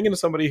 like if you're thinking of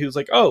somebody who's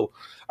like, oh,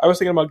 I was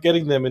thinking about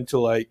getting them into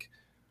like,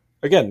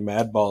 again,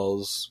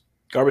 Madballs,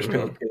 Garbage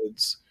Pail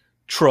Kids,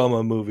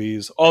 trauma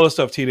movies, all the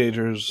stuff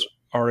teenagers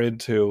are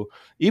into.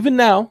 Even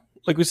now,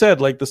 like we said,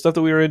 like the stuff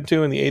that we were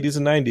into in the 80s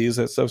and 90s,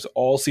 that stuff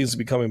all seems to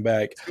be coming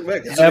back.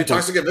 There's a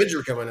Toxic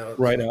Avenger coming out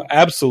right now.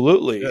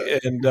 Absolutely. Yeah.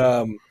 And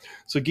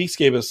so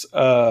Geekscape,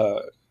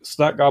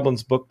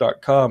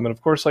 snotgoblinsbook.com. And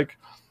of course, like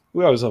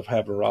we always love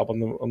having Rob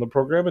on the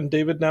program, and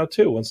David now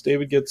too. Once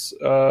David gets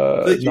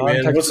once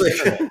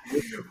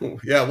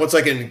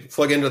I can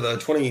plug into the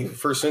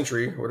 21st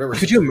century, whatever.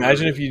 Could you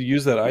imagine if you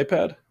use that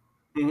iPad?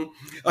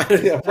 Mm-hmm. I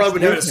probably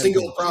wouldn't have a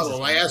single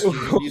problem. I asked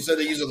you said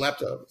they use a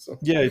laptop. So.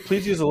 Yeah,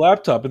 please use a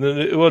laptop. And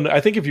then I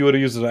think if you would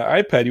have used an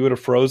iPad, you would have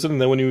frozen,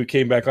 and then when you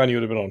came back on, you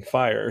would have been on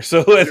fire.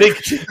 So I think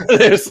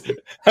there's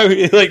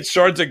like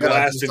shards of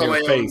glass in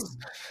your face.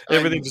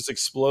 Everything just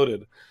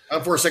exploded.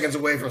 I'm 4 seconds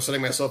away from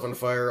setting myself on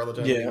fire all the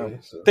time. Yeah. Anyway,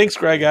 so. Thanks,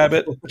 Greg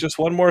Abbott. Just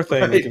one more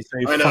thing we can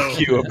say fuck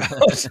you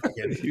about.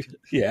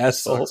 You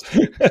assholes.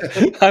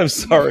 I'm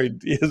sorry.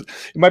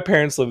 My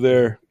parents live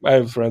there. I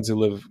have friends who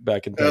live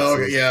back in Texas.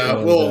 Oh, yeah.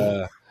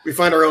 And, we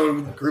find our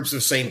own groups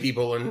of sane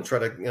people and try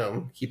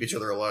to keep each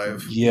other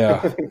alive.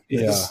 Yeah.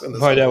 Yeah.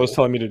 My dad was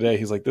telling me today,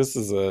 he's like, this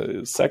is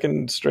a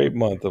second straight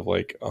month of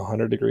like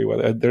 100-degree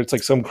weather. There's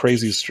like some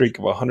crazy streak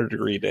of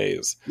 100-degree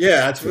days.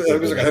 Yeah, it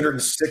was like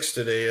 106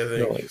 today, I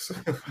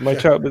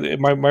think.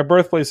 My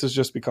birthplace has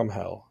just become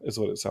hell, is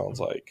what it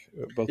sounds like.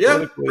 Both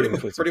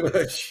pretty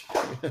much.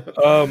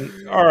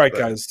 All right,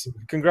 guys.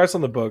 Congrats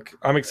on the book.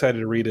 I'm excited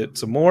to read it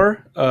some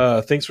more.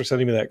 Thanks for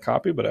sending me that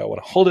copy, but I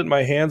want to hold it in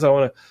my hands.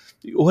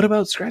 What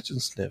about Scratch and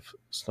Sniff?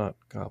 Snot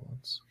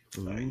Goblins.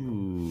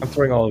 Ooh. I'm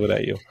throwing all of it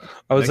at you.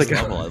 I was Next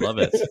level. I love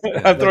it.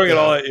 I'm throwing it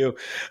all at you.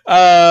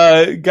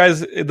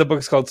 Guys, the book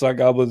is called Snot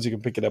Goblins. You can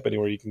pick it up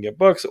anywhere you can get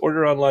books.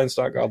 Order online,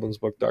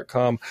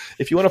 snotgoblinsbook.com.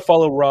 If you want to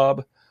follow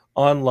Rob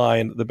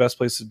online, the best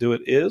place to do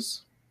it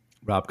is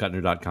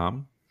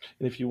robcutner.com.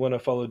 And if you want to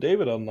follow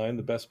David online,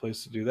 the best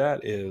place to do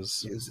that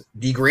is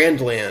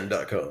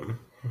degrandland.com.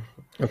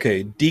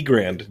 Okay,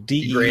 Degrand.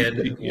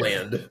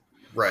 Degrandland.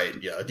 Right,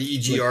 yeah.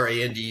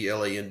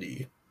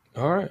 DEGRANDLAND.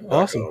 All right,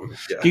 awesome.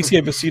 Yeah.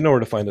 Geekscape, you know where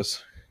to find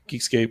us.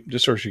 Geekscape,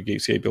 just search your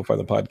Geekscape, you'll find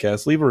the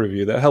podcast. Leave a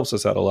review. That helps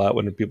us out a lot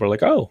when people are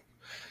like, oh,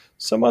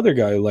 some other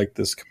guy liked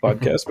this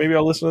podcast. Maybe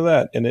I'll listen to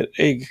that. And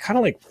it kind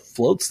of like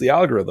floats the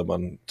algorithm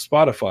on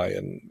Spotify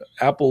and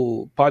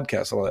Apple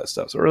Podcasts and all that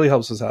stuff. So it really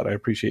helps us out. I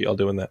appreciate y'all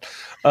doing that.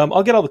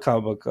 I'll get all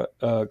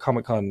the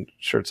Comic-Con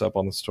shirts up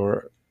on the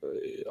store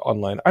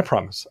online. I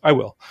promise. I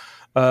will.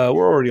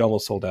 We're already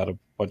almost sold out of a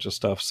bunch of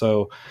stuff.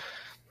 So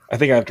I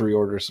think I have to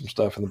reorder some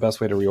stuff, and the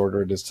best way to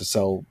reorder it is to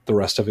sell the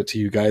rest of it to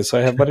you guys, so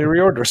I have money to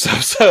reorder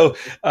stuff. So,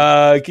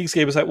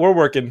 Geekscape is like, we're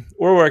working,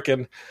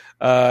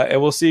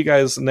 and we'll see you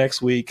guys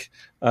next week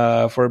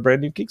for a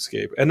brand new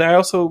Geekscape. And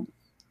I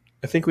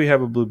think we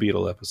have a Blue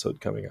Beetle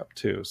episode coming up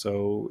too.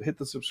 So hit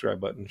the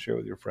subscribe button, share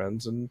with your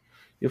friends, and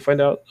you'll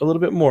find out a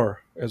little bit more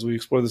as we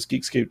explore this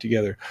Geekscape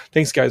together.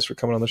 Thanks, guys, for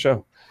coming on the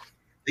show.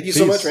 Thank you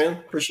so much, man.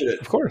 Appreciate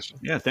it. Of course.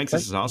 Yeah, thanks.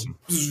 This is awesome.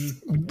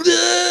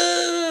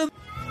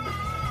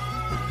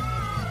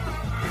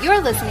 You're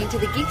listening to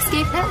the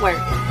Geekscape Network.